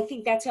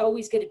think that's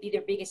always going to be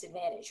their biggest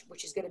advantage,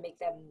 which is going to make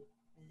them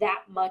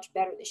that much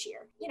better this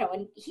year.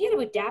 And he had to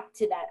adapt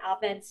to that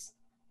offense.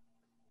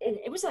 And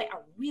it was like a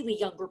really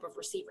young group of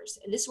receivers.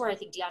 And this is where I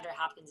think DeAndre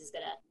Hopkins is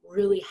going to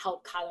really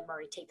help Kyler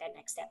Murray take that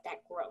next step,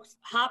 that growth.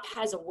 Hop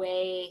has a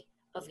way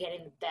of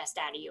getting the best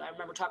out of you. I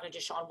remember talking to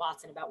Deshaun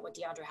Watson about what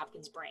DeAndre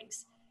Hopkins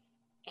brings.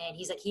 And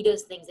he's like, he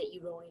does things that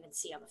you don't even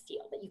see on the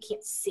field, that you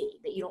can't see,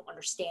 that you don't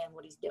understand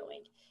what he's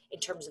doing in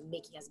terms of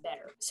making us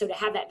better. So to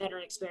have that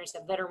veteran experience,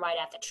 that veteran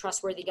wideout, that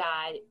trustworthy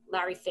guy,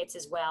 Larry Fitz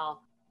as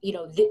well,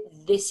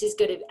 this is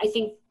going to – I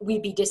think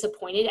we'd be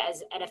disappointed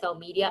as NFL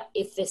media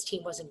if this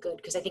team wasn't good,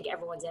 because I think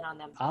everyone's in on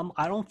them.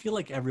 I don't feel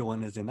like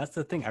everyone is in. That's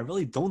the thing. I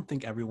really don't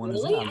think everyone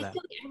is in on that. I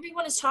feel like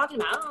everyone is talking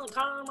about,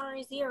 Kyler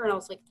Murray's here. And I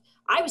was like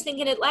 – I was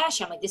thinking it last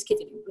year. I'm like, this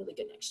kid's going to be really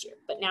good next year.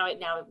 But now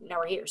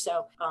we're here.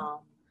 So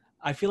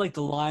I feel like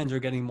the Lions are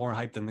getting more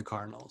hype than the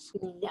Cardinals.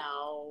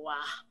 No.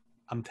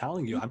 I'm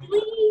telling you. I mean,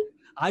 Really?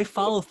 I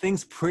follow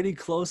things pretty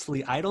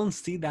closely. I don't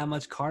see that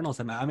much Cardinals.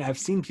 I mean, I've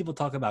seen people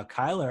talk about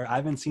Kyler. I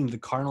haven't seen the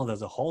Cardinals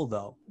as a whole,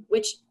 though.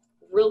 Which,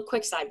 real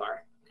quick sidebar,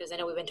 because I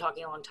know we've been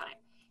talking a long time.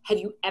 Have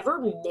you ever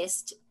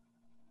missed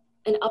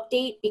an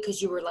update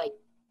because you were like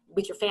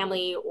with your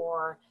family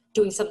or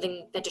doing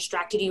something that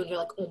distracted you and you're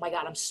like, oh my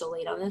God, I'm so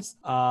late on this?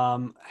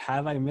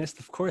 Have I missed?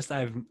 Of course,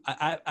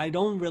 I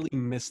don't really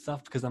miss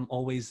stuff because I'm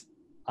always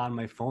on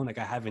my phone. Like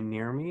I have it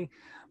near me,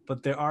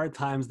 but there are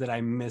times that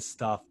I miss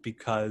stuff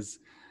because,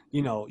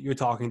 you know, you're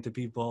talking to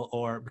people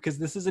or because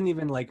this isn't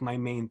even like my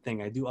main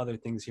thing. I do other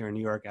things here in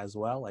New York as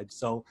well.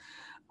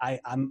 I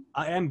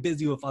am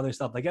busy with other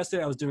stuff. Like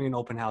yesterday, I was doing an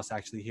open house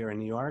actually here in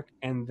New York.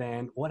 And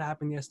then what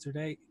happened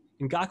yesterday?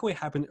 Ngakoue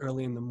happened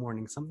early in the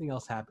morning. Something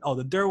else happened. Oh,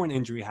 the Derwin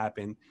injury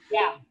happened.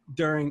 Yeah.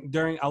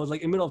 During I was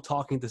like in the middle of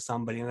talking to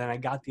somebody, and then I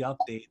got the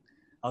update.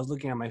 I was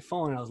looking at my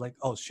phone and I was like,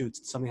 oh shoot,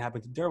 something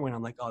happened to Derwin.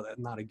 I'm like, oh,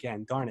 not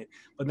again, darn it.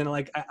 But then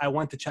like I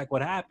went to check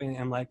what happened and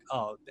I'm like,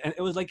 oh, and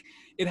it was like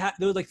there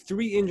was like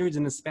 3 injuries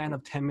in the span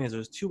of 10 minutes. There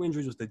was 2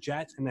 injuries with the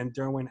Jets and then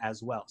Derwin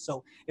as well.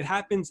 So it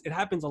happens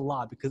a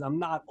lot because I'm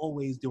not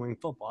always doing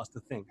football. That's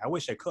the thing. I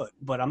wish I could,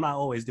 but I'm not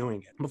always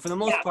doing it. But for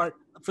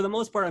the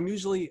most part, I'm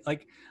usually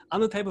like I'm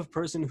the type of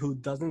person who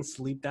doesn't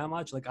sleep that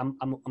much. Like I'm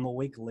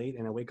awake late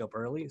and I wake up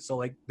early. So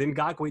like the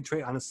Ngakoue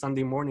trade on a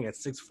Sunday morning at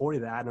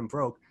 6:40 that Adam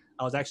broke.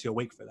 I was actually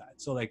awake for that.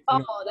 So like,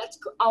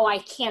 I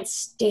can't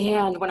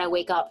stand when I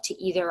wake up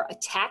to either a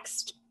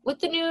text with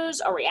the news,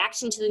 a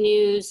reaction to the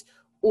news,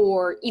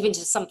 or even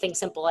just something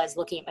simple as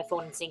looking at my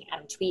phone and seeing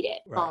Adam tweet it.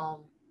 Right.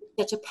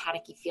 Such a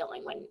panicky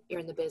feeling when you're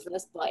in the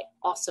business, but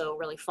also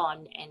really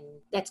fun. And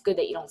that's good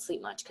that you don't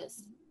sleep much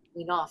because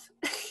wean off.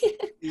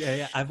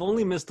 Yeah. I've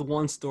only missed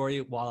one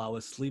story while I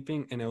was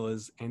sleeping, and it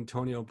was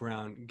Antonio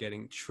Brown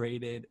getting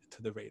traded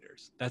to the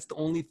Raiders. That's the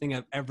only thing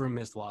I've ever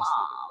missed while sleeping.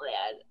 Oh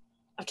man.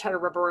 I'm trying to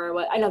remember where I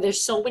was. I know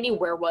there's so many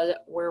where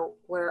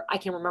I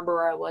can remember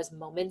where I was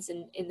moments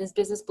in this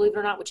business, believe it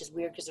or not, which is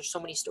weird because there's so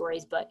many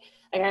stories, but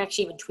like I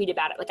actually even tweet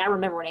about it. Like I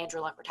remember when Andrew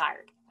Luck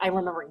retired. I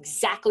remember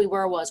exactly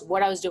where I was,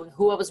 what I was doing,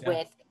 who I was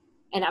with.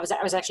 And I was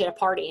actually at a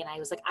party and I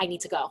was like, I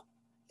need to go.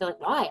 They're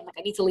like, why? I'm like,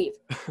 I need to leave.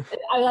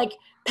 I like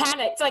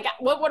panicked. Like,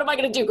 what am I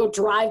going to do? Go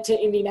drive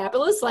to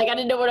Indianapolis? Like I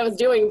didn't know what I was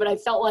doing, but I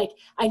felt like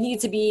I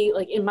needed to be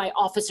like in my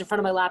office in front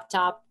of my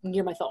laptop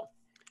near my phone.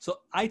 So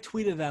I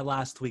tweeted that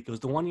last week. It was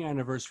the 1-year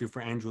anniversary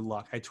for Andrew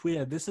Luck. I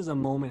tweeted, this is a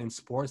moment in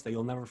sports that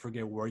you'll never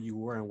forget where you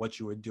were and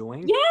what you were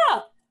doing. Yeah.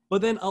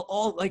 But then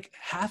all like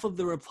half of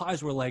the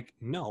replies were like,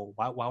 no,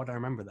 why would I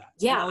remember that?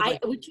 Yeah,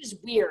 which is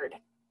weird.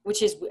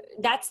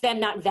 That's them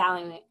not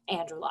valuing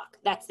Andrew Luck.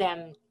 That's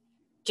them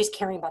just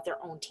caring about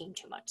their own team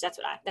too much. That's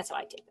how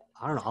I take it.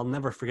 I don't know. I'll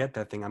never forget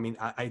that thing. I mean,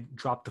 I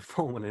dropped the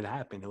phone when it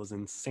happened. It was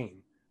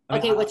insane.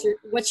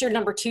 What's your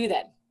number 2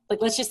 then?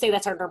 Like, let's just say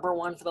that's our number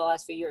 1 for the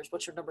last few years.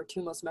 What's your number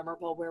 2 most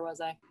memorable? Where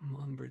was I?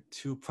 Number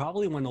 2,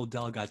 probably when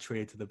Odell got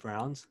traded to the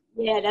Browns.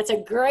 Yeah, that's a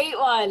great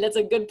one. That's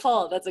a good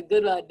pull. That's a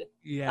good one.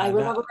 Yeah. I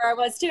remember where I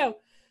was too.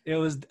 It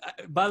was,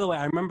 by the way,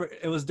 I remember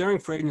it was during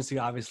free agency,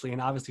 obviously,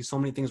 and obviously so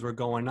many things were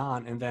going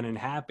on, and then it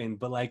happened.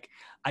 But, like,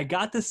 I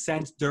got the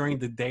sense during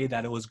the day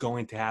that it was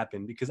going to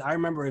happen because I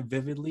remember it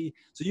vividly.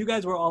 So you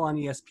guys were all on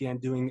ESPN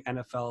doing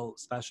NFL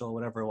special,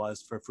 whatever it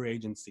was, for free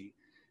agency.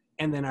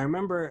 And then I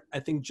remember, I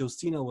think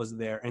Josina was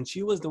there, and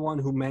she was the one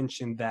who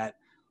mentioned that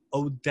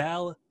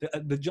Odell,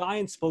 the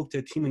Giants spoke to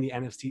a team in the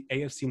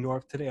AFC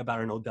North today about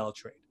an Odell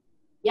trade.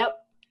 Yep,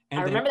 and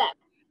I remember that.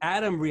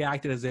 Adam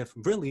reacted as if,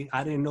 really?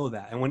 I didn't know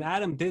that. And when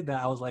Adam did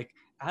that, I was like,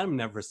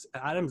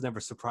 Adam's never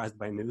surprised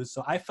by news.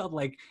 So I felt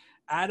like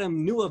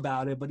Adam knew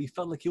about it, but he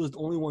felt like he was the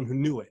only one who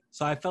knew it.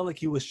 So I felt like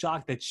he was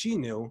shocked that she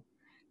knew.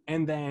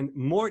 And then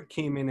Mort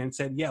came in and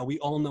said, yeah, we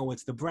all know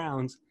it's the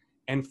Browns.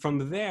 And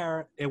from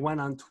there, it went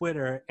on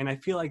Twitter. And I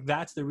feel like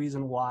that's the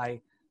reason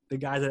why the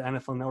guys at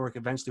NFL Network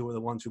eventually were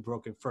the ones who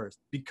broke it first,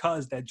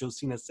 because that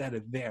Josina said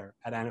it there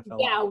at NFL.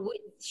 Yeah,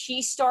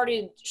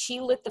 she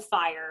lit the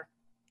fire.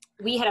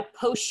 We had a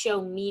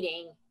post-show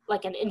meeting,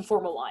 like an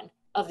informal one,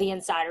 of the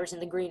insiders in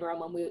the green room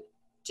when we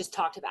just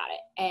talked about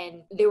it.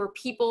 And there were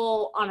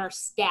people on our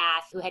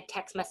staff who had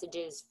text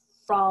messages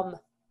from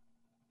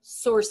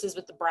sources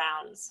with the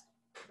Browns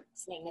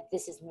saying that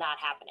this is not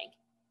happening,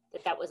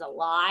 that was a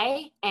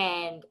lie.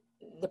 And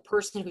the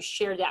person who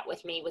shared that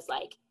with me was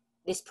like,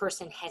 this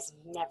person has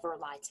never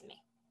lied to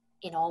me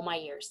in all my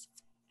years.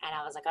 And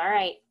I was like, all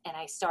right. And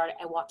I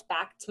walked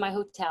back to my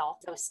hotel.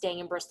 I was staying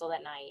in Bristol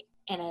that night.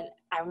 And then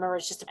I remember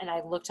and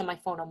I looked on my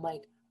phone. I'm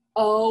like,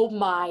 oh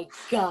my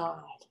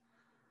God.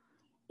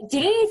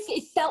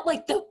 It felt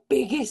like the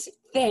biggest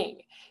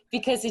thing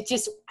because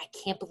I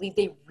can't believe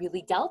they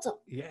really dealt him.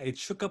 Yeah, it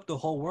shook up the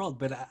whole world.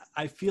 But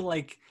I feel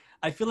like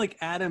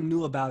Adam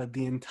knew about it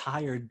the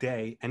entire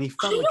day, and he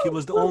felt like he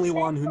was the only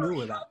one who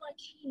knew about it. Like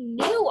he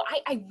knew.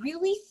 I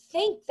really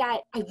think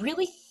that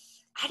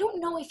I don't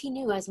know if he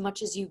knew as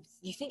much as you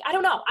think. I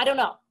don't know.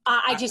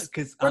 I just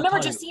remember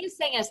Justina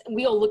saying us, and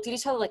we all looked at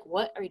each other like,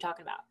 what are you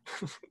talking about?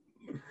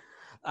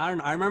 I don't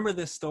know. I remember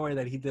this story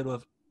that he did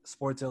with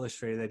Sports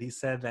Illustrated that he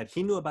said that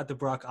he knew about the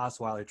Brock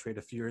Osweiler trade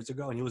a few years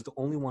ago, and he was the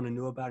only one who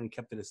knew about it and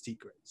kept it a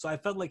secret. So I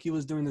felt like he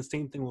was doing the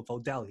same thing with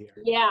Odell here.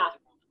 Yeah,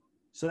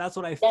 So that's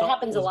what I that felt.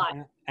 happens a lot.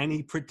 And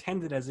he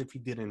pretended as if he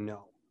didn't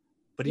know.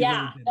 But he Yeah,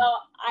 really didn't. no,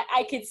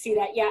 I could see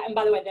that. Yeah, and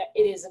by the way, that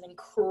it is an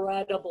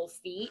incredible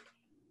feat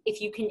if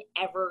you can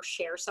ever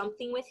share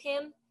something with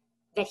him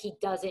that he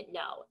doesn't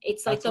know.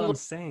 It's like That's what I'm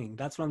saying.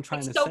 That's what I'm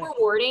trying to say. It's so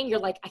rewarding. You're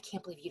like, I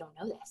can't believe you don't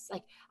know this.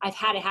 Like, I've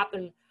had it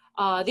happen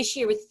this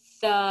year with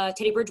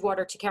Teddy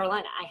Bridgewater to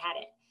Carolina. I had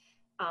it.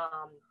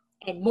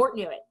 And Mort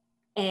knew it.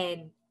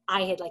 And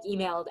I had like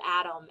emailed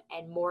Adam,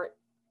 and Mort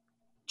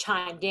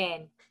chimed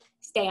in,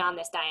 stay on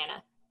this,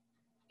 Dianna.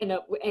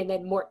 And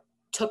then Mort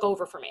took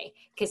over for me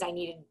because I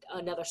needed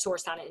another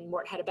source on it, and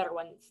Mort had a better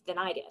one than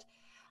I did.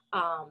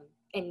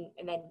 And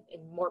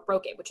Mort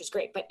broke it, which was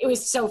great. But it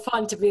was so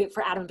fun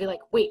for Adam to be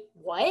like, wait,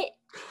 what?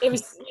 It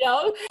was,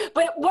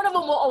 but one of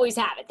them will always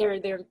have it.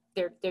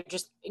 They're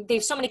just, they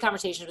have so many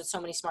conversations with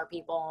so many smart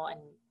people and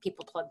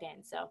people plugged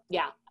in. So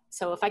yeah.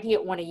 So if I can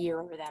get one a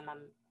year over them,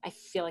 I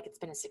feel like it's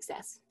been a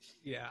success.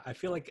 Yeah. I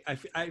feel like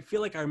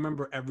I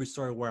remember every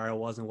story where I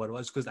was and what it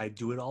was because I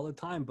do it all the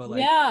time. But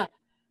like, yeah.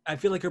 I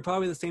feel like you're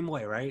probably the same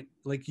way, right?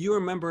 Like you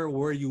remember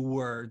where you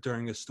were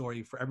during a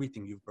story for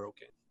everything you've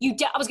broken.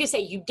 I was going to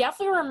say, you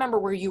definitely remember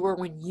where you were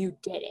when you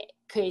did it,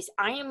 because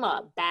I am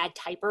a bad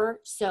typer.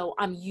 So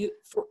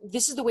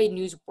this is the way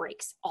news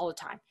breaks all the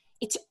time.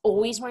 It's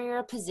always when you're in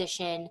a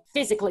position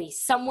physically,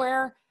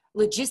 somewhere,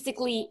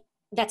 logistically,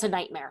 that's a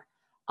nightmare.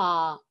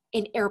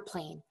 An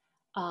airplane,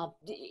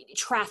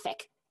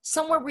 traffic,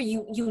 somewhere where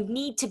you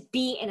need to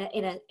be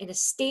in a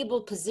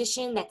stable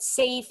position that's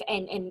safe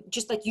and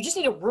just like you just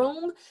need a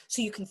room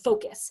so you can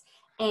focus.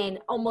 And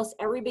almost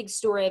every big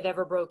story I've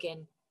ever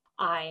broken,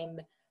 I'm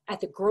at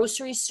the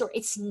grocery store.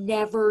 It's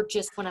never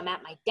just when I'm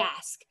at my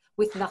desk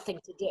with nothing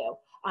to do.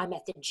 I'm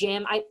at the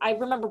gym. I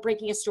remember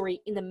breaking a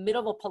story in the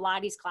middle of a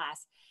Pilates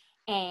class,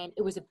 and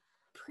it was I'm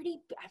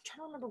trying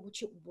to remember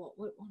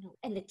what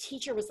and the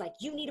teacher was like,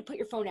 you need to put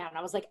your phone down. And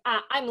I was like,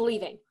 I'm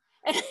leaving.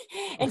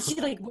 And she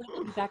like went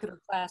in the back of her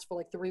class for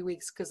like 3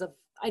 weeks because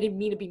I didn't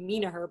mean to be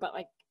mean to her, but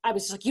like I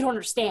was just like, you don't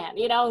understand,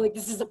 like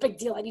this is a big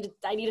deal. I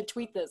need to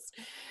tweet this.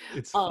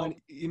 It's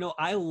funny.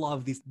 I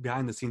love these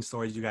behind the scenes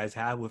stories you guys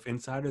have with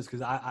insiders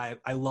because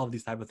I love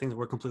these type of things.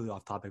 We're completely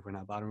off topic right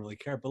now, but I don't really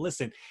care. But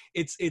listen,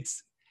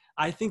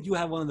 I think you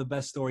have one of the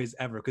best stories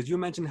ever because you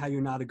mentioned how you're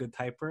not a good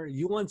typer.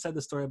 You once said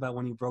the story about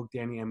when you broke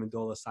Danny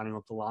Amendola signing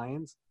up the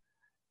Lions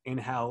and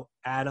how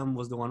Adam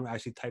was the one who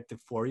actually typed it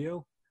for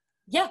you.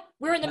 Yeah,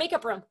 we were in the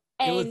makeup room.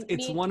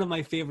 It's one of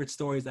my favorite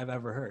stories I've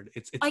ever heard.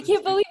 I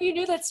can't believe you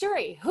knew that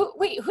story. Who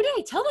did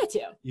I tell that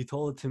to? You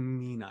told it to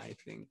Mina, I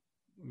think.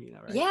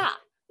 Mina, right? Yeah.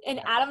 And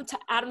yeah.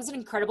 Adam's an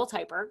incredible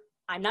typer.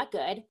 I'm not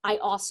good. I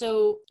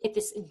also get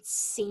this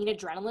insane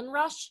adrenaline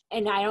rush,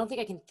 and I don't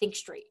think I can think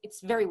straight.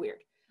 It's very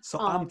weird.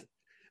 So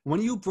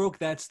when you broke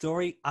that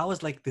story, I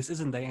was like, this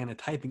isn't Dianna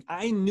typing.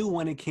 I knew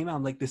when it came out,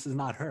 I'm like, this is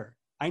not her.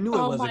 I knew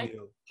it wasn't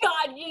you.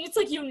 God, it's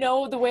like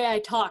the way I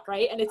talk,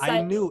 right? And it's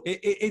I knew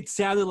it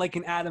sounded like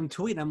an Adam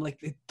tweet. I'm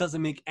like, it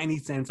doesn't make any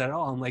sense at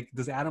all. I'm like,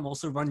 does Adam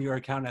also run your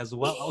account as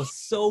well? I was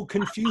so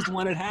confused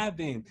when it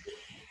happened.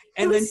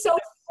 And then so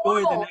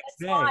story the next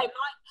day. Why.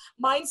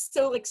 Mine's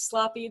so like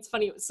sloppy. It's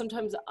funny.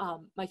 Sometimes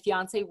my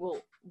fiance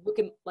will look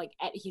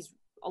at he's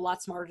a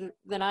lot smarter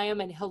than I am,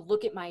 and he'll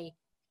look at my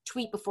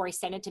tweet before I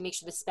send it to make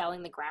sure the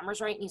spelling, the grammar's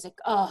right. And he's like,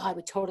 oh, I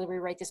would totally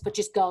rewrite this, but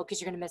just go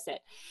because you're going to miss it.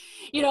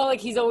 Like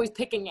he's always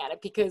picking at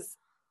it because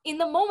in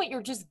the moment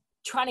you're just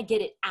trying to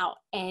get it out.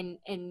 And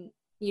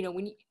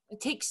when it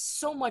takes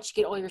so much to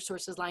get all your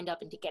sources lined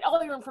up and to get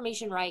all your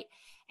information right.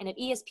 And at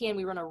ESPN,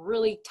 we run a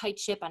really tight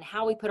ship on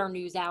how we put our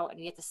news out, and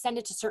you have to send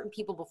it to certain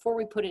people before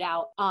we put it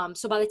out.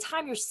 So by the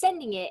time you're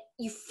sending it,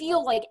 you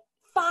feel like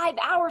 5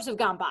 hours have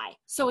gone by.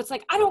 So it's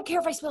like, I don't care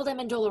if I spelled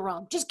Amendola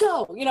wrong. Just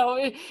go,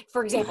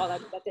 for example,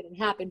 that didn't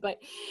happen, but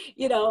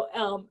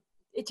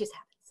it just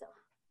happened. So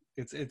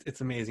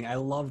it's amazing. I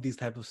love these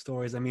type of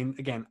stories. I mean,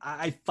 again,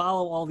 I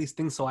follow all these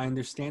things, so I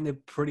understand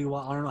it pretty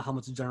well. I don't know how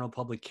much the general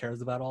public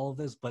cares about all of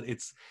this, but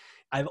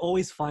I've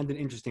always find it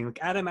interesting. Like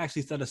Adam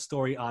actually said a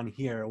story on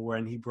here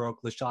when he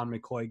broke LaShawn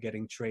McCoy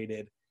getting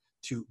traded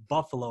to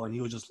Buffalo, and he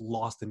was just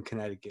lost in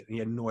Connecticut, and he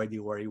had no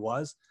idea where he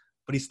was.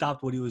 But he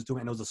stopped what he was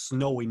doing, and it was a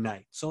snowy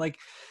night. So, like,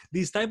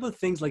 these type of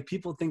things, like,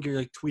 people think you're,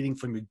 like, tweeting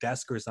from your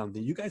desk or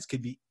something. You guys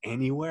could be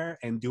anywhere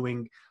and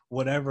doing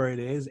whatever it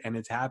is, and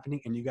it's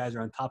happening, and you guys are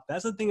on top.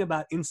 That's the thing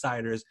about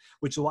insiders,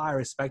 which is why I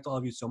respect all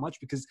of you so much,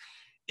 because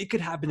it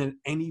could happen at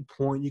any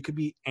point. You could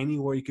be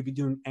anywhere. You could be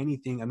doing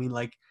anything. I mean,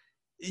 like,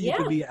 you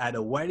could be at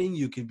a wedding.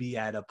 You could be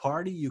at a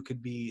party. You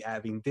could be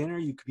having dinner.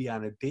 You could be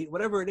on a date.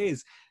 Whatever it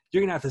is,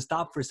 you're going to have to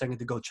stop for a second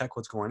to go check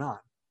what's going on.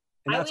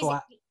 And that's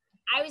why –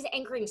 I was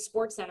anchoring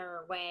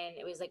SportsCenter when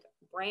it was like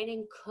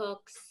Brandon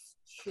Cooks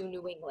to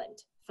New England,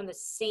 from the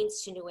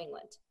Saints to New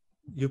England.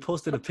 You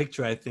posted a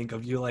picture, I think,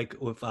 of you like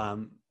with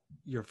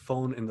your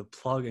phone in the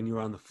plug and you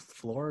were on the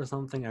floor or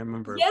something. I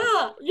remember.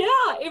 Yeah.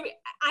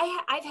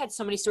 I've had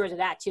so many stories of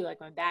that too. Like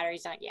my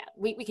battery's not. Yeah,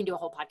 we can do a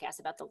whole podcast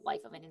about the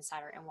life of an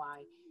insider and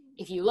why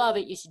if you love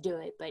it, you should do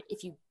it. But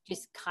if you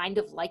just kind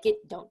of like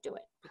it, don't do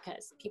it,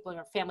 because people in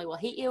your family will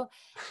hate you.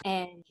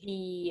 And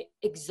the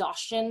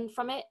exhaustion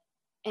from it,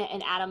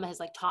 and Adam has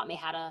like taught me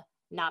how to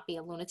not be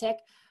a lunatic.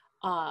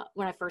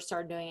 When I first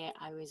started doing it,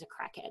 I was a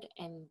crackhead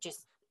and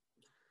just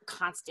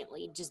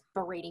constantly just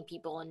berating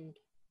people and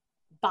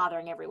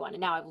bothering everyone.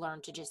 And now I've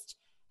learned to just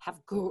have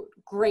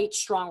great,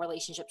 strong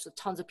relationships with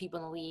tons of people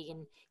in the league,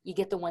 and you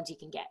get the ones you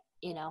can get,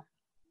 you know?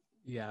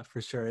 Yeah,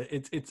 for sure.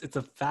 It's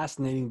a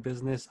fascinating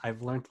business.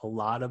 I've learned a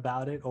lot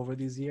about it over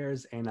these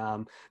years, and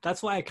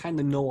that's why I kind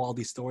of know all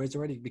these stories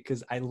already,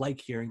 because I like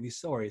hearing these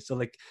stories. So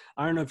like,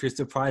 I don't know if you're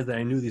surprised that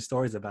I knew these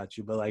stories about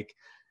you, but like,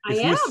 I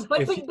am,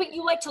 but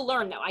you like to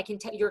learn though. I can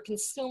tell you're a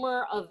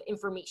consumer of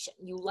information.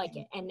 You like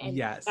it, and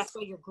yes, that's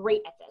why you're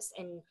great at this.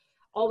 And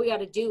all we got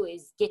to do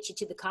is get you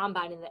to the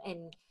combine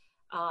and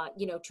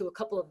you know, to a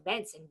couple of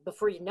events, and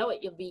before you know it,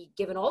 you'll be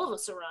giving all of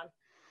us a run.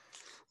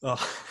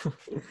 oh,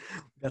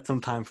 got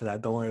some time for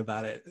that. Don't worry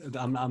about it.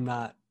 I'm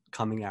not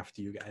coming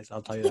after you guys.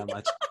 I'll tell you that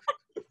much.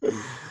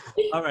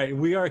 All right,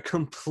 we are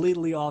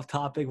completely off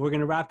topic. We're going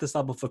to wrap this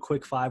up with a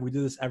quick 5. We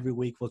do this every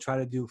week. We'll try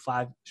to do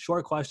 5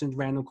 short questions,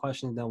 random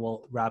questions, then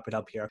we'll wrap it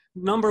up here.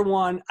 Number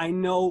 1, I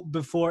know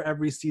before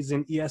every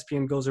season,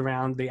 ESPN goes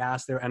around, they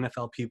ask their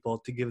NFL people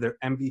to give their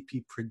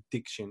MVP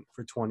prediction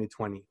for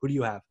 2020. Who do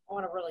you have?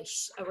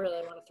 I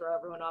really want to throw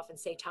everyone off and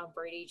say Tom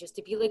Brady, just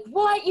to be like,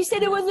 what? You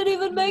said it wasn't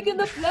even making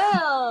the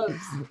playoffs.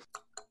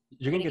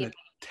 You're going to get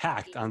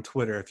attacked on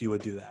Twitter if you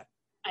would do that.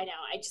 I know.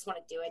 I just want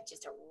to do it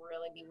just to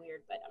really be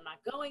weird, but I'm not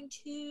going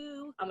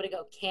to. I'm going to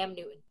go Cam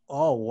Newton.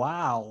 Oh,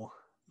 wow.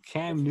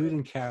 Cam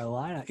Newton,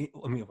 Carolina.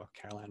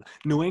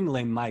 New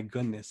England, my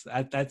goodness.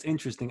 That's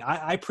interesting.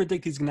 I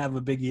predict he's going to have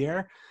a big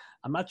year.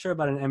 I'm not sure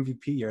about an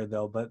MVP year,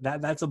 though, but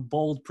that's a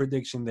bold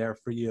prediction there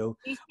for you.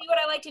 You see what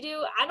I like to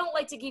do? I don't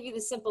like to give you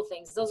the simple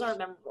things. Those aren't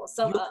memorable.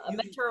 So a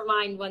mentor of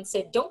mine once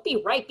said, don't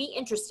be right, be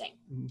interesting.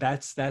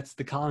 That's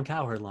the Colin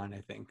Cowherd line,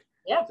 I think.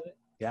 Yeah.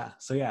 Yeah.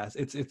 So yeah,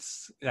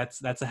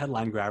 that's a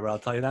headline grabber. I'll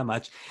tell you that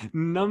much.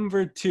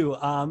 Number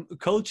 2,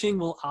 coaching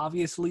will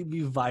obviously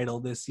be vital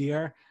this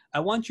year.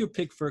 I want your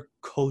pick for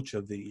coach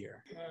of the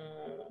year.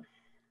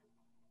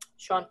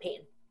 Sean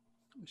Payton.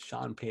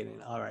 Sean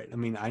Payton. All right. I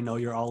mean, I know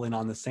you're all in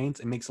on the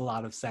Saints. It makes a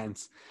lot of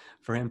sense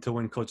for him to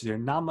win coach of the year.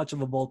 Not much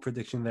of a bold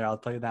prediction there. I'll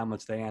tell you that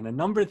much, Diana.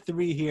 Number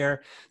 3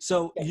 here.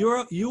 So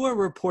you were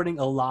reporting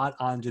a lot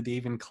on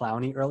Jadeveon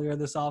Clowney earlier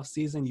this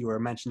offseason. You were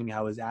mentioning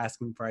how his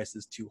asking price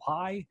is too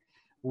high.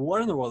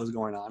 What in the world is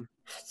going on?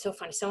 It's so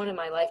funny. Someone in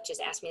my life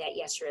just asked me that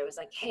yesterday. It was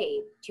like,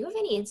 hey, do you have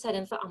any inside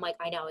info? I'm like,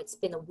 I know. It's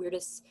been the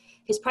weirdest.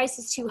 His price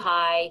is too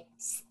high.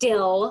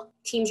 Still,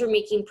 teams are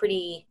making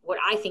pretty, what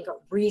I think are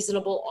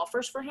reasonable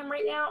offers for him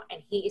right now.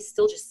 And he is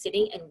still just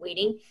sitting and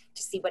waiting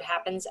to see what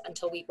happens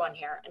until week 1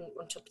 here. And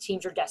until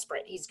teams are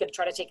desperate, he's going to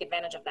try to take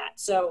advantage of that.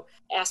 So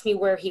ask me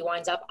where he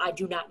winds up. I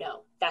do not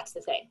know. That's the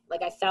thing.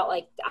 Like, I felt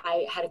like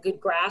I had a good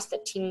grasp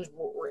that teams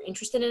were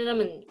interested in him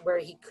and where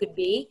he could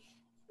be.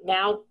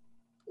 Now,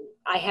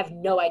 I have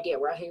no idea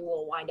where he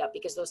will wind up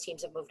because those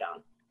teams have moved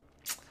on.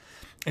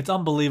 It's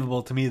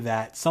unbelievable to me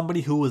that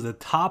somebody who was a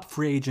top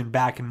free agent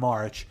back in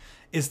March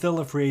is still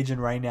a free agent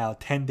right now,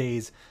 10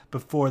 days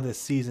before the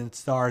season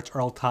starts.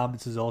 Earl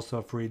Thomas is also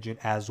a free agent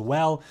as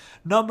well.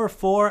 Number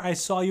 4, I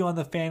saw you on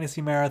the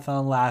Fantasy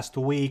Marathon last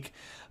week.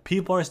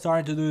 People are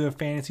starting to do their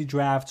fantasy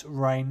drafts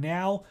right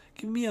now.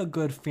 Give me a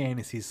good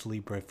fantasy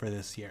sleeper for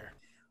this year.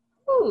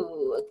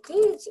 Ooh,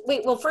 good.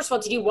 Wait, well, first of all,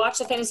 did you watch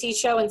the fantasy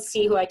show and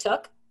see who I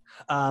took?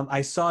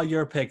 I saw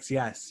your picks.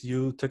 Yes,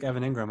 you took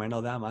Evan Ingram. I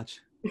know that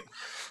much. Yeah,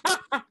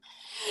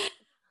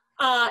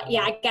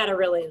 I gotta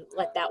really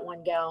let that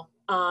one go.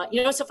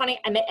 You know what's so funny?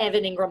 I met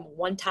Evan Ingram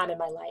one time in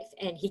my life,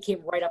 and he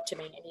came right up to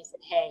me and he said,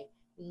 "Hey,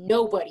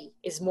 nobody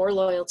is more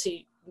loyal to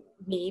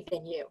me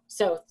than you.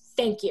 So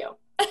thank you."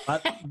 And I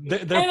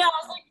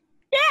was like,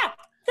 "Yeah,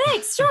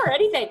 thanks. Sure,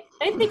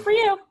 anything for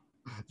you."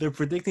 They're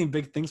predicting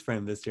big things for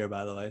him this year,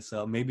 by the way.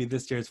 So maybe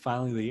this year is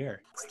finally the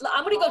year.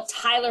 I'm going to go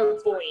Tyler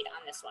Boyd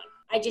on this one.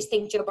 I just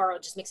think Joe Burrow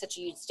just makes such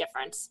a huge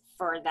difference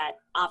for that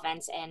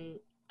offense. And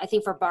I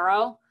think for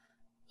Burrow,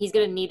 he's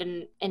going to need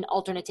an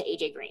alternate to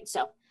AJ Green.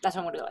 So that's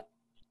what I'm going to go with.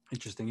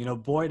 Interesting. You know,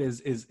 Boyd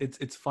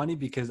it's funny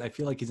because I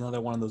feel like he's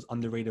another one of those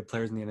underrated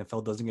players in the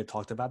NFL, doesn't get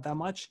talked about that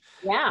much.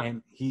 Yeah.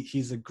 And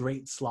he's a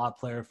great slot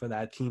player for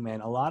that team.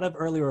 And a lot of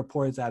early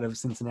reports out of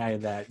Cincinnati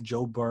that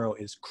Joe Burrow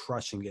is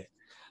crushing it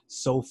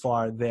so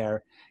far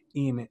there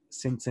in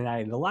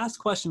Cincinnati. The last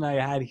question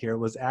I had here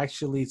was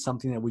actually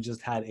something that we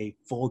just had a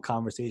full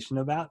conversation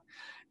about.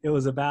 It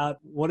was about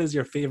what is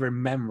your favorite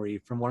memory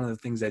from one of the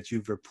things that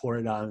you've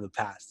reported on in the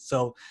past.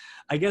 So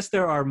I guess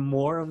there are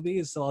more of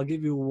these, so I'll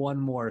give you one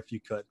more if you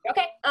could.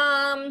 Okay.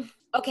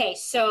 Okay,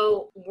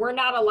 so we're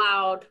not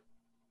allowed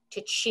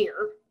to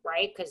cheer,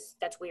 right? Because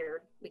that's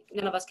weird.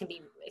 None of us can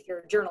be, if you're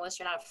a journalist,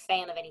 you're not a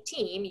fan of any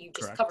team, you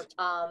just cover.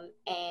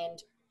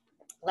 And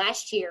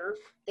last year,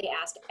 they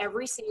asked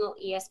every single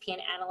ESPN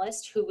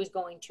analyst who was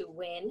going to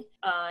win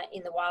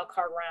in the wild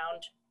card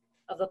round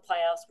of the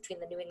playoffs between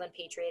the New England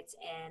Patriots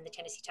and the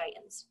Tennessee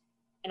Titans.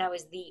 And I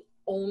was the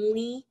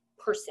only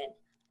person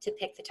to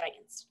pick the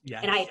Titans.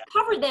 Yes. And I had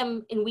covered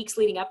them in weeks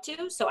leading up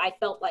to, so I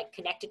felt like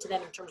connected to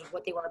them in terms of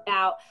what they were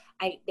about.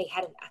 They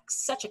had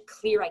such a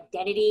clear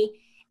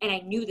identity, and I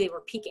knew they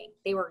were peaking.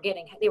 They were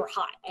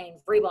hot, and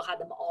Vrabel had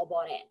them all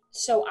bought in.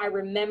 So I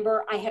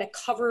remember I had to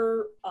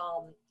cover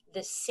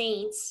the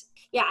Saints.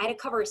 Yeah, I had to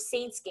cover a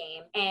Saints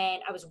game,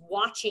 and I was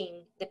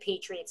watching the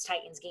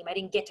Patriots-Titans game. I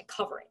didn't get to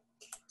cover it.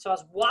 So I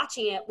was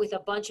watching it with a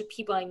bunch of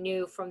people I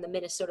knew from the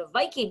Minnesota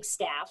Vikings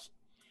staff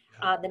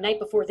the night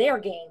before their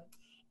game,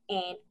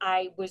 and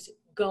I was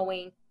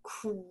going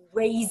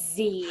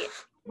crazy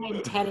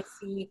when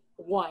Tennessee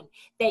won.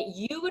 That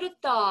you would have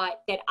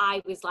thought that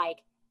I was like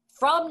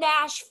from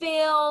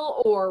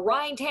Nashville or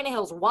Ryan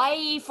Tannehill's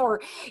wife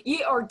or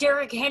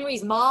Derrick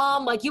Henry's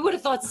mom. Like, you would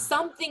have thought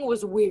something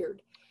was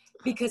weird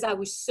because I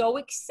was so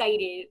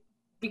excited,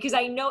 because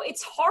I know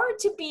it's hard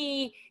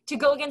to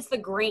go against the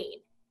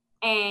grain.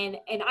 And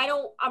they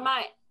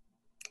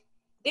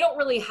don't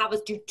really have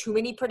us do too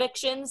many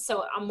predictions.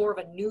 So I'm more of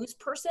a news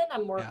person.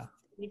 I'm more of an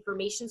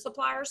information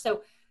supplier.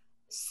 So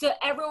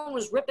everyone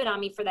was ripping on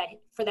me for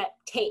that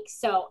take.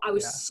 So I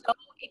was so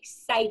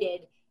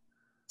excited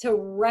to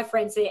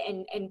reference it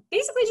and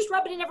basically just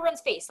rub it in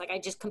everyone's face. Like, I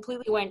just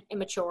completely went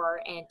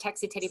immature and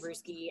texted Teddy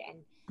Bruschi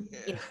and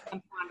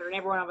Ponder and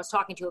everyone I was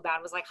talking to about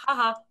it was like,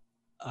 haha.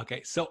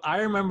 Okay, so I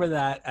remember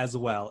that as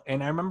well.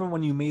 And I remember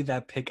when you made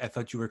that pick, I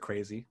thought you were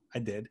crazy. I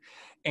did.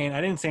 And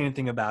I didn't say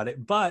anything about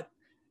it, but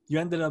you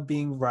ended up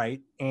being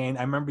right. And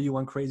I remember you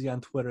went crazy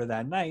on Twitter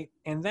that night.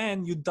 And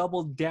then you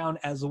doubled down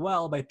as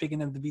well by picking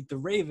them to beat the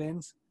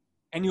Ravens.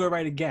 And you were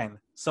right again.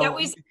 So that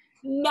was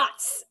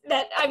nuts.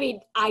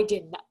 I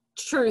did not.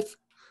 Truth,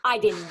 I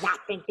did not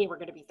think they were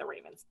going to beat the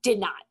Ravens. Did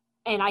not.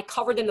 And I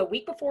covered them the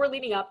week before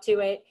leading up to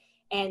it.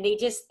 And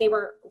they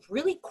were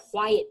really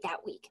quiet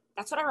that week.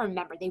 That's what I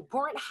remember. They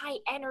weren't high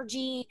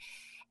energy.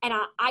 And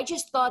I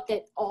just thought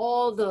that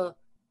all the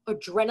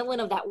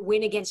adrenaline of that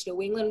win against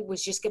New England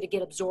was just going to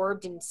get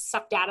absorbed and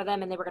sucked out of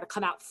them, and they were going to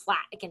come out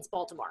flat against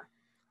Baltimore.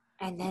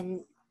 And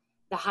then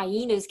the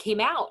Hyenas came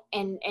out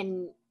and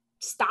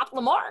stopped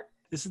Lamar.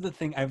 This is the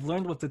thing I've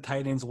learned with the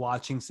Titans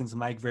watching since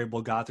Mike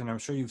Vrabel got there, and I'm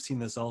sure you've seen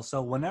this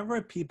also.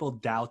 Whenever people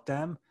doubt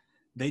them,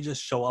 they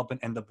just show up and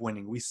end up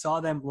winning. We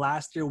saw them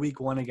last year, week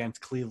 1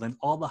 against Cleveland.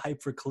 All the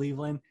hype for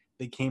Cleveland,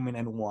 they came in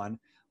and won.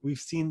 We've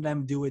seen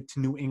them do it to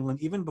New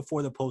England even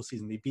before the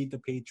postseason. They beat the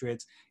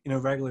Patriots in a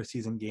regular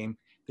season game.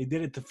 They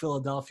did it to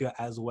Philadelphia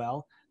as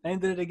well. And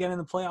did it again in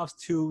the playoffs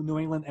to New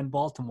England and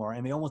Baltimore.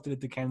 And they almost did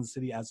it to Kansas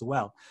City as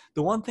well.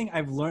 The one thing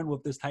I've learned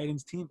with this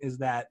Titans team is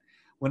that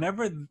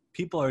whenever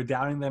people are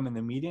doubting them in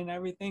the media and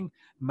everything,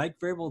 Mike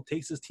Vrabel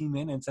takes his team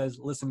in and says,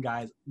 listen,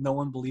 guys, no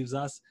one believes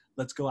us.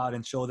 Let's go out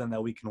and show them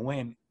that we can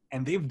win.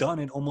 And they've done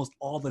it almost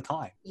all the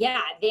time. Yeah,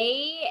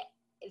 they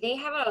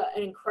have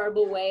an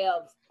incredible way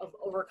of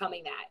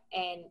overcoming that.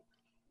 And,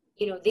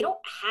 they don't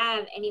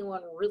have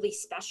anyone really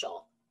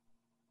special,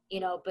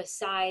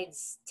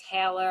 besides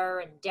Taylor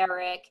and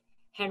Derek,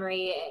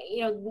 Henry.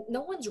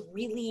 No one's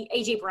really –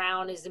 A.J.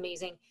 Brown is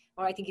amazing.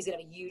 Or I think he's going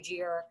to have a huge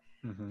year.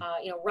 Mm-hmm.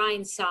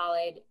 Ryan's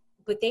solid.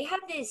 But they have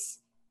this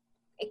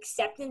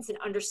acceptance and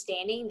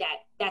understanding that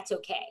that's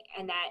okay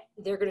and that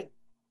they're going to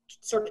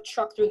sort of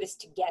truck through this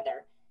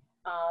together.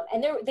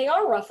 And they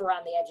are rough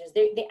around the edges.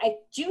 I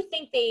do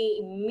think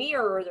they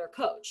mirror their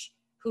coach,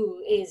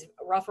 who is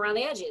rough around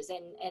the edges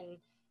and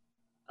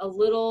a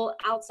little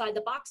outside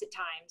the box at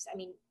times. I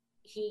mean,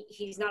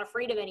 he's not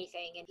afraid of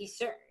anything, and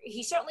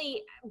he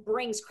certainly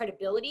brings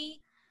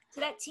credibility to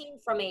that team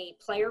from a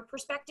player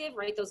perspective,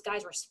 right? Those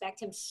guys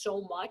respect him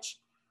so much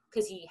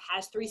because he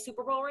has 3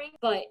 Super Bowl rings,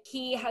 but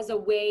he has a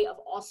way of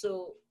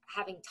also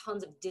having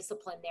tons of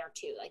discipline there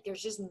too. Like,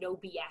 there's just no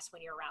BS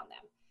when you're around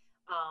them.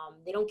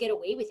 They don't get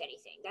away with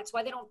anything. That's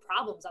why they don't have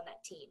problems on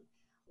that team,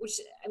 which,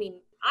 I mean,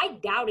 I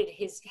doubted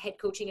his head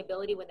coaching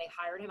ability when they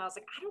hired him. I was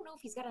like, I don't know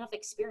if he's got enough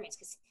experience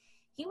because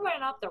he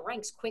went up the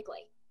ranks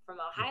quickly from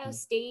Ohio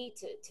State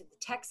to the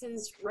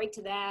Texans right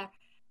to there.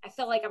 I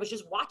felt like I was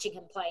just watching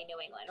him play in New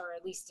England, or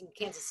at least in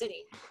Kansas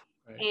City.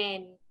 Right.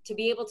 And to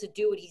be able to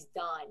do what he's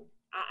done,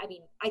 I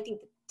mean, I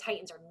think the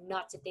Titans are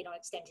nuts if they don't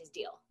extend his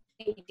deal.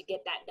 They need to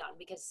get that done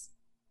because –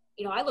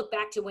 I look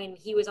back to when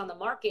he was on the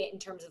market in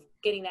terms of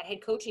getting that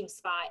head coaching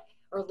spot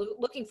or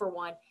looking for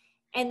one,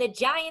 and the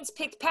Giants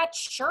picked Pat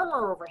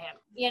Shurmur over him.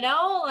 They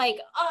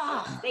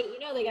got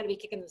to be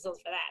kicking themselves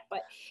for that.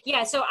 But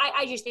yeah, so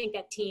I just think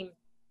that team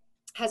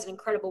has an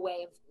incredible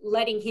way of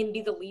letting him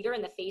be the leader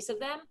in the face of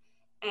them.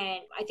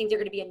 And I think they're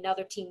going to be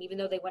another team, even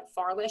though they went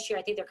far last year.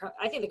 I think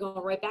they're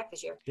going right back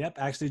this year. Yep.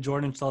 Actually,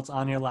 Jordan Schultz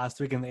on here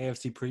last week in the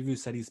AFC preview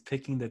said he's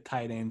picking the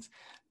Titans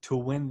to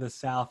win the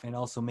South and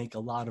also make a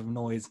lot of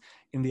noise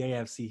in the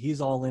AFC.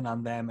 He's all in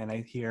on them, and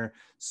I hear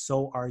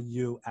so are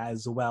you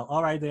as well.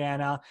 All right,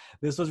 Dianna,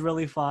 this was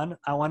really fun.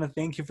 I want to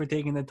thank you for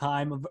taking the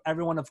time.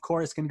 Everyone, of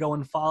course, can go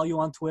and follow you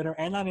on Twitter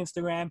and on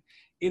Instagram.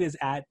 It is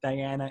at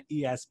Dianna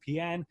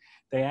ESPN.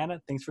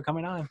 Dianna, thanks for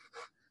coming on.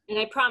 And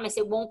I promise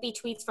it won't be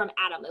tweets from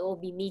Adam. It will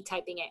be me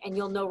typing it, and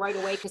you'll know right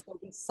away because there'll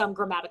be some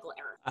grammatical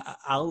error.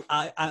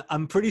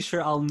 I'm pretty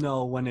sure I'll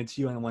know when it's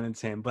you and when it's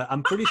him. But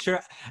I'm pretty sure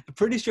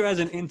as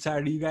an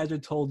insider, you guys are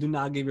told do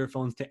not give your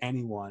phones to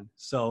anyone.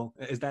 So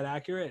is that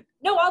accurate?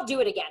 No, I'll do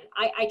it again.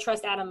 I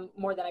trust Adam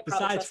more than I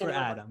probably trust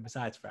anyone.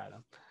 Besides for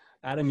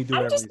Adam, you do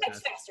Adam whatever just he types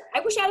says. faster.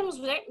 I wish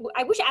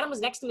Adam was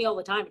next to me all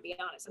the time. To be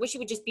honest, I wish he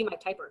would just be my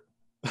typer.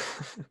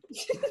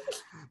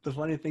 The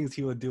funny thing is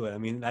he would do it. I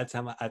mean, that's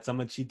how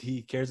much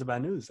he cares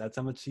about news. That's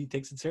how much he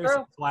takes it seriously.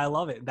 True.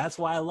 That's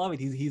why I love it.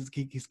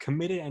 He's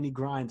committed and he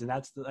grinds, and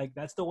that's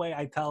the way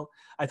I tell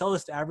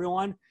this to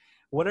everyone.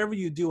 Whatever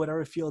you do,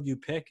 whatever field you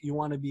pick, you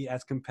want to be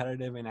as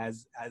competitive and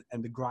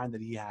and the grind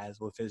that he has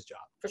with his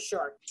job. For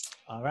sure.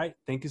 All right.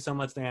 Thank you so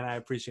much, Dianna. I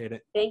appreciate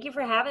it. Thank you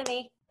for having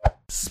me.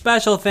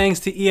 Special thanks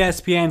to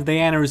ESPN's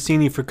Dianna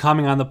Russini for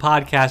coming on the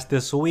podcast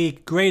this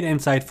week. Great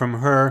insight from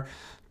her.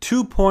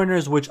 2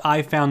 pointers which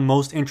I found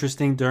most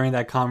interesting during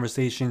that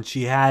conversation.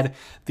 She had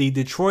the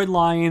Detroit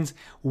Lions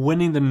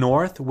winning the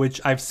North,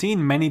 which I've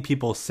seen many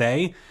people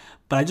say,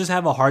 but I just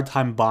have a hard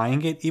time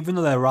buying it. Even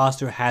though that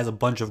roster has a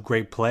bunch of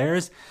great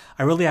players,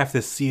 I really have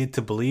to see it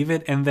to believe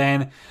it. And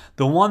then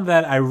the one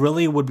that I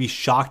really would be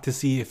shocked to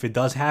see if it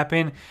does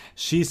happen,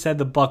 she said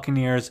the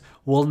Buccaneers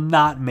will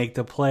not make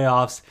the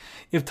playoffs.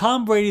 If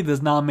Tom Brady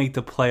does not make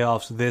the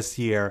playoffs this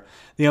year,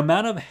 the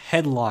amount of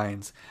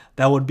headlines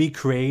that would be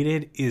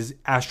created is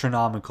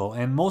astronomical.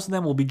 And most of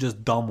them will be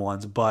just dumb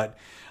ones, but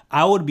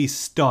I would be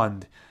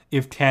stunned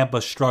if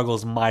Tampa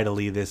struggles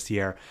mightily this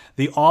year.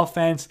 The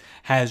offense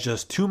has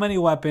just too many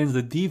weapons.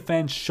 The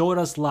defense showed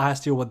us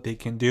last year what they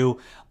can do.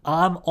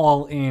 I'm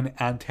all in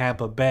on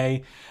Tampa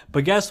Bay.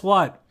 But guess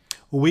what?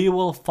 We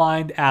will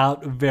find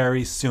out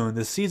very soon.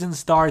 The season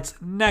starts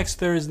next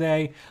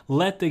Thursday.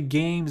 Let the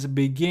games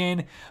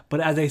begin. But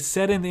as I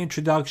said in the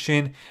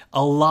introduction,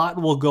 a lot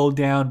will go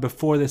down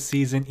before the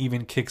season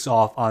even kicks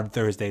off on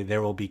Thursday.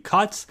 There will be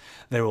cuts,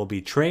 there will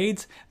be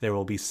trades, there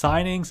will be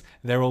signings,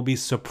 there will be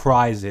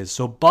surprises.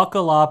 So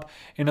buckle up,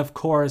 and of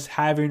course,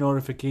 have your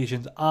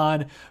notifications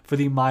on for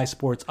the My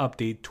Sports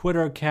Update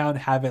Twitter account.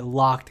 Have it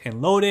locked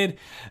and loaded.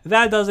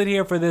 That does it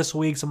here for this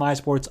week's My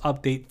Sports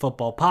Update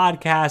Football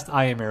Podcast.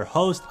 I am your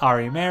host,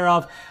 Ari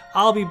Merov.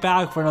 I'll be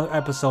back for another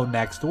episode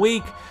next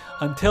week.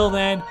 Until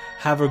then,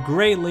 have a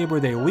great Labor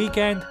Day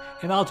weekend,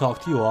 and I'll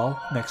talk to you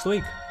all next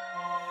week.